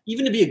friend,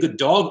 even to be a good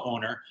dog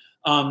owner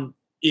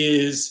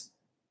is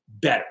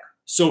better.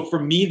 So for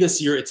me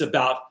this year, it's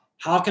about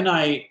how can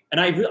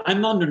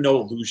I'm under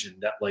no illusion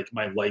that like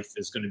my life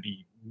is going to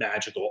be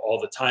magical all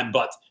the time,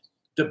 but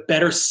the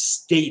better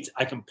state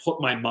I can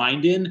put my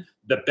mind in,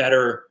 the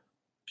better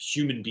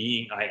human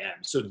being I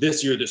am. So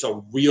this year, there's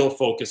a real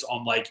focus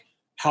on like,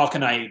 how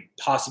can I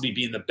possibly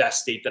be in the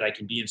best state that I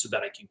can be in so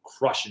that I can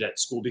crush it at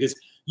school? Because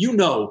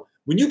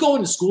when you go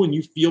into school and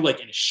you feel like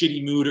in a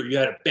shitty mood or you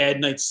had a bad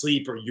night's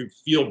sleep or you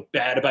feel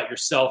bad about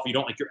yourself, you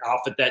don't like your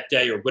outfit that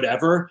day or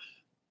whatever,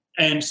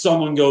 and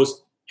someone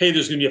goes, hey,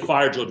 there's going to be a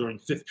fire drill during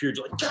 5th period.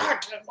 You're like, God,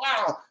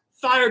 wow,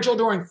 fire drill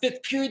during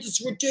 5th period?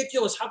 It's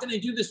ridiculous. How can they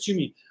do this to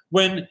me?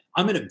 When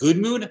I'm in a good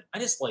mood, I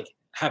just like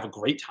have a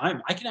great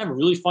time. I can have a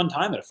really fun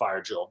time at a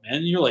fire drill, man.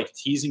 And you're like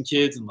teasing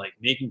kids and like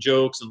making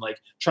jokes and like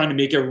trying to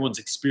make everyone's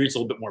experience a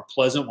little bit more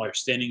pleasant while you're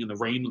standing in the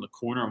rain in the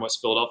corner in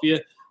West Philadelphia.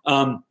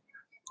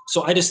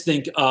 So I just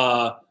think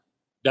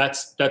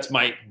that's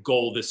my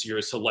goal this year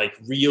is to like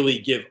really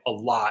give a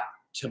lot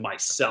to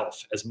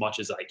myself as much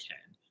as I can.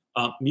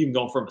 I'm even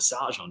going for a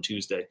massage on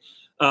Tuesday.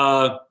 Did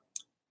I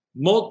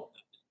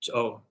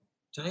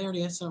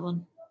already answer that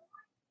one?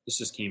 This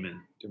just came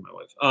in through my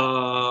wife.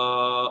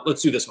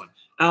 Let's do this one.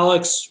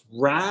 Alex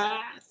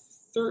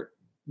Rather.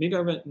 Maybe I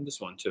read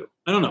this one too.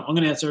 I don't know. I'm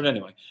going to answer it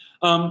anyway.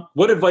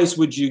 What advice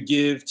would you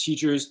give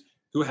teachers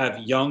who have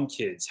young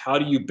kids? How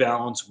do you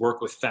balance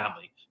work with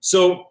family?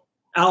 So,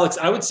 Alex,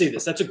 I would say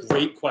this. That's a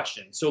great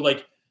question. So,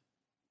 like,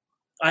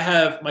 I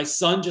have my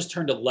son just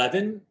turned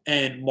 11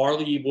 and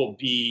Marley will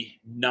be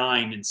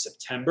 9 in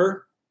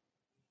September.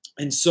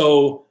 And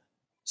so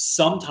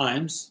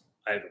sometimes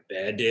I have a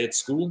bad day at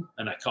school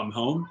and I come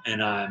home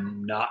and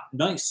I'm not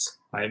nice.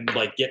 I'm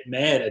like get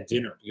mad at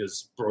dinner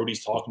because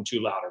Brody's talking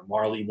too loud or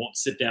Marley won't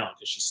sit down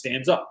because she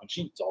stands up and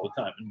she eats all the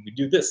time. And we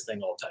do this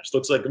thing all the time. She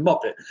looks like a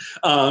Muppet.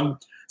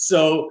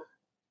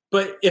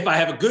 But if I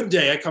have a good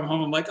day, I come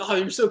home, I'm like, oh,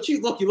 you're so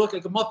cute. Look, you look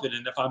like a Muppet.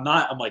 And if I'm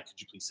not, I'm like, could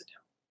you please sit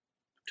down?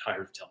 I'm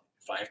tired of telling you.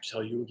 If I have to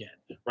tell you again,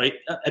 right?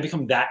 I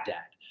become that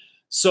dad.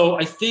 So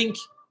I think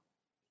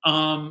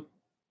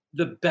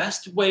the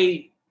best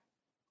way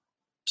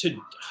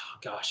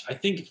I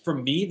think for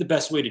me, the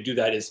best way to do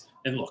that is,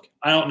 and look,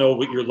 I don't know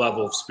what your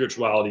level of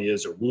spirituality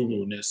is or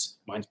woo-woo-ness.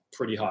 Mine's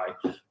pretty high.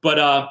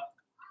 But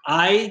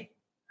I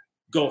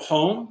go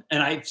home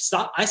and I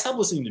stop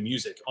listening to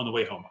music on the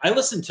way home. I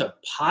listen to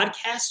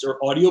podcasts or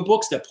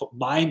audiobooks that put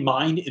my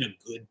mind in a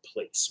good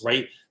place,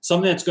 right?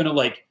 Something that's going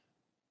to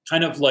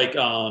kind of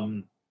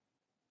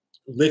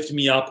lift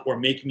me up or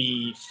make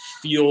me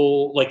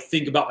feel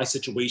think about my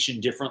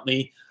situation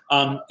differently.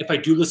 If I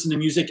do listen to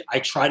music, I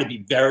try to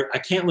be I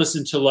can't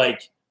listen to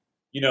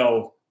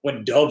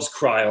When Doves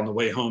Cry on the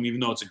way home, even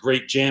though it's a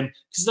great jam,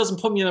 because it doesn't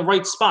put me in the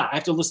right spot. I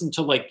have to listen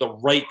to the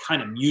right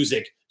kind of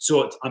music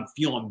so I'm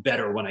feeling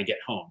better when I get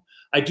home.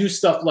 I do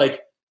stuff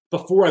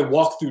before I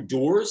walk through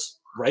doors,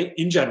 right?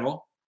 In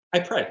general, I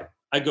pray.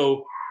 I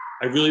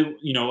really,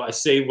 I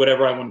say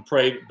whatever I want to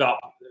pray about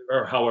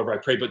or however I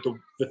pray. But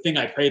the thing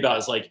I pray about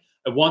is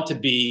I want to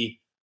be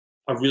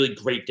a really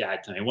great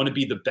dad tonight. I want to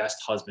be the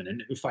best husband.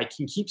 And if I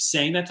can keep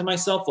saying that to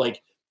myself,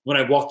 when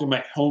I walk through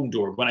my home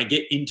door, when I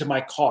get into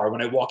my car,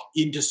 when I walk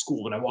into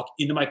school, when I walk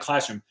into my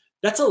classroom,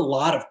 that's a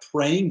lot of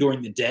praying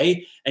during the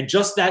day. And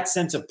just that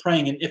sense of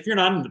praying. And if you're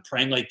not into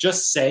praying,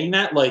 just saying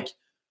that,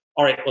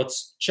 all right,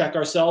 let's check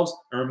ourselves.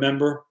 And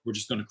remember, we're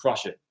just going to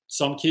crush it.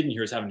 Some kid in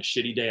here is having a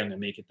shitty day. I'm going to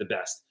make it the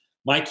best.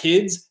 My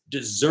kids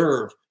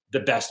deserve the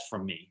best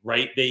from me,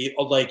 right? They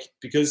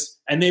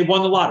and they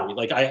won the lottery.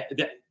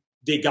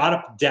 They got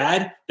a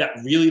dad that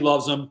really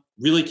loves them,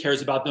 really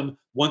cares about them,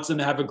 wants them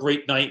to have a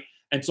great night.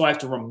 And so I have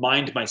to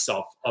remind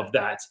myself of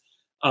that.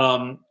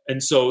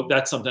 And so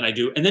that's something I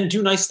do. And then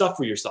do nice stuff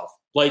for yourself.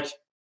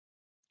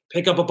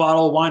 Pick up a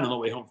bottle of wine on the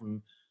way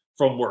home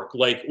from work,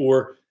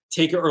 or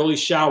take an early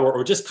shower,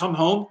 or just come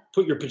home,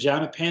 put your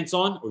pajama pants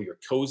on or your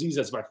cozies,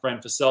 as my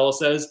friend Facella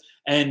says,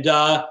 and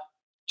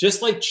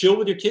just chill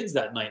with your kids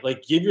that night.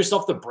 Give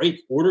yourself the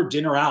break, order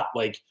dinner out.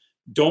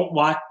 Don't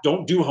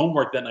do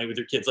homework that night with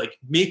your kids.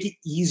 Make it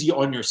easy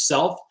on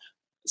yourself.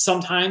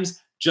 Sometimes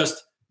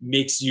just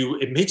makes you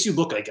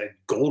look like a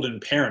golden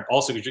parent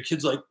also, because your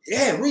kids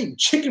yeah, we're eating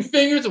chicken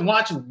fingers and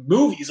watching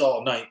movies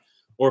all night.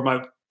 Or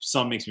my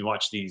son makes me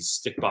watch these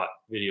Stickbot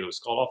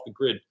videos called Off the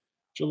Grid,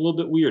 which are a little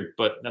bit weird,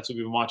 but that's what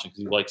we've been watching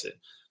because he likes it.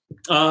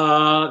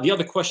 The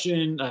other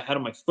question I had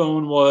on my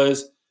phone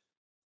was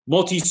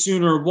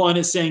Multi-Sooner1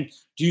 is saying,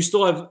 do you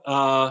still have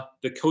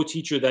the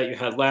co-teacher that you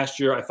had last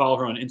year? I follow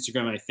her on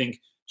Instagram and I think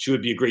she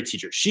would be a great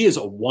teacher. She is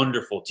a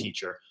wonderful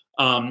teacher.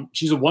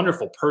 She's a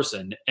wonderful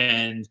person.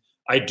 And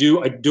I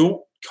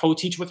don't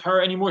co-teach with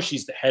her anymore.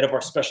 She's the head of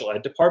our special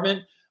ed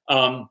department.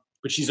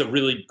 But she's a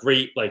really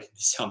great, this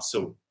sounds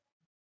so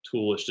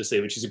toolish to say,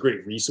 but she's a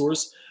great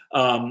resource.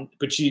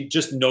 But she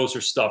just knows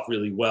her stuff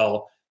really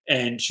well.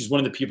 And she's one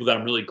of the people that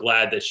I'm really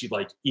glad that she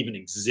even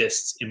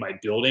exists in my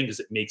building, because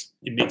it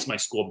makes my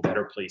school a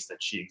better place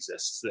that she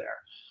exists there.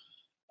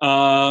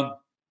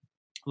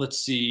 Let's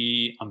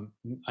see.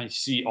 I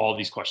see all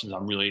these questions.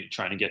 I'm really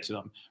trying to get to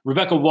them.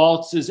 Rebecca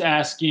Waltz is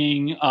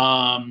asking,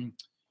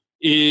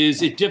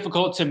 is it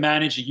difficult to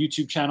manage a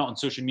YouTube channel and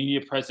social media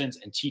presence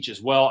and teach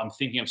as well? I'm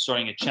thinking of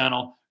starting a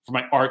channel for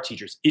my art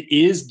teachers. It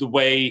is the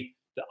way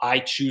that I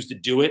choose to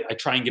do it. I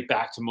try and get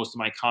back to most of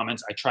my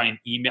comments. I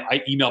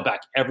email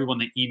back everyone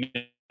that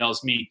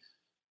emails me.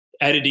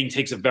 Editing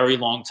takes a very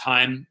long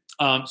time.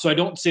 So I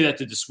don't say that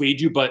to dissuade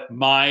you, but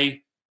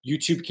my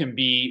YouTube can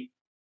be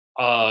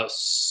a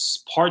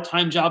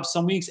part-time job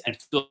some weeks and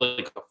feel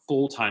like a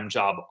full-time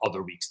job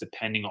other weeks,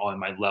 depending on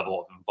my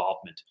level of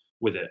involvement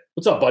with it.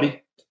 What's up,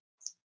 buddy?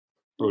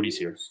 Brody's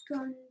here.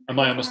 Am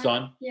I almost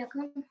done? Yeah,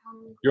 I'm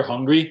hungry. You're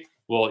hungry?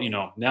 Well,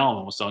 now I'm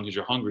almost done because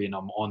you're hungry and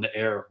I'm on the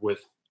air with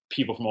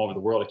people from all over the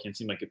world. I can't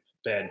seem like a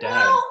bad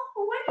dad. No,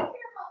 what do you care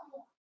about me?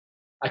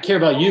 I care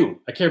about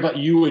you. I care about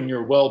you and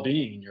your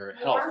well-being and your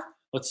health.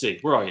 Let's see.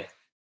 Where are you?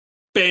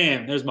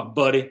 Bam! There's my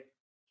buddy. Check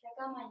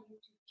out my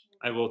YouTube channel.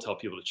 I will tell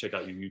people to check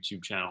out your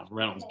YouTube channel,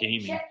 Reynolds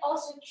Gaming. Check out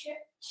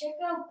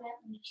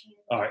Bentley channel.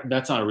 All right,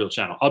 that's not a real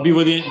channel. I'll be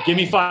with you. Give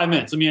me 5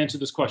 minutes. Let me answer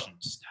this question.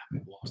 Snap, I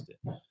lost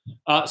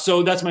it.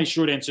 So that's my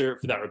short answer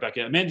for that,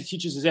 Rebecca. Amanda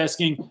Teaches is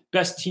asking,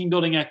 best team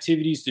building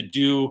activities to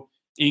do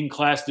in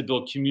class to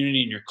build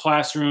community in your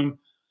classroom.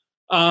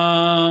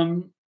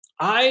 I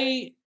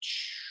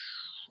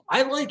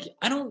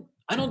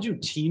don't do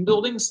team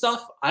building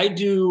stuff. I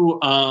do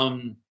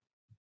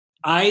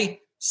I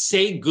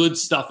say good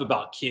stuff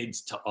about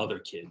kids to other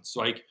kids.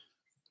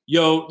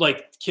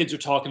 Kids are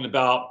talking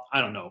about, I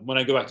don't know, when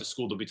I go back to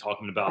school, they'll be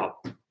talking about,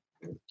 I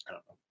don't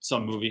know,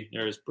 some movie.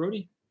 There's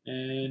Brody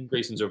and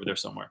Grayson's over there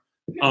somewhere.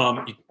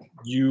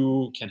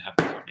 You can have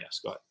them. Yes,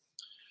 go ahead.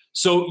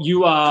 So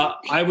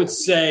I would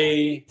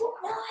say,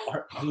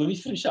 let me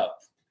finish up.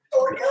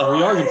 We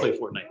are going to play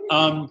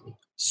Fortnite.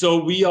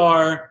 So we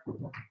are,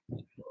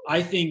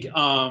 I think,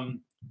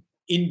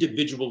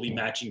 individually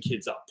matching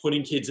kids up,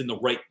 putting kids in the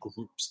right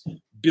groups,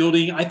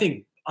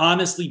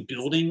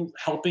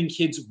 helping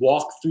kids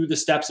walk through the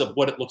steps of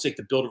what it looks like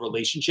to build a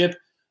relationship,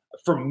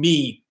 for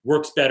me,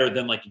 works better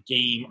than like a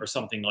game or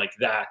something like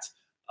that.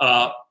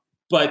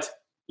 But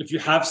if you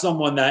have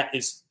someone that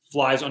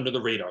flies under the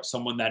radar,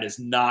 someone that is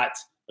not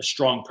a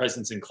strong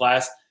presence in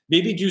class,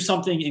 maybe do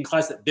something in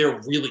class that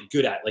they're really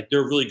good at. Like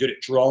they're really good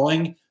at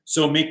drawing.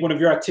 So make one of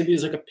your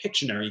activities like a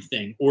Pictionary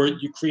thing, or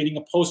you're creating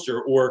a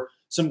poster or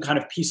some kind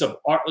of piece of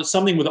art,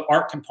 something with an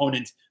art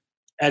component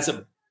as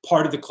a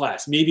part of the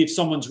class. Maybe if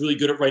someone's really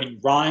good at writing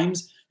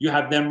rhymes, you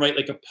have them write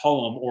like a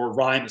poem or a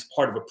rhyme as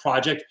part of a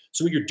project.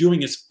 So what you're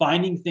doing is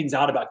finding things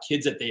out about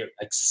kids that they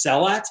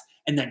excel at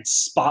and then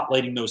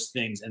spotlighting those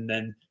things, and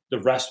then the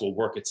rest will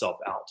work itself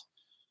out.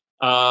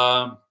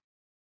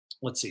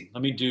 Let's see.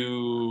 Let me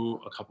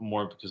do a couple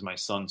more because my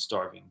son's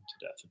starving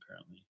to death,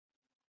 apparently.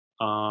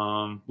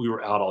 We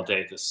were out all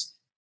day at this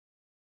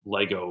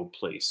Lego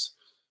place.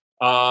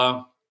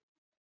 What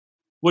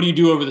do you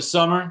do over the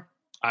summer?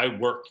 I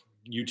work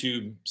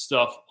YouTube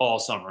stuff all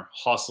summer,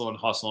 hustling.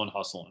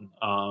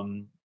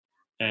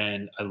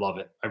 And I love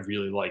it. I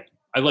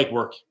like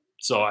work.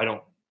 So I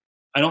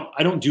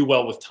don't do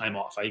well with time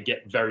off. I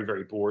get very,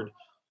 very bored.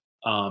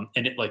 And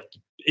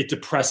it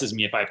depresses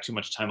me if I have too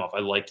much time off. I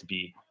like to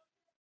be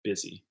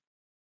busy.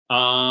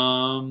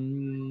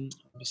 I'm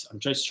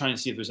just trying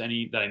to see if there's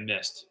any that I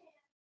missed.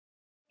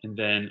 And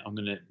then I'm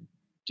going to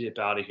dip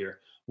out of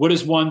here. What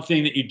is one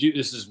thing that you do?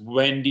 This is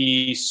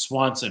Wendy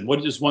Swanson.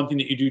 What is one thing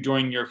that you do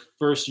during your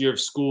first year of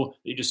school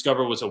that you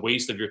discover was a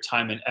waste of your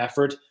time and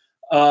effort?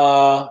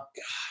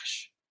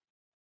 Gosh.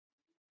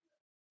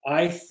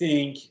 I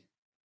think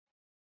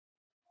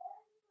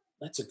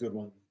that's a good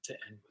one to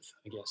end with,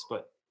 I guess.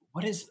 But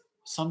what is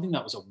something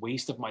that was a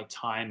waste of my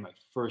time my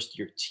first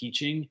year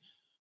teaching?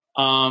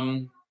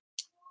 I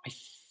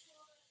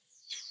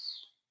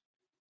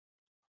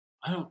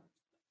don't.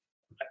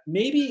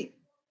 Maybe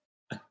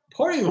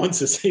part of me wants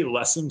to say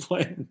lesson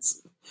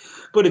plans,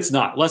 but it's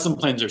not. Lesson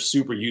plans are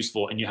super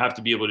useful, and you have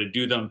to be able to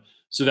do them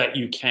so that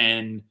you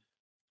can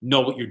know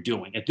what you're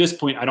doing. At this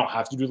point, I don't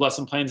have to do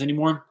lesson plans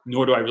anymore,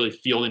 nor do I really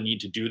feel the need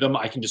to do them.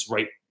 I can just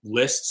write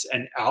lists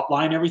and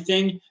outline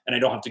everything, and I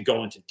don't have to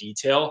go into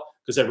detail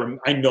because I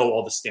know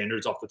all the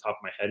standards off the top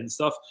of my head and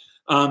stuff.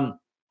 I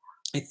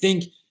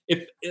think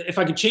if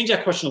I could change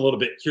that question a little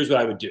bit, here's what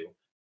I would do.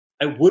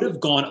 I would have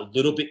gone a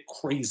little bit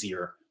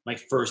crazier my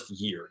first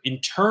year in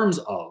terms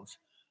of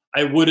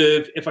I would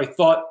have, if I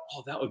thought,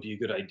 oh, that would be a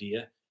good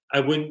idea, I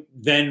wouldn't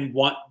then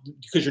want,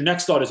 because your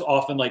next thought is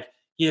often like,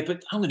 yeah,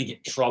 but I'm going to get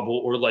in trouble,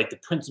 or like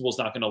the principal's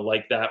not going to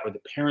like that, or the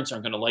parents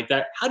aren't going to like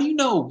that. How do you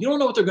know? You don't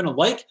know what they're going to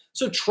like.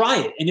 So try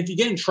it. And if you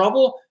get in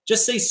trouble,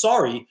 just say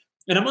sorry.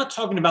 And I'm not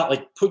talking about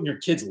like putting your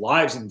kids'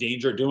 lives in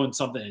danger, doing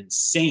something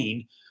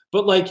insane,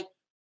 but like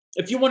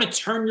if you want to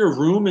turn your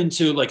room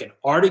into like an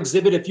art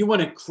exhibit, if you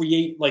want to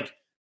create like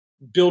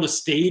build a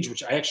stage,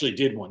 which I actually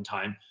did one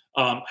time.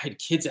 I had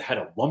kids that had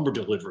a lumber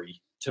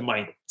delivery to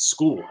my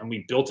school, and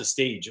we built a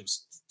stage.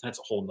 That's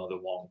a whole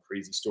nother long,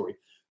 crazy story.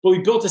 But we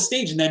built a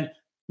stage, and then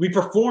we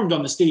performed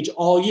on the stage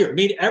all year. It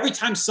made every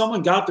time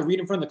someone got up to read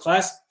in front of the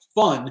class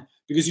fun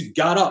because you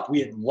got up. We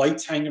had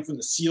lights hanging from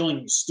the ceiling.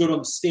 You stood on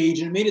the stage,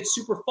 and it made it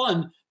super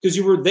fun because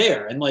you were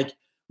there. And like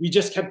we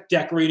just kept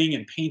decorating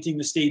and painting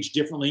the stage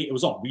differently. It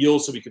was on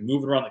wheels, so we could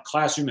move it around the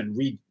classroom and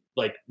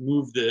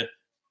move the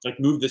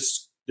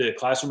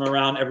classroom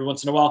around every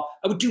once in a while.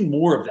 I would do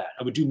more of that.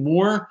 I would do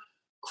more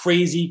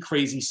crazy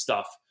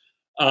stuff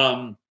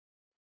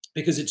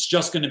because it's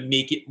just going to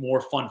make it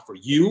more fun for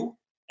you.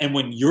 And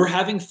when you're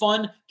having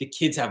fun, the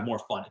kids have more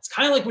fun. It's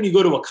kind of like when you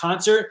go to a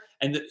concert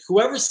and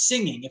whoever's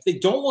singing, if they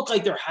don't look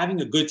like they're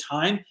having a good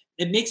time,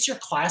 it makes your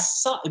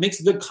class suck. It makes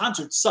a good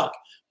concert suck.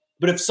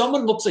 But if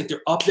someone looks like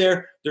they're up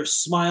there, they're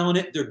smiling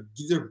it,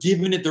 they're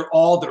giving it their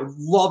all, they're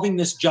loving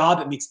this job,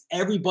 it makes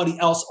everybody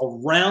else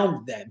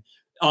around them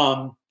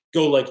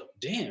go like,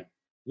 damn,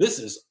 this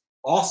is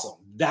awesome.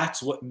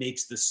 That's what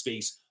makes this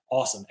space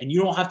awesome. And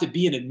you don't have to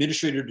be an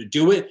administrator to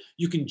do it.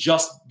 You can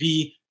just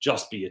be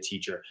a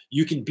teacher.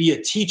 You can be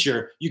a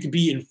teacher. You can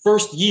be in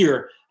first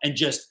year and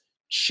just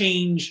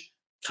change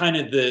kind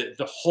of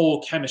the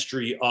whole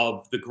chemistry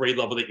of the grade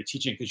level that you're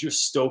teaching because you're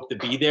stoked to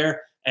be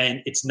there.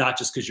 And it's not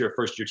just because you're a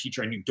first year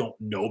teacher and you don't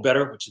know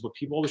better, which is what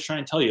people always try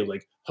and tell you.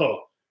 Like, oh,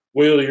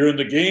 well, you're in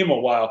the game a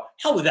while.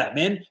 Hell with that,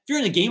 man. If you're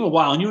in the game a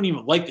while and you don't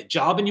even like the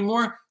job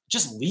anymore,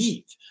 just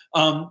leave.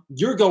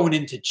 You're going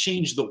in to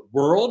change the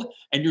world,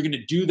 and you're going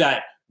to do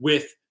that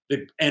with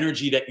the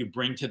energy that you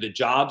bring to the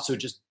job. So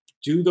just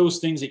do those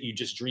things that you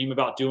just dream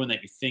about doing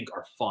that you think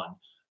are fun.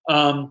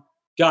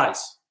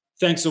 Guys,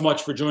 thanks so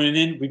much for joining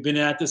in. We've been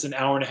at this an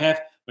hour and a half.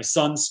 My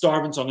son's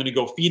starving, so I'm going to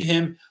go feed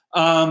him.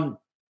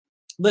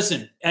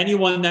 Listen,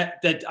 anyone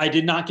that I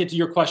did not get to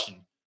your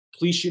question,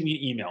 please shoot me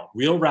an email,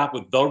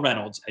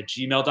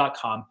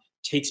 realrapwiththereynolds@gmail.com.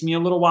 Takes me a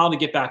little while to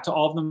get back to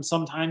all of them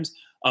sometimes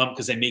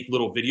because I make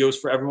little videos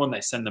for everyone that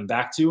I send them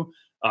back to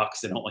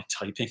because I don't like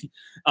typing.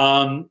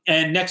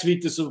 And next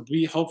week, this will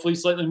be hopefully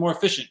slightly more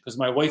efficient because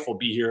my wife will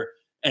be here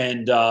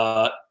and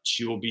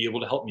she will be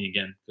able to help me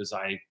again because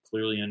I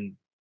clearly am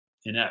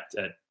inept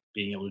at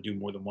being able to do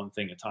more than one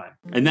thing at a time.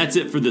 And that's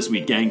it for this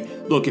week, gang.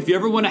 Look, if you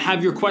ever want to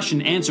have your question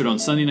answered on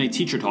Sunday Night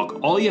Teacher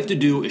Talk, all you have to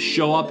do is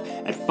show up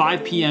at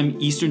 5 p.m.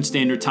 Eastern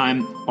Standard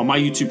Time on my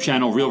YouTube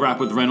channel, Real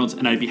Rap with Reynolds,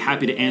 and I'd be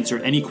happy to answer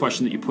any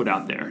question that you put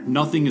out there.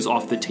 Nothing is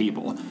off the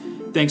table.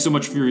 Thanks so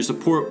much for your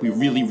support. We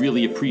really,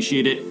 really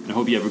appreciate it. And I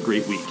hope you have a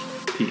great week.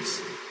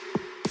 Peace.